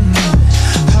home?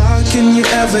 How can you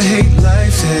ever hate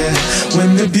life here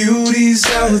when the beauty's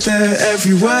out there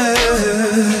everywhere?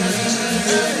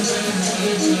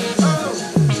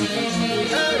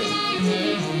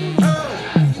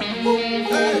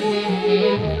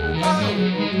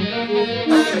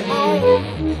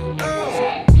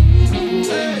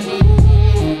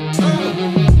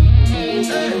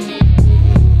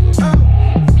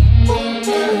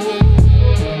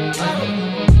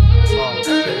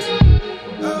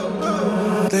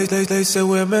 They say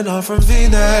women are from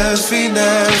Venus,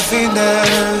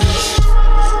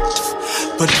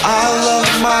 but I love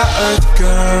my Earth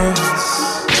girls.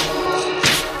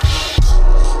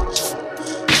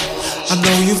 I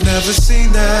know you've never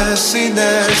seen it.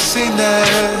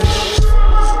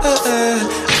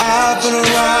 I've been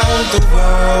around the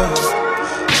world.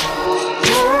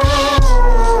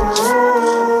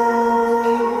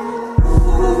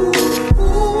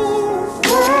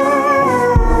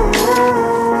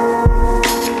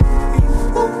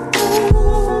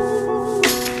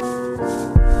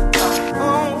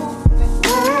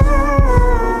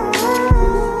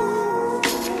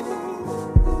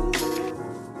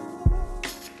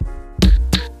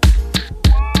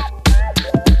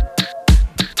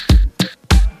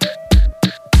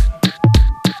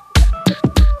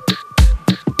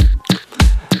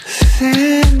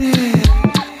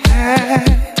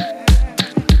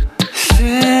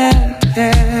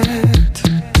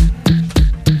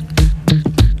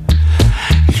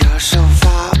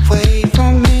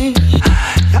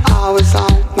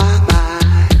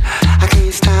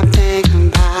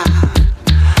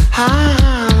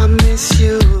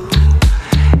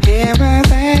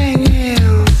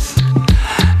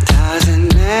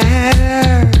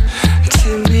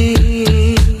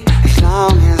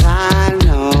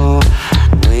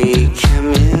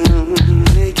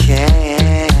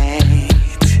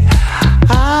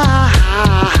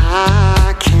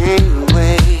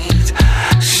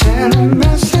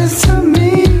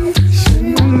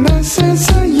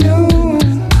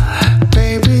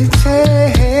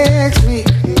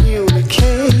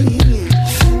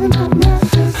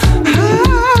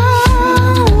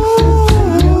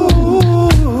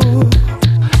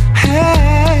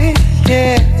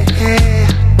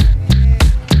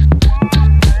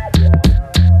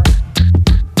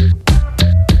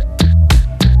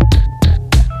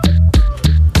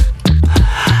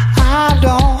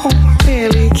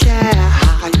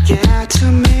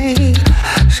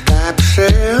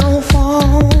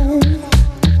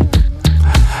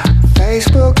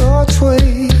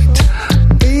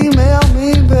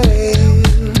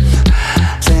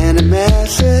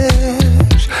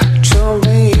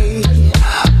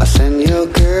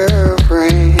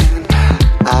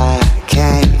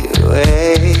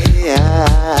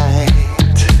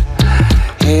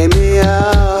 Hey, me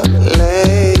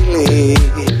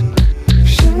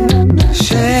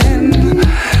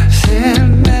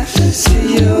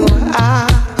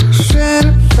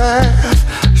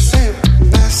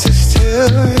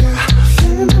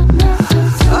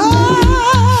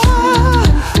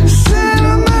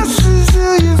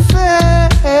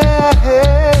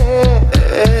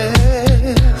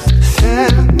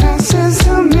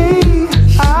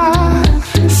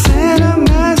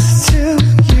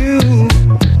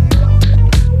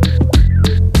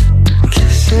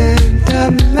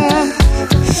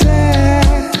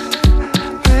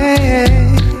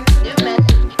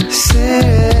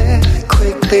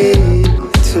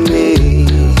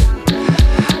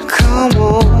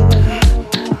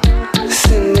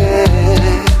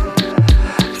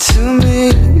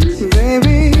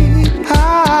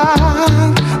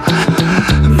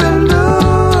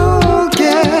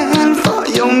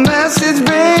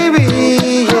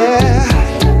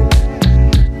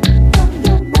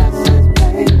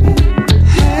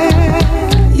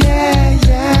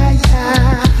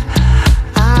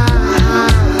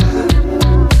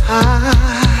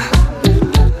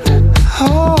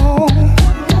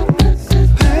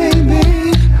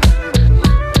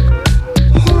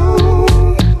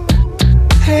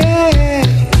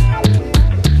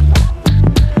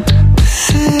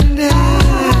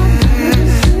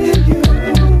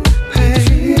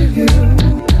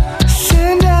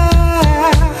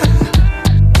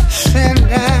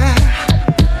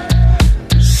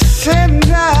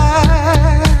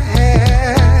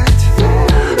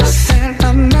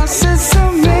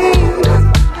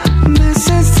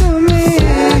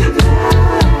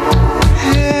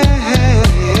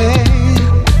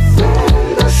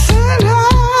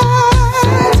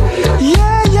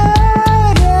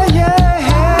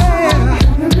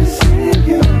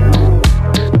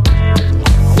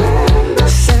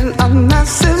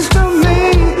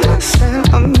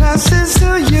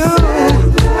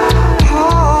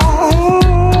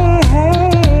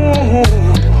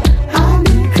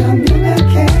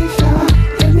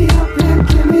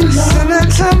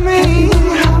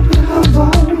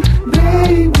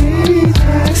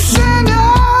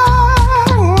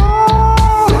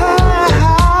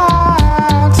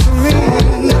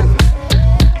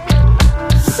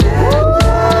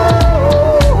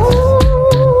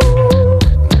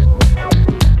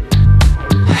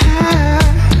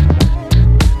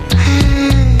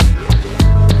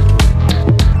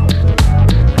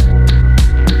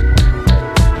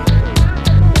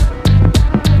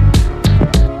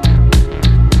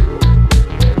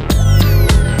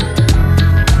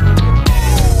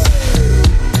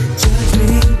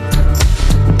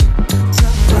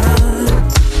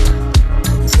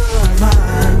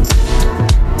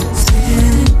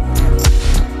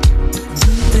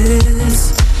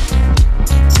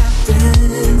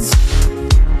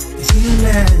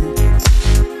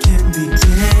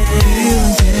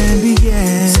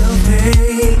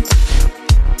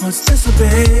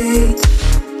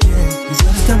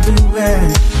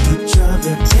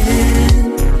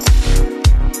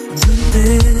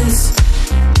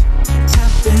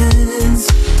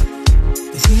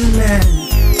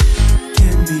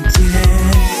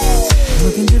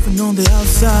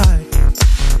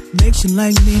Conversation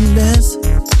like meaningless.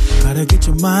 Gotta get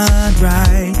your mind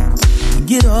right and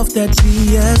get off that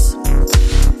BS.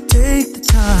 Take the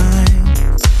time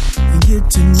and get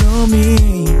to know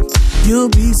me. You'll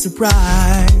be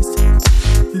surprised.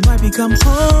 We might become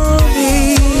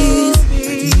homies. At the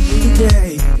end of the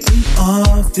day, we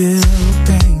all feel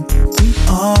pain. We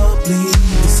all bleed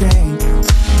the same.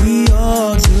 We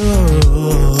all do.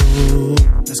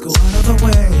 Let's go out of our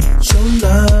way. Show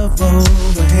love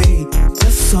over hate.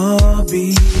 Let's all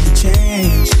be the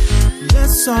change.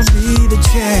 Let's all be the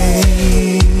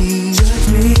change. Judge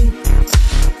me,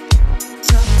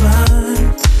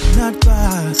 not by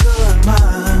my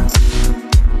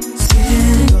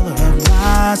skin, color of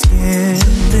my skin.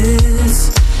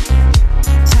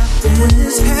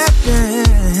 This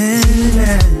happens,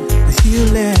 the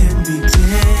healing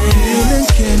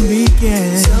can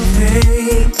begin.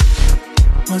 Self-hate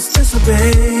must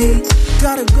disobey.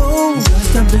 Gotta go,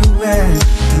 just have to wear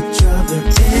each other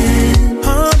in.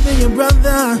 Harming your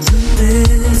brother,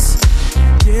 this,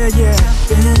 yeah,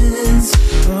 happens.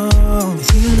 Oh, the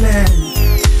healing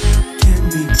can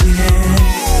begin.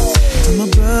 To my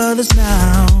brothers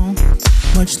now,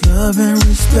 much love and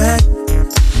respect.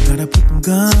 Gotta put them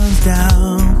guns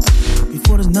down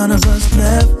before there's none of us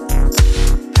left.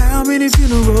 How many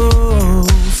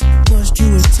funerals must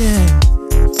you attend?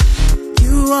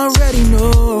 You already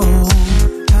know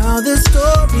how the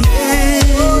story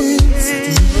ends. At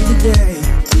the end of the day,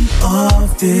 we all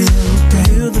feel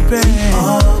the pain. We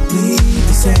all bleed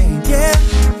the same. Yeah,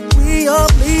 we all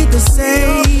bleed the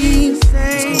same.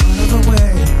 Let's go out of our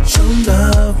way. Show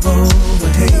love over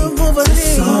hate.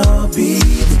 Let's all be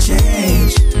the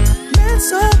change. Let's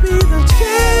all be the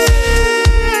change.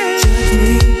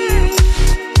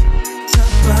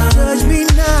 Judge me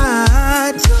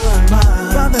not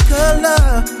by the color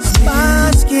of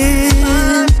my skin.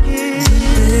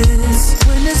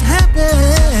 When this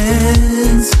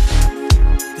happens,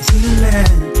 the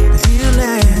healing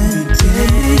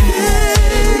begins.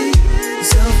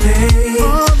 Self-hate,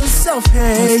 all the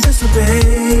self-hate,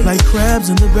 disobey like crabs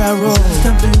in the barrel.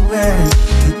 Stop and wear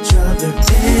each other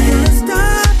in.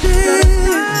 Stop it.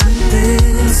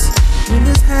 When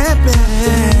this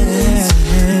happens,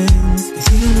 the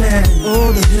healing,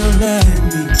 oh, the healing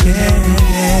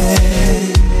begins.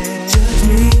 Judge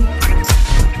me.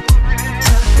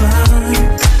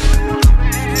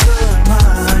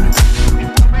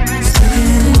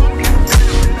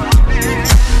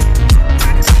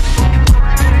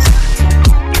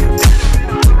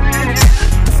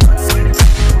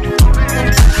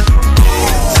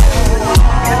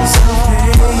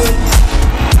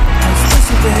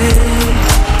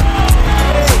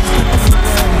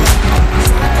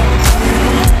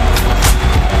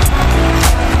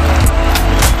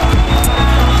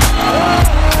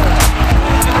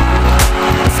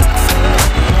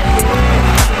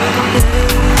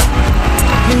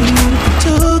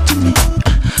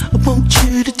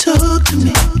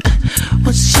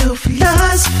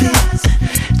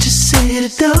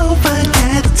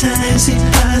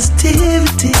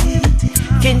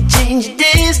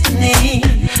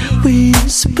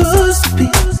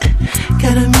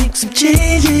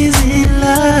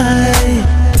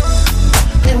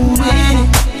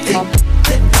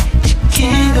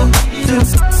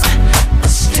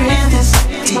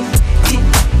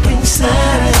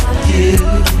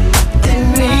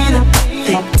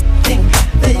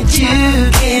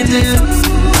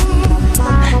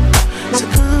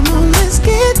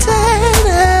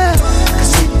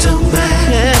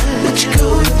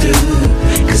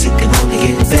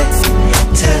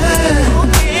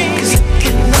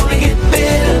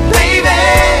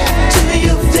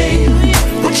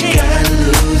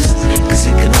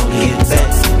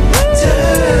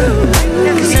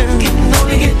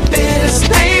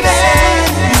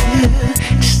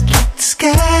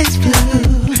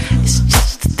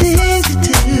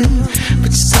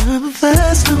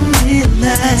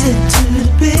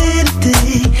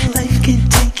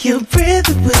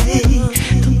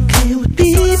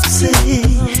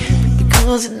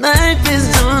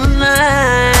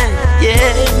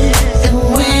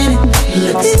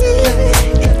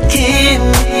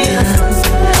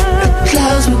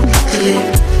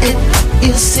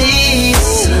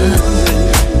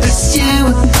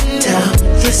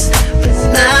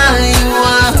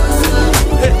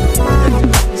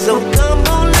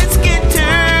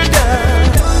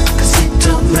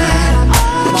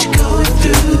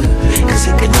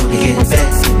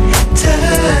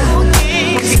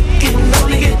 Cause it can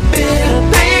only get better.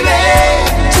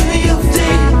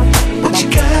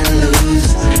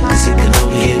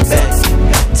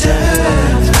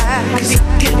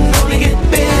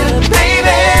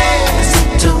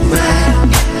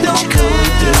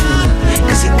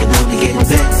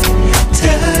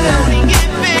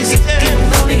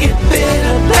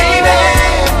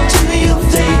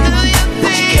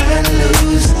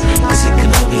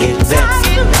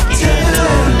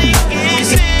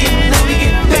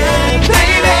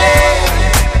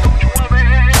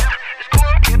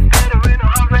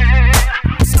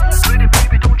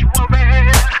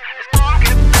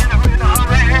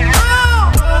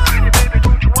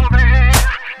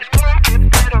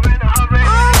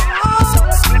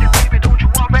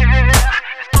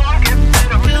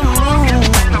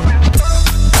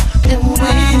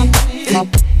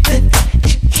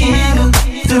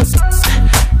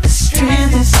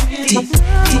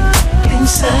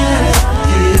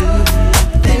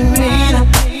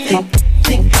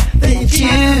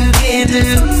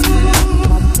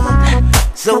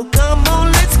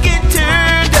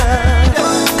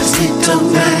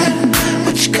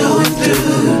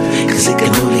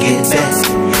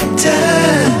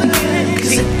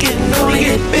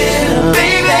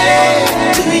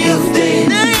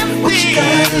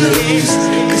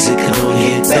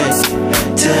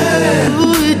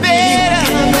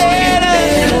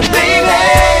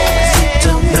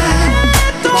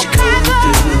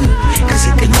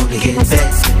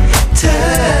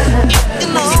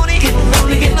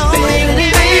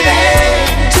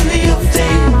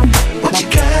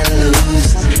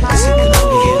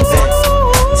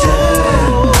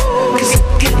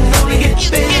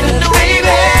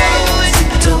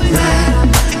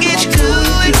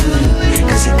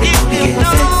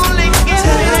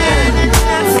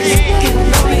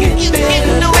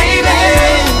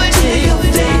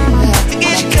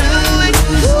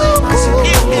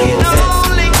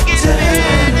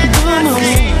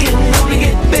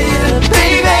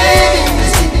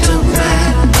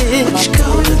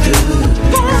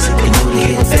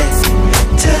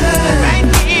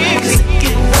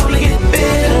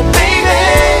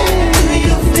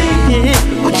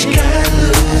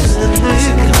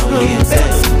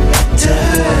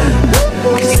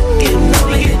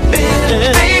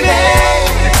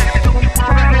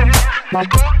 Where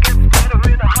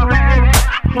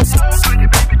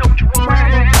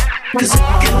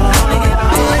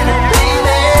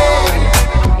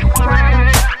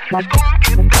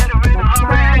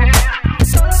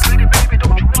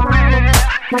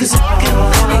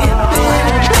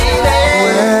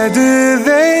do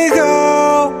they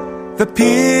go, the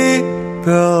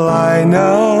people I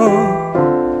know?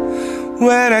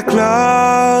 When I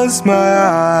close my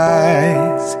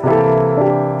eyes,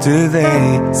 do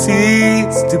they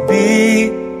cease to be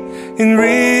in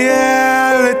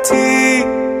reality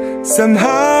somehow?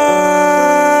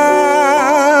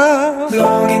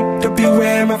 Longing to be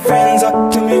where my friends are,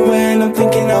 to me when I'm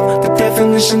thinking of the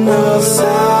definition of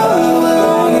love.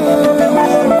 Longing to be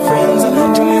where my friends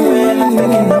are, to me when I'm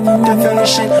thinking of the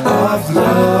definition of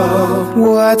love.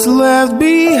 What's left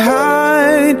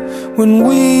behind when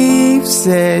we've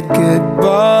said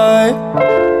goodbye?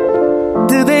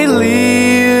 Do they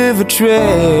leave a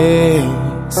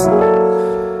trace?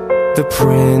 The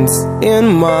prints in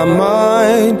my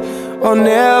mind are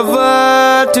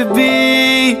never to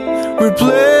be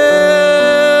replaced,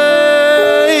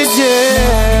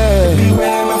 yeah. Be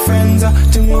where my friends are,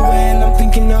 to me when I'm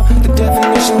thinking of the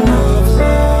definition of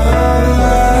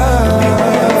love. Be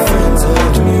where my friends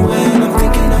are, to me when I'm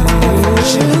thinking of the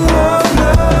definition of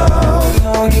love.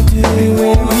 Longing to be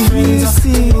where my friends are,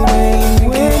 see when the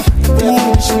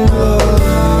definition of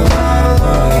love.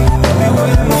 Be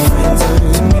where my friends are,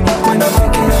 to me when I'm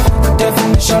thinking of the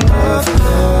definition of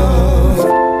love.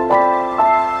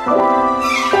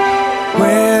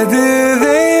 Where do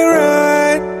they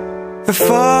run, the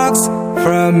fox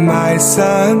from my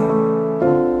son,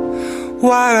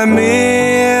 while I'm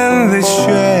in the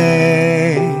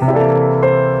shade?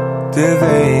 Do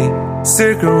they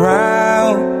circle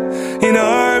around in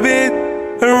orbit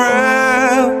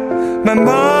around my mind?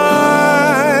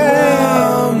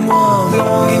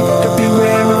 Longing to be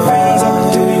where my friends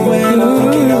are, to be when I'm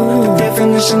thinking of the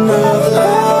definition of love.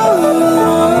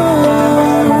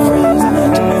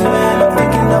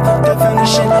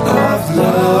 Of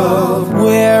love.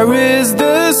 Where is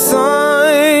the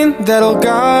sign that'll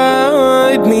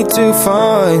guide me to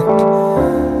find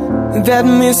that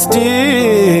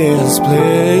mysterious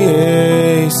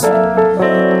place,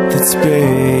 that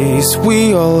space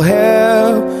we all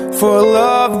have for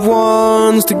loved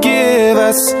ones to give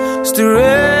us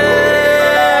strength?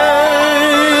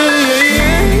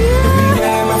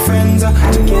 Where my friends are,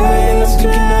 to me when I'm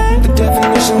thinking of the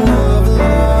definition of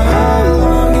love.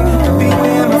 Longing to be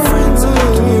where my friends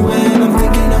are, see when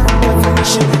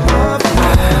definition of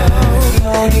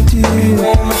love. Be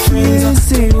where my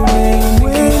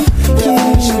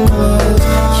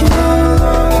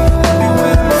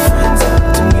friends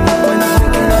are, to me when I'm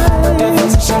thinking of the definition of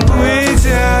love. We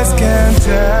just can't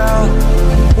tell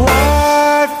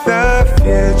what the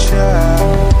future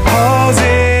holds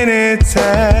in its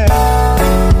head,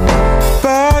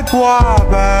 but what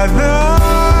about that?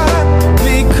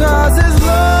 Because as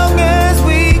long as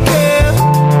we care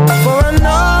for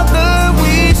another,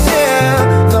 we share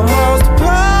the most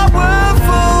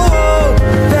powerful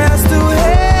that's to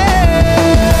have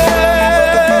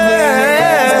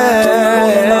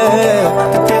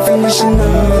the definition of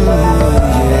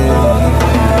love, yeah.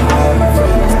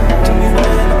 To me when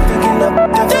I'm thinking of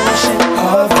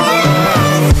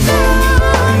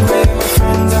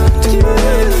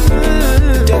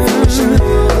the definition of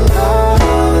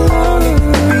love.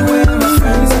 Be where my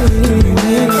friends are, to me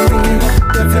when I'm thinking of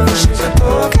the definition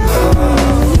of love. Be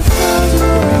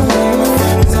where my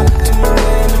friends are,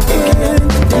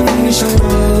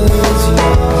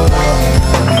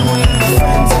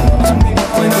 to me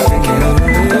when I'm thinking of the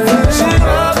definition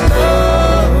of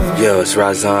love. Yo, it's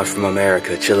Razan from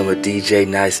America, chilling with DJ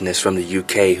Niceness from the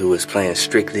UK, who is playing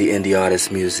strictly indie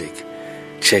artist music.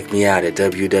 Check me out at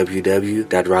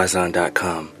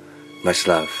www.razan.com. Much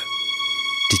love.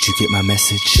 Did you get my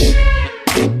message?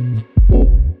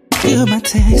 Hear my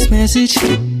text message.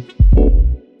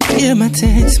 Hear my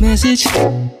text message.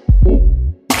 I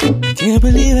can't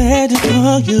believe I had to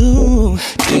call you.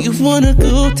 Do you wanna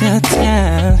go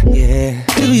downtown? Yeah.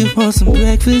 Do you want some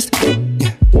breakfast? Yeah.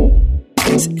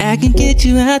 So I can get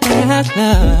you out the house,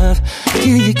 love.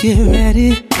 Can you get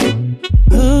ready?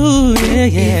 Oh, yeah,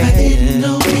 yeah. If I didn't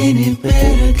know any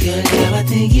better, girl, now I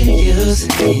think you're using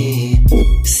me.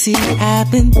 See, I've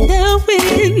been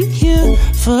knowing you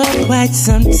for quite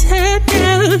some time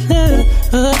now, love.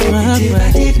 Oh, and if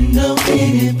I didn't know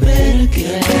any better,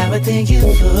 girl, now I think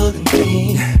you're fooling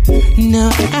me. No,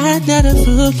 I'm not a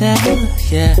fool,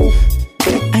 love, yeah.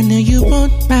 I know you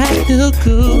want my new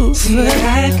groove. See,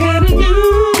 I got a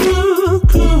new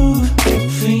groove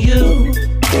for you.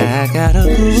 I got a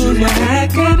groove, I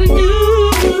got a new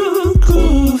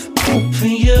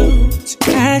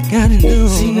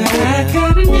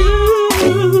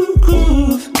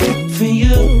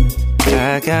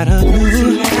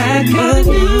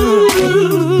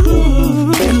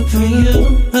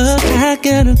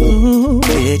gotta go.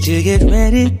 Did you get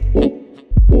ready?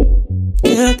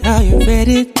 Girl, are you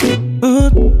ready?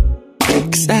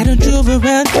 Cause I done drove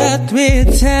around about 3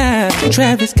 times.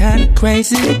 Traffic's kinda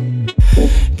crazy.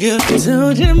 Girl,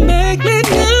 don't you make me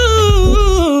do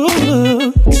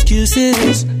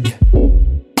excuses.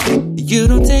 You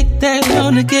don't take that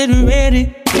long to get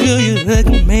ready. Girl, you look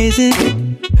amazing.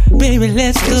 Baby,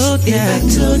 let's go down. If I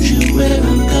told you where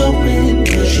I'm going,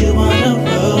 would you wanna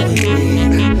roll with me?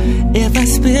 If I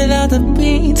spill all the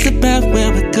beans about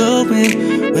where we're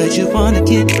going, would you wanna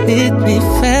get with me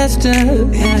faster?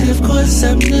 And of course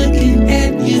I'm looking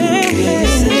at you. You're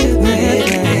such a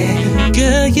bad.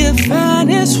 Girl, you're fine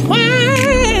as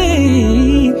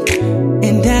wine,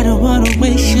 and I don't wanna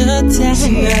waste your time.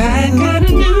 See, I got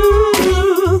a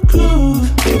new groove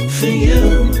for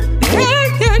you. I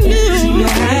got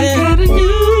a new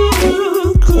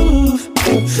groove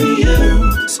for you.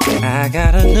 I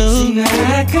got a new groove for you.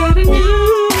 I got a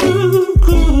new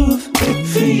groove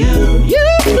for you.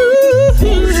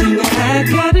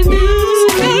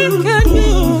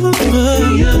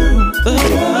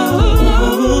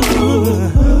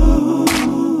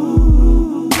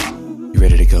 You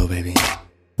ready to go, baby?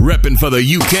 Reppin' for the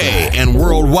UK and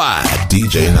worldwide,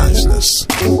 DJ Niceness.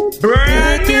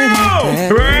 Brand new!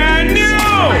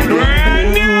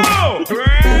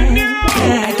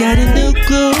 I got a new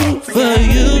groove for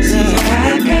you.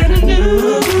 I got a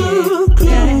new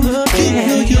groove.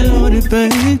 You want it,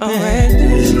 baby. I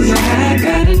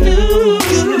got a new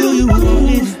groove. You want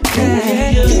it.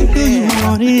 You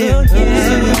want it.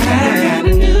 I got a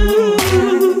new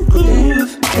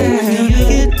groove. You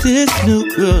get this new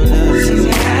groove.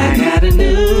 I got a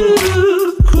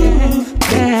new groove.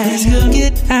 Let's go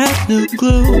get our new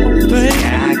groove, baby.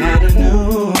 I got a new.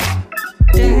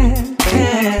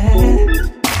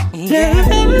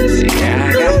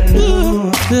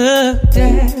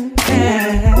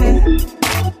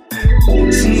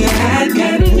 See, I got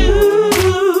a new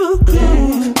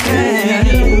groove.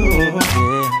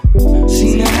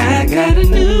 See, I got a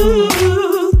new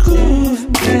groove.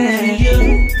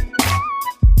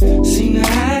 See,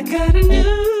 I got a new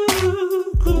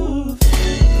groove.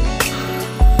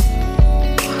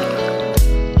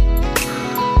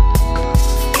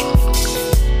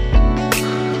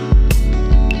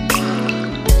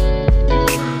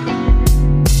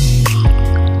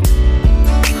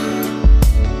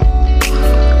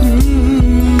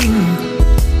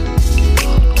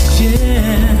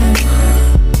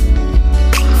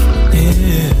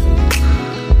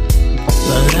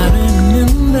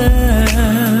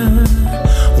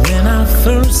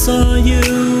 Saw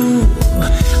you,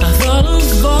 I thought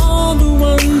of all the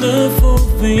wonderful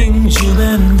things you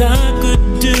and I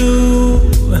could do.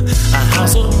 A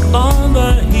house up on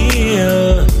the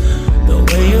hill, the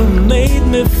way you made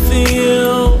me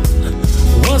feel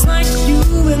was like you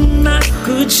and I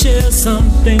could share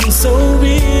something so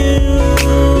real.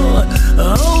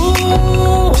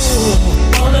 Oh,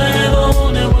 all I ever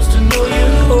wanted was to know you.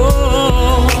 Oh,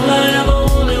 all I ever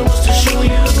wanted was to show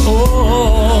you.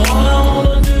 Oh, all I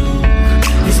wanna do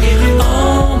is give you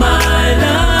all my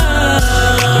love.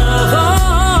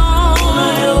 All I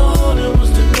ever wanted was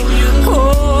to know you. Oh,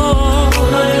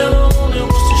 all I ever wanted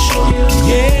was to show you.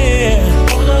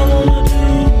 Yeah, all I wanna do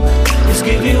is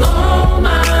give you all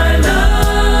my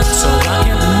love. So I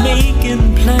kept making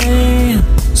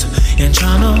plans and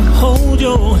trying to hold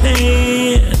your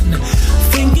hand,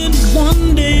 thinking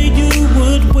one day you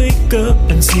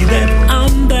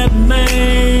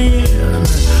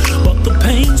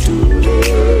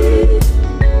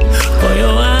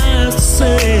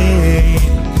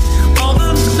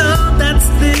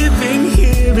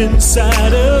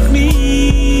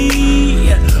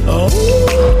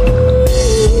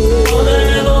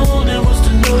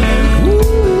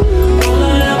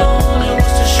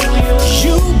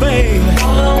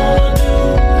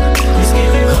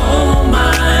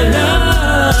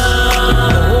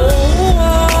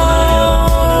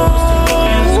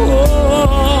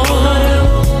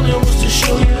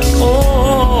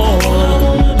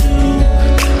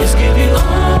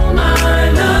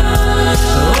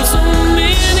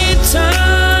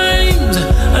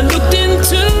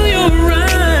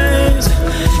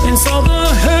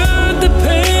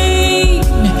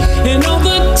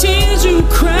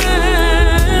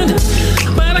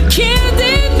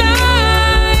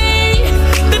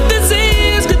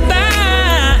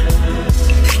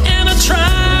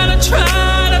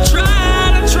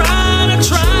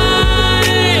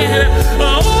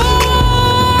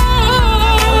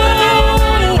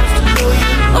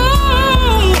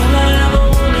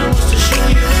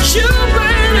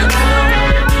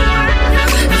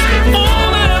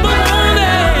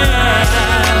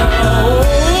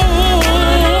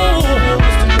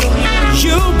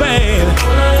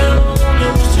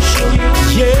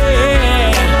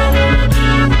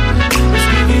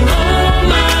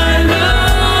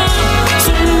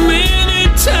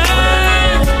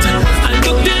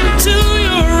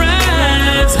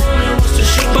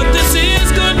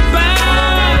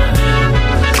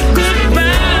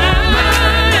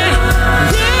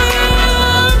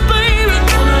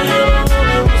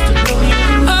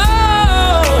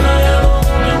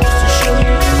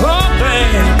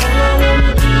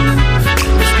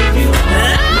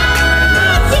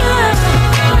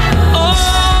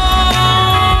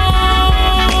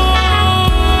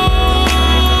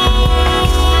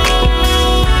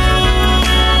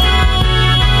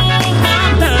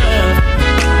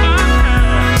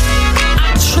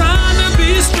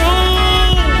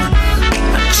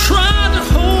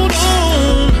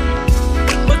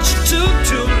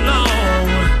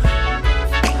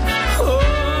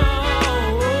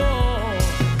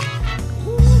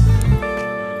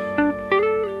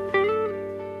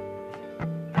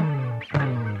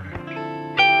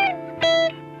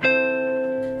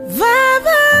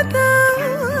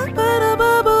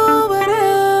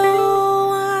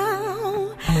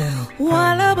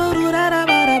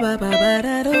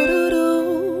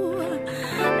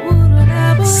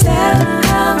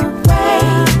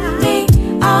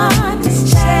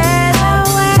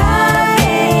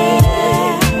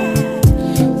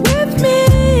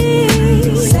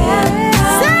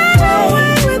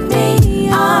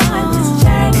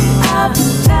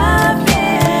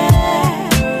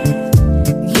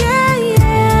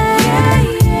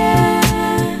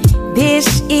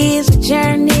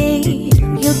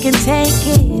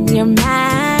your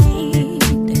mind,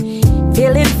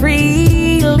 feeling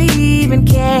free, leaving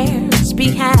cares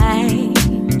behind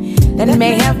that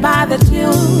may have bothered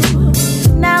you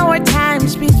now or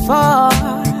times before.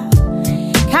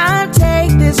 Come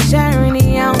take this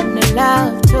journey on the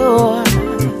love tour.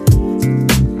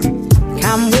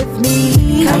 Come with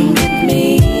me, come with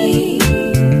me.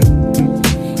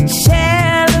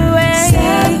 Sail away,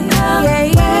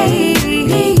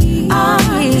 on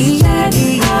this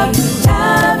journey of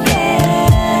love,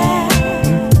 yeah.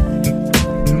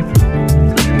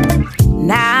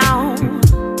 Now,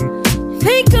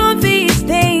 think of these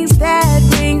things that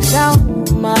bring so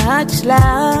much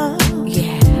love.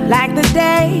 Yeah. Like the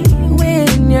day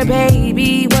when your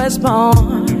baby was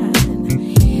born.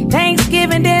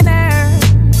 Thanksgiving dinner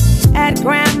at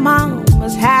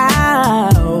grandma's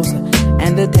house,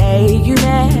 and the day you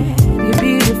met your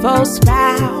beautiful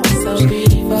spouse. So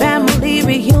beautiful. Family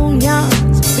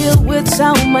reunions filled with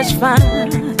so much fun.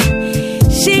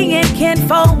 She and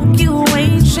kinfolk you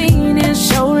ain't seen in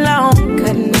so long.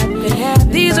 Couldn't have been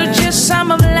happier. These are just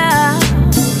some of love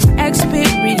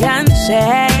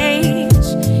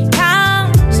experiences.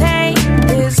 Come take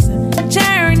this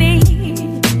journey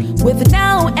with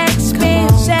no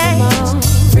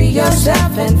expenses. Free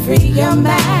yourself and free your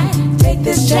mind. Take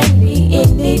this journey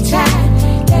anytime.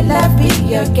 Let love be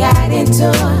your guiding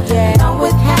tour. Along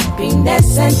with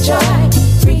happiness and joy.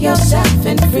 Free yourself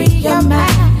and free your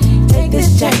mind. Take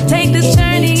this journey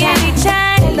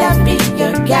anytime. Let love be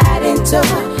your guiding tour.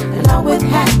 Along with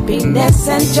happiness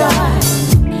and joy.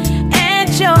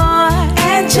 Enjoy,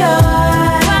 enjoy.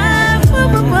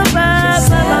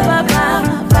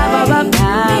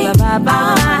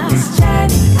 This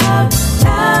journey of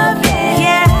love,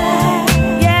 yeah,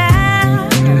 yeah.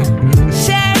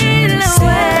 Sail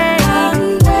away,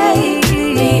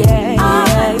 yeah.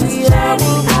 On this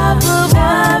journey of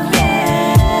love,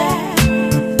 yeah.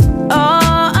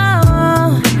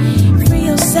 Oh, free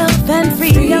yourself and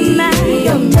free your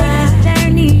mind. This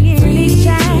journey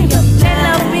anytime. Let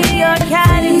love be your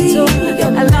guiding tool,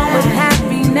 along with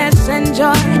happiness and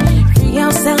joy. Free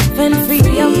yourself and free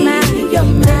your mind.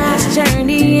 This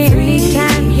journey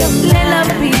anytime. Let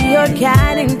love be your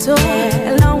guiding tool,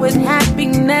 along with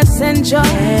happiness and joy.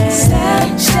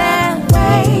 Sail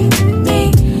away with me.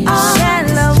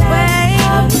 Sail away.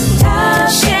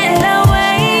 Sail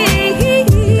away.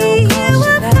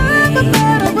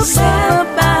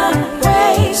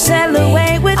 Sail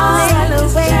away with me.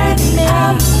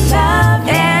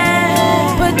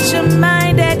 And put your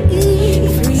mind at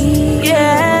ease.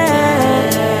 Yeah.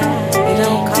 It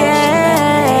don't cost you.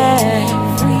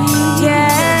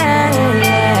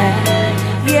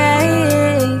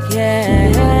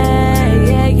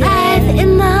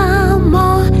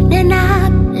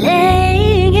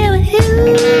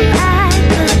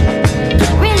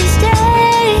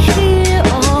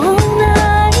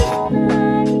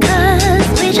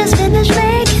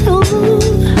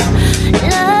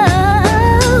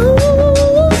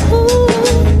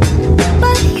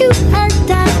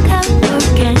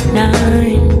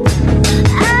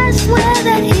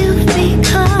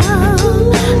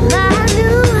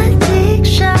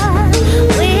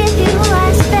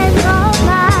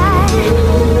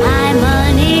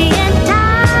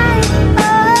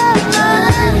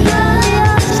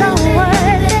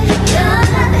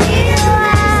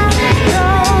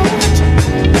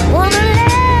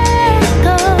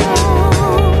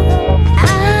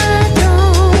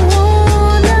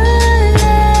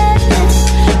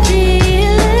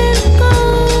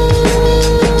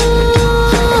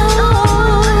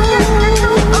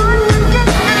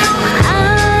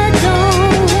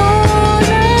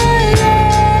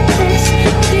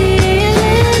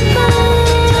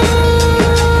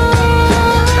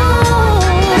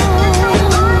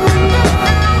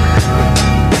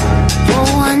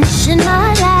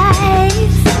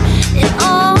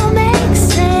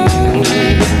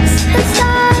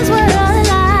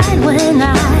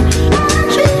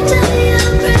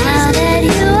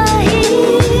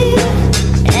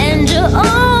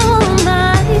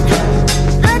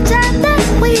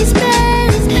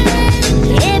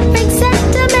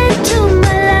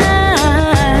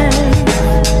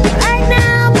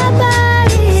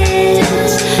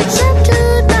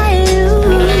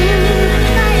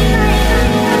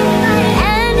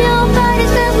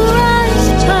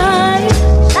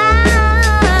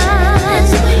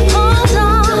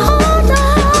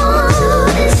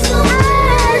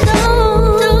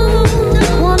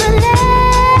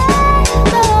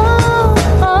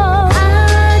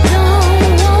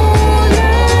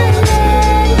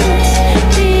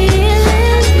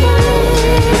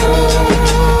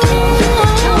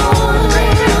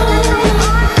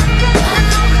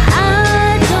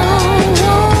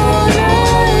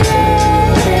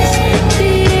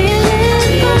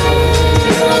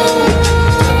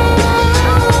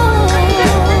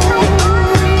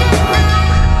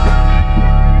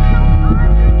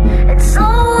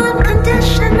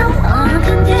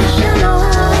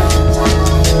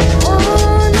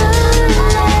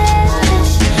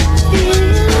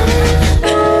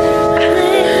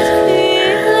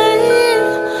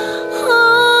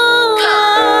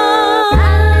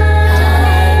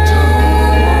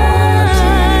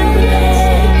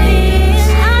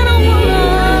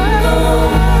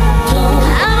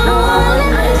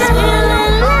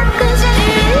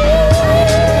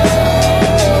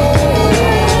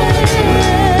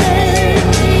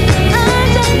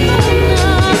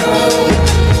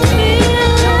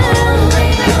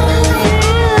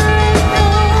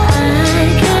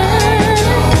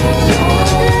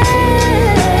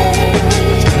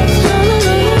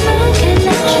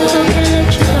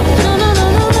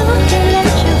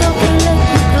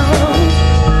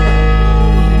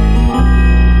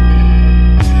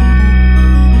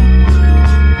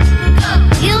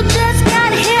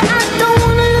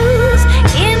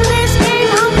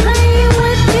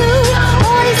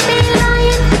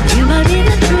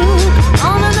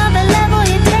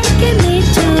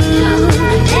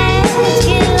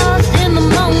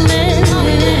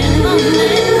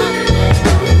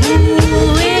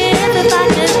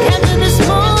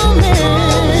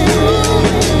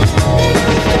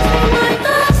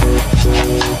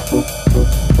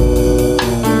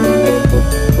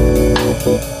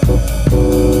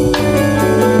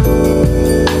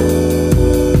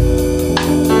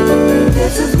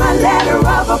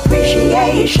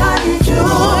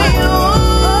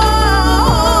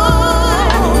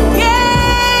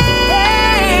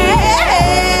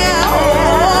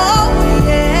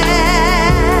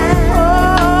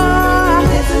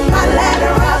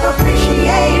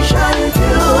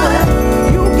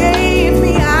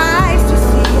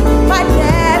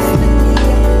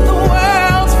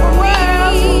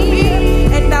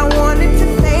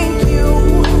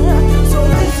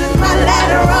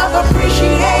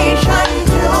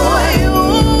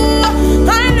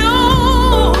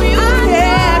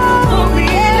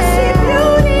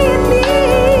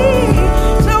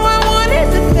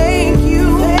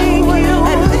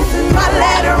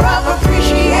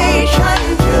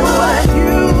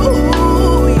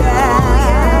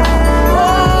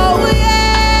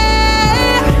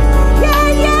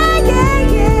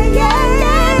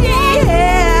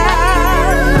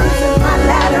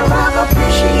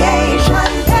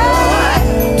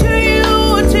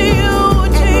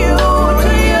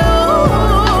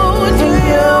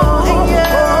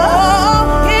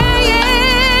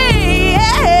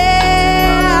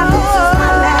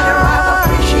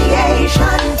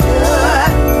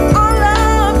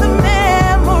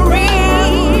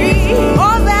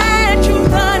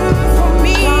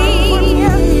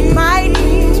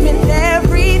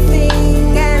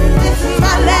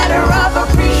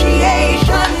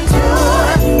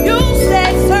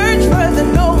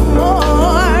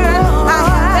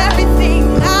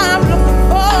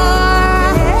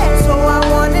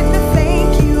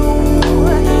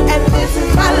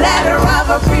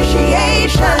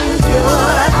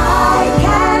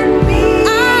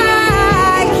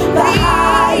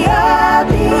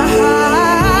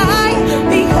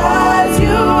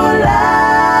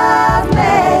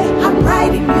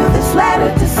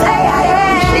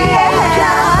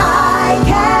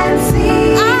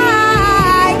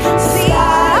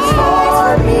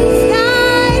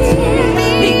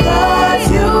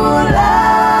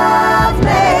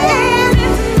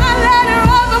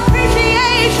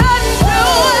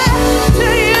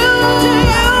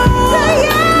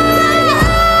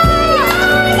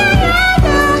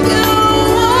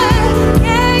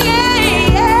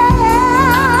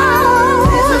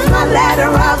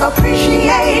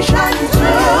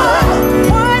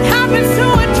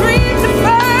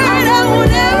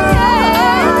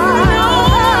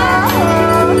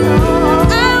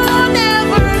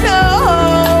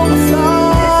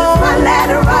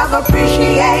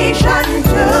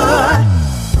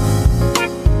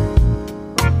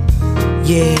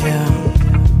 Yeah,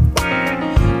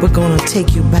 we're gonna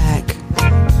take you back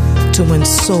to when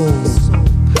soul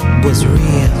was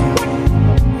real.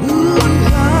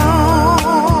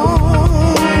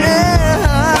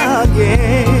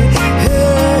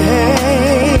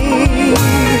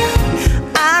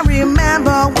 I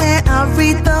remember when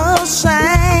Aretha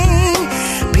sang,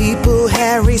 people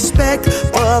had respect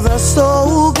for the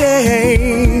soul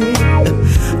game.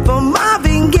 From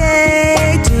Marvin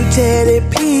Gaye to Teddy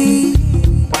P,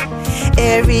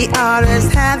 every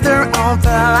artist had their own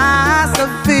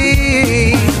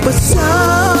philosophy. But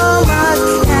so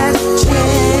much has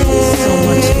changed. So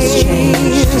much has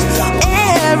changed.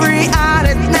 Every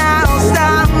artist now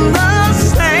sounds the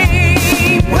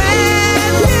same.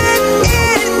 Where did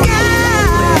it go?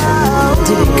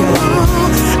 Did it go?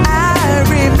 I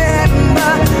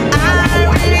remember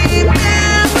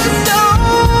so.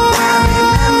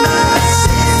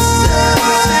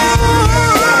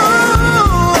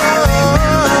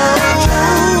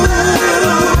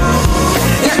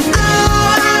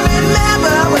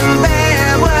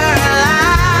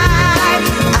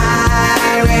 I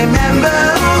remember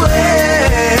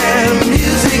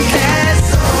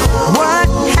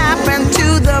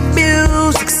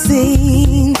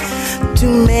sisters.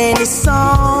 Too many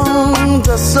songs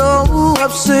are so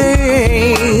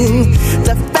obscene.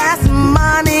 The fast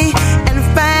money and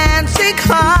fancy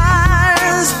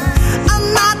cars are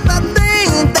not the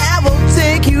thing that will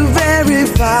take you very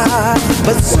far.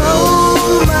 But so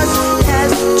much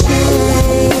has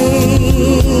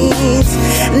changed.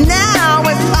 Now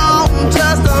it's all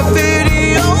just a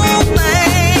video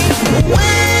thing.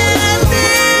 Where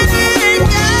did it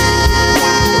go?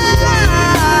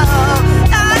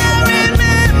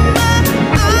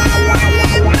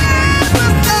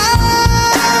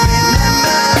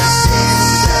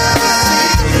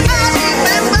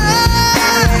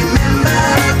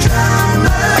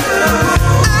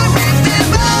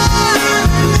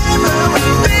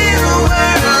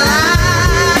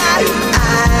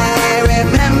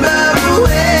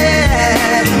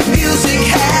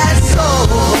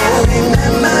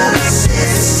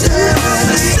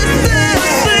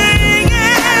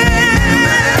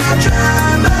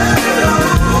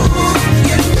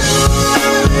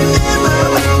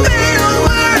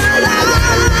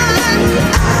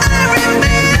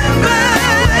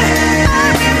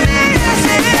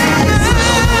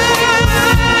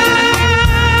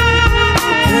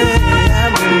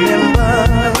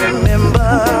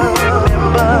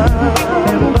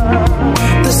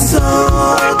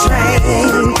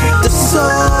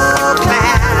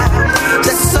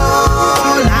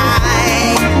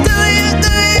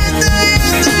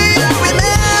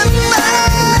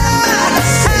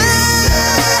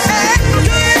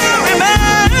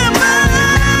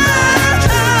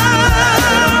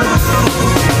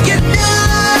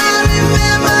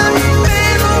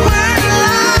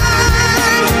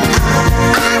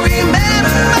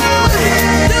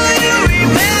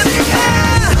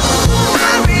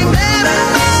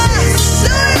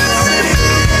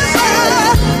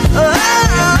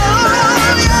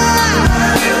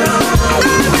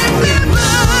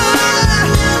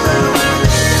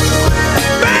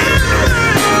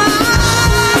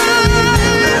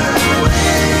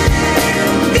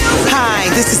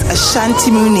 Shanti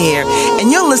Munir,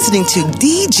 and you're listening to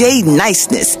DJ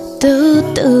Niceness.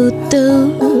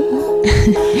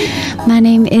 My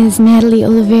name is Natalie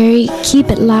Oliveri.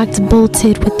 Keep it locked,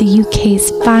 bolted with the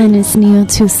UK's finest Neo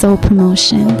 2 Soul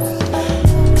promotion.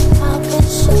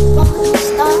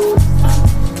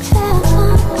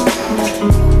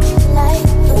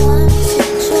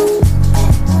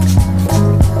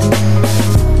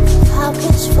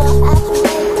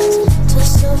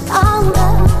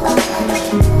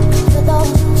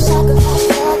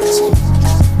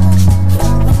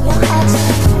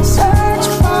 Search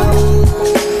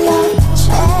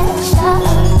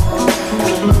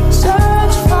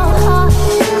for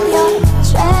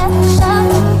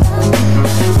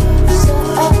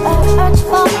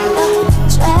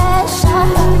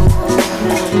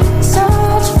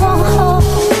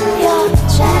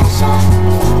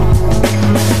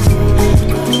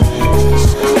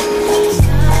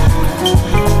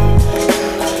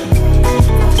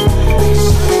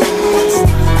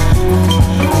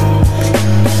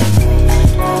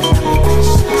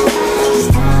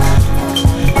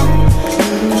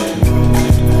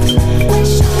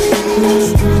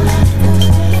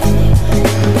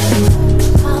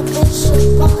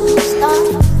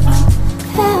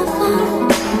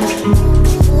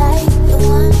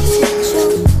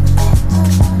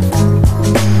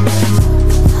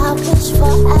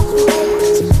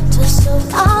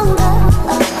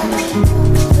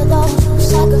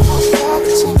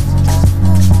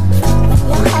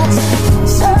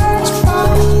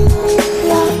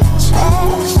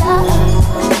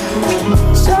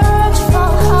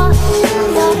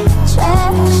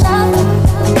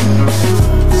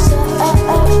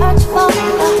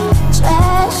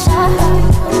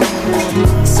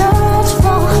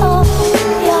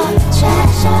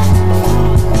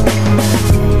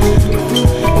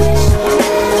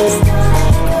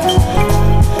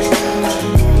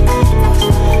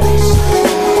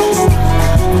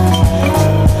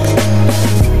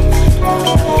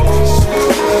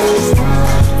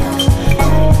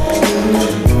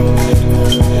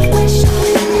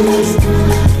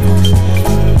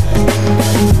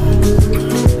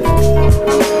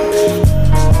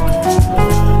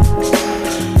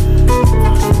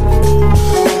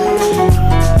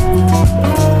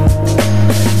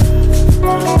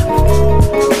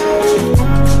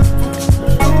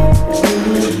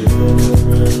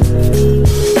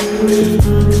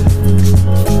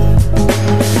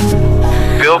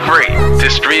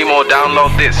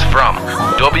download this from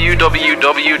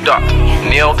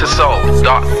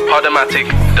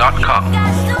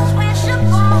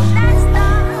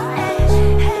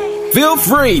www.neil2soul.podomatic.com. Feel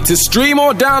free to stream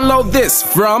or download this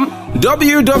from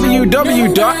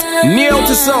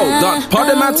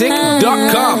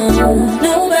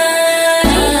www.neil2soul.podomatic.com.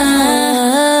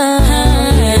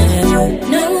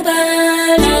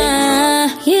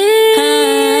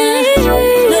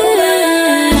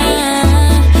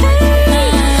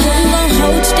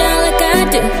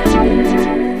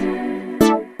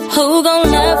 Who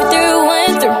gon' love you through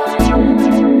and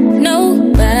through?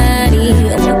 Nobody. I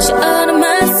want you all to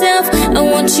myself. I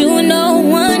want you and no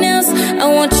one else. I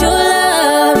want your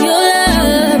love, your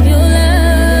love, your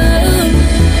love.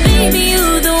 Baby, you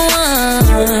the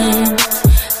one.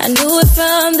 I knew it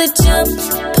from the jump.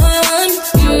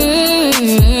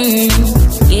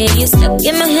 Yeah, you stuck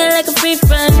in my head like a free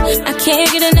run. I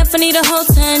can't get enough, I need a whole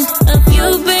ton of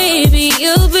you, baby,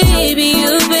 you, baby,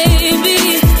 you, baby.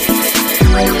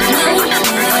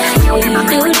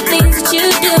 Do the things that you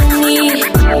do me.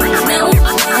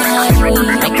 Nobody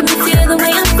making me feel the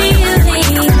way I'm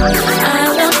feeling. I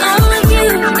want all of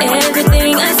you.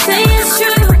 Everything I say is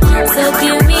true. So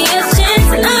give me a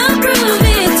chance and I'll prove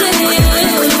it to you.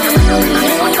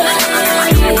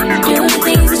 Nobody do the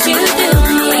things that you do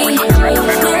me.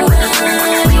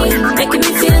 Nobody making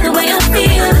me feel the way I'm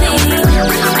feeling.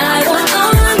 I want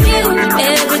all of you.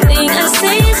 Everything I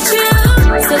say is true.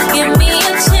 So give me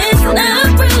a chance and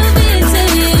I'll prove it to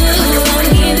you. Who gon'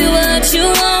 give you what you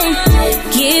want,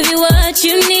 give you what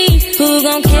you need? Who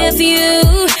gon' care for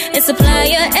you and supply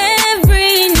your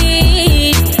every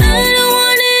need? I don't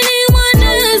want anyone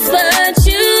else but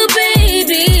you,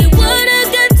 baby. What I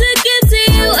got to get to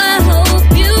you, I hope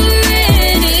you're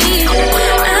ready.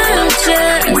 I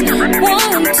just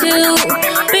want to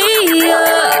be your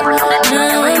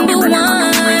number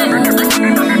one.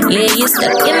 Yeah, you're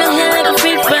stuck in my head like a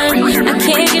free run. I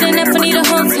can't get enough, I need a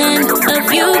whole ton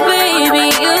of you, baby,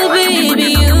 you, baby,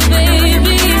 you,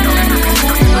 baby.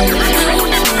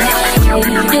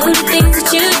 Do the things that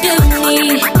you do me.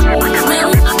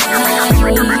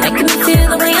 Nobody making me feel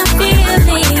the way I'm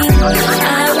feeling. I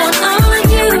want all of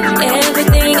you.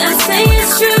 Everything I say is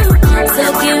true. So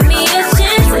give me a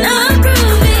chance and I'll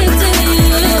prove it to you.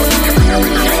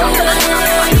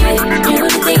 Nobody do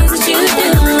the things that you do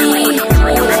me.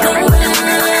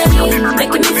 Nobody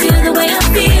making me feel the way I'm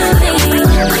feeling.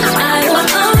 I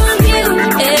want all of you.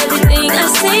 Everything I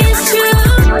say is true.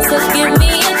 So give me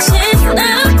a chance and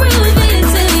I'll prove it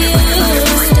to you.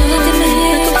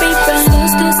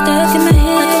 Stuck in my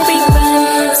head like a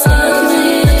rerun. Stuck in my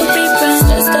head like a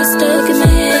rerun. Stuck in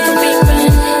my head like a rerun. Stuck in my head like a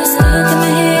rerun. Stuck in my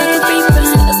head like a rerun.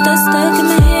 Stuck in my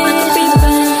head like a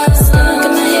rerun. Stuck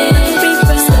in my head like a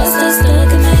rerun.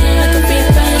 Stuck in my head like a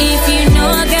rerun. If you know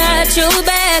I got your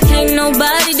back, ain't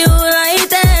nobody do it like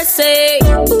that. Say,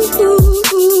 ooh, ooh, ooh,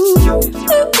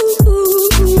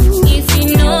 ooh. If you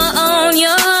know I own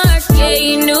your heart, yeah,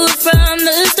 you knew it from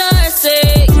the start.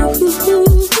 Say, ooh, ooh,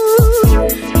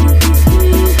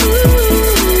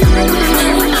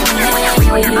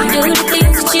 do the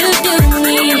things that you do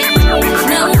me.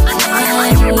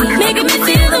 Nobody making me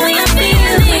feel the way I'm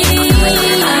feeling.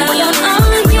 I want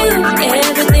all of you.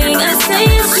 Everything I say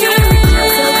is true.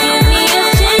 So give me a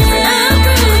chance and I'll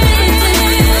prove it to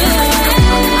you.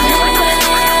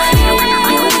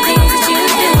 Do the things that you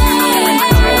do me.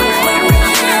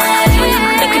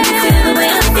 Making me feel the way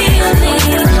I'm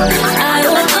feeling. I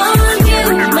want all of you.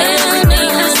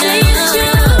 Everything I say is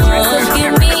true. So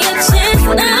give me a chance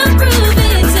and I'll prove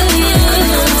it to you.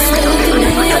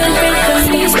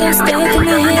 Stuck in my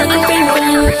head like a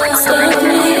rerun. Stuck in my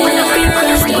head like a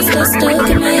rerun. Stuck in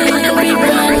my head like a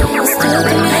rerun. Stuck in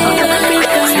my head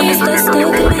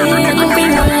like a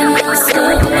rerun.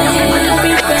 Stuck in my head like a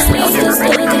rerun.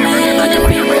 Stuck in my head like a rerun. Stuck in my head like a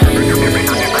rerun.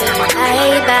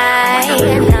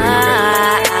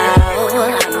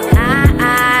 I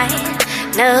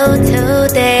know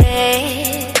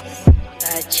today,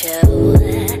 but you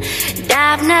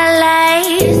definitely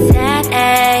said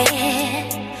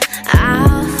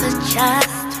all for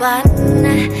just one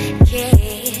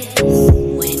kiss.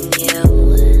 When you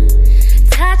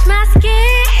touch my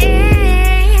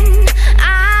skin, I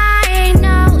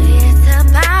know it's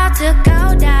about to go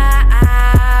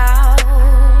down.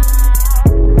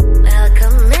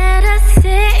 Welcome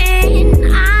medicine,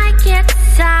 I get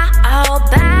so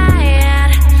bad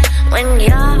when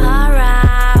you're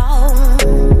around.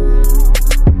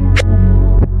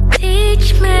 Teach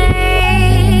me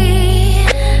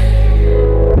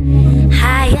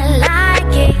how you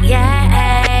like it.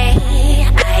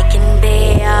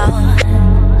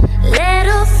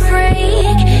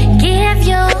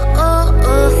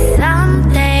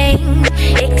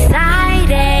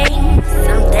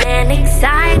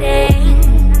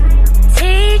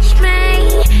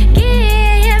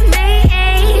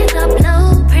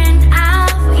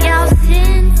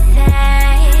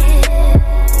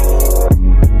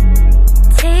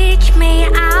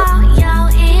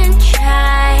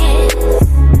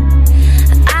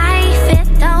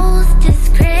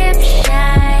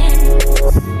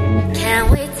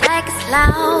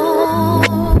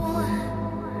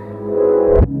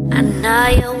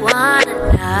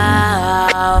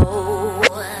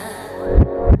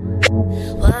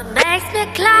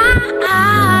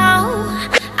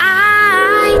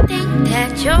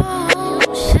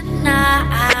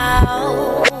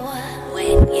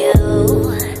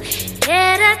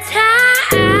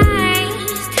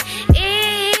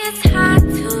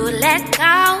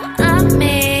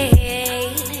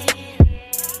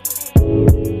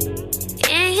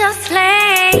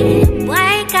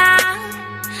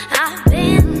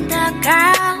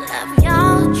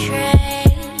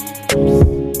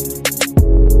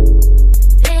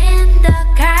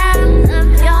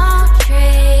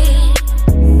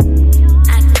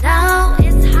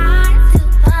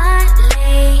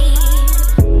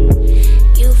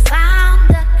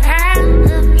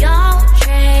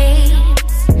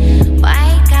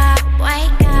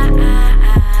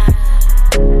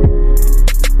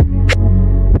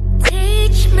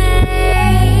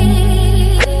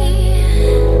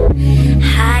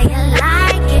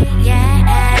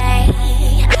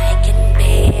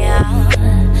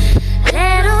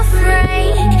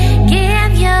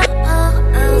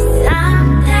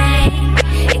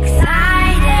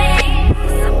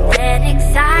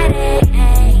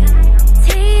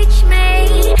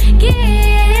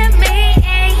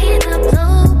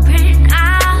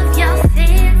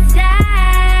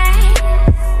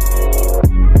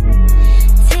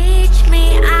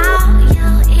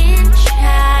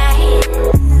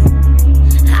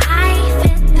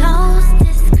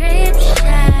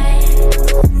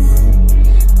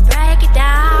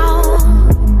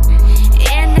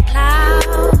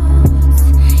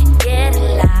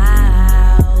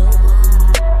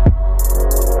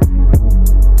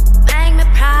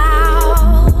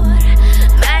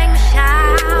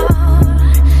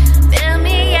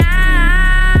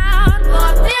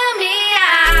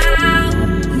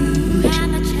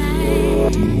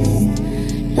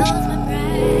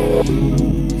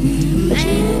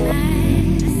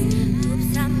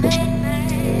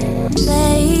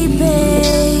 Baby,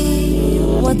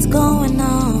 what's going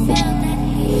on?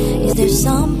 Is there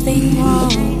something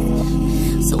wrong?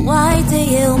 So why do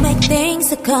you make things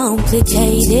so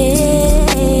complicated?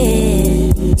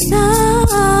 Now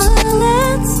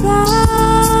let's slide.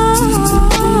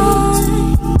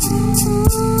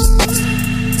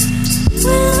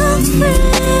 We're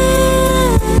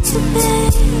friends today,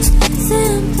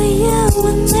 simply you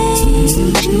and me.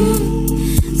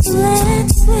 So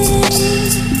let's see.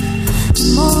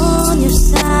 I'm on your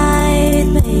side,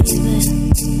 baby.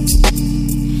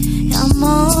 I'm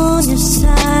on your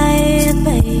side,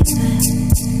 baby.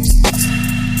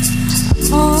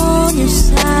 I'm on your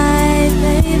side,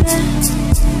 baby.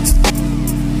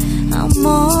 I'm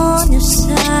on your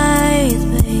side,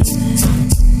 baby.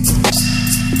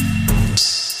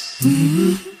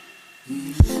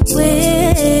 We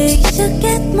should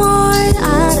get more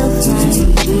out of life.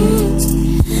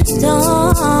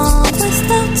 Don't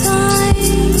waste our time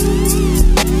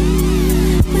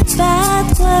with bad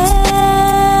ways,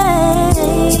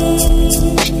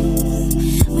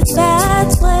 with bad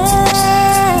ways.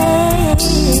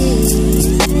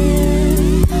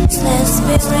 Let's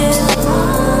be real,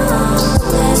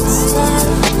 let's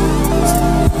love,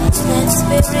 let's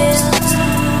be real, let's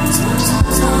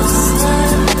love.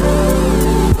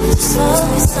 There's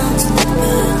always something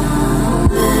good,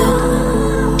 good,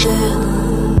 good,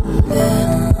 good,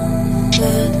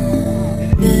 good,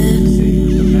 good,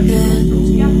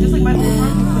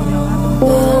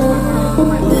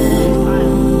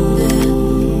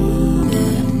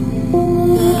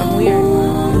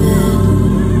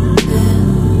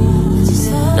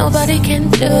 Nobody can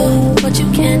do what you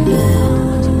can do.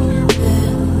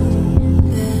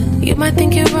 You might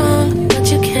think you're wrong,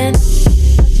 but you can.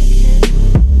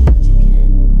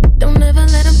 Don't ever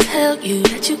let them tell you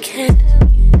that you can't.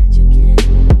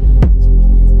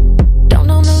 Don't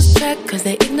lose track, cause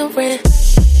they ignorant.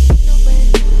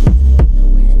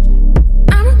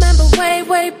 I remember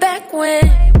way back when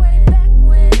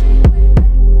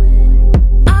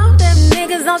all them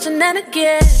niggas on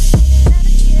shenanigans.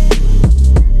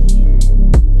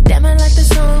 Damn, I like the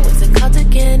song, what's it called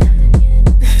again?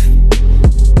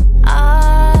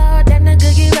 Oh, damn, the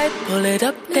good get right, pull it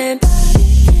up then.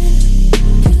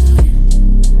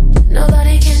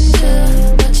 Nobody can do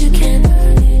what you can.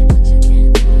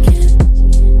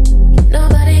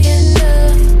 Nobody can do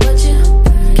what you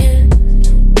can.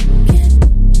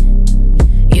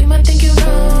 You might think you're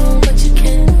wrong, but you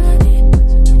can.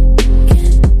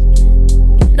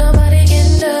 Nobody can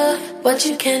do what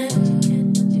you can.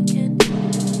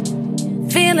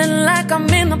 Feeling like I'm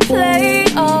in the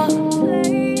playoffs,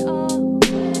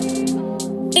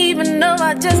 even though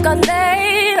I just got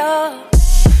laid off.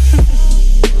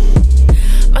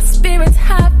 My spirit's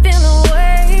high, feeling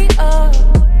way up.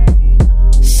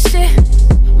 Shit,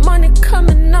 money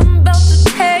coming, I'm about to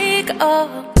take off.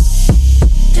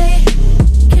 They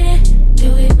can't do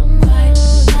it right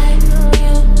like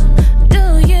you do.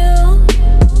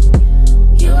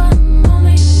 You are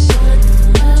only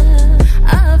one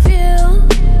of you.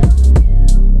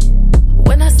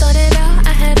 When I started out, I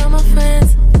had all my friends.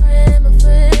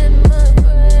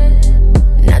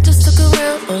 Now just took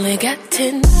around, only got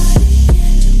 10.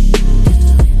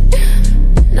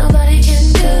 Nobody can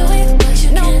do it, but you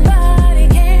can. Nobody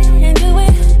can do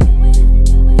it.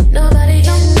 Nobody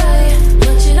can do it,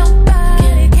 but you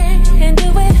nobody can do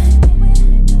it.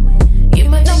 You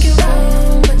might think you're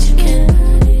wrong, but you can.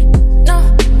 No,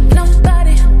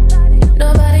 nobody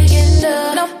can do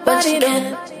it, but you can.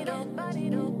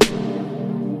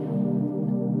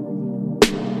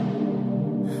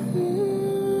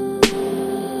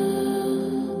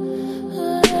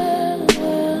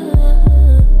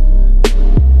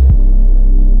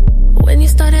 When you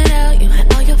started out, you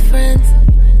had all your friends.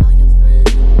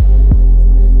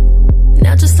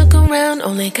 Now just look around,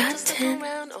 only got 10.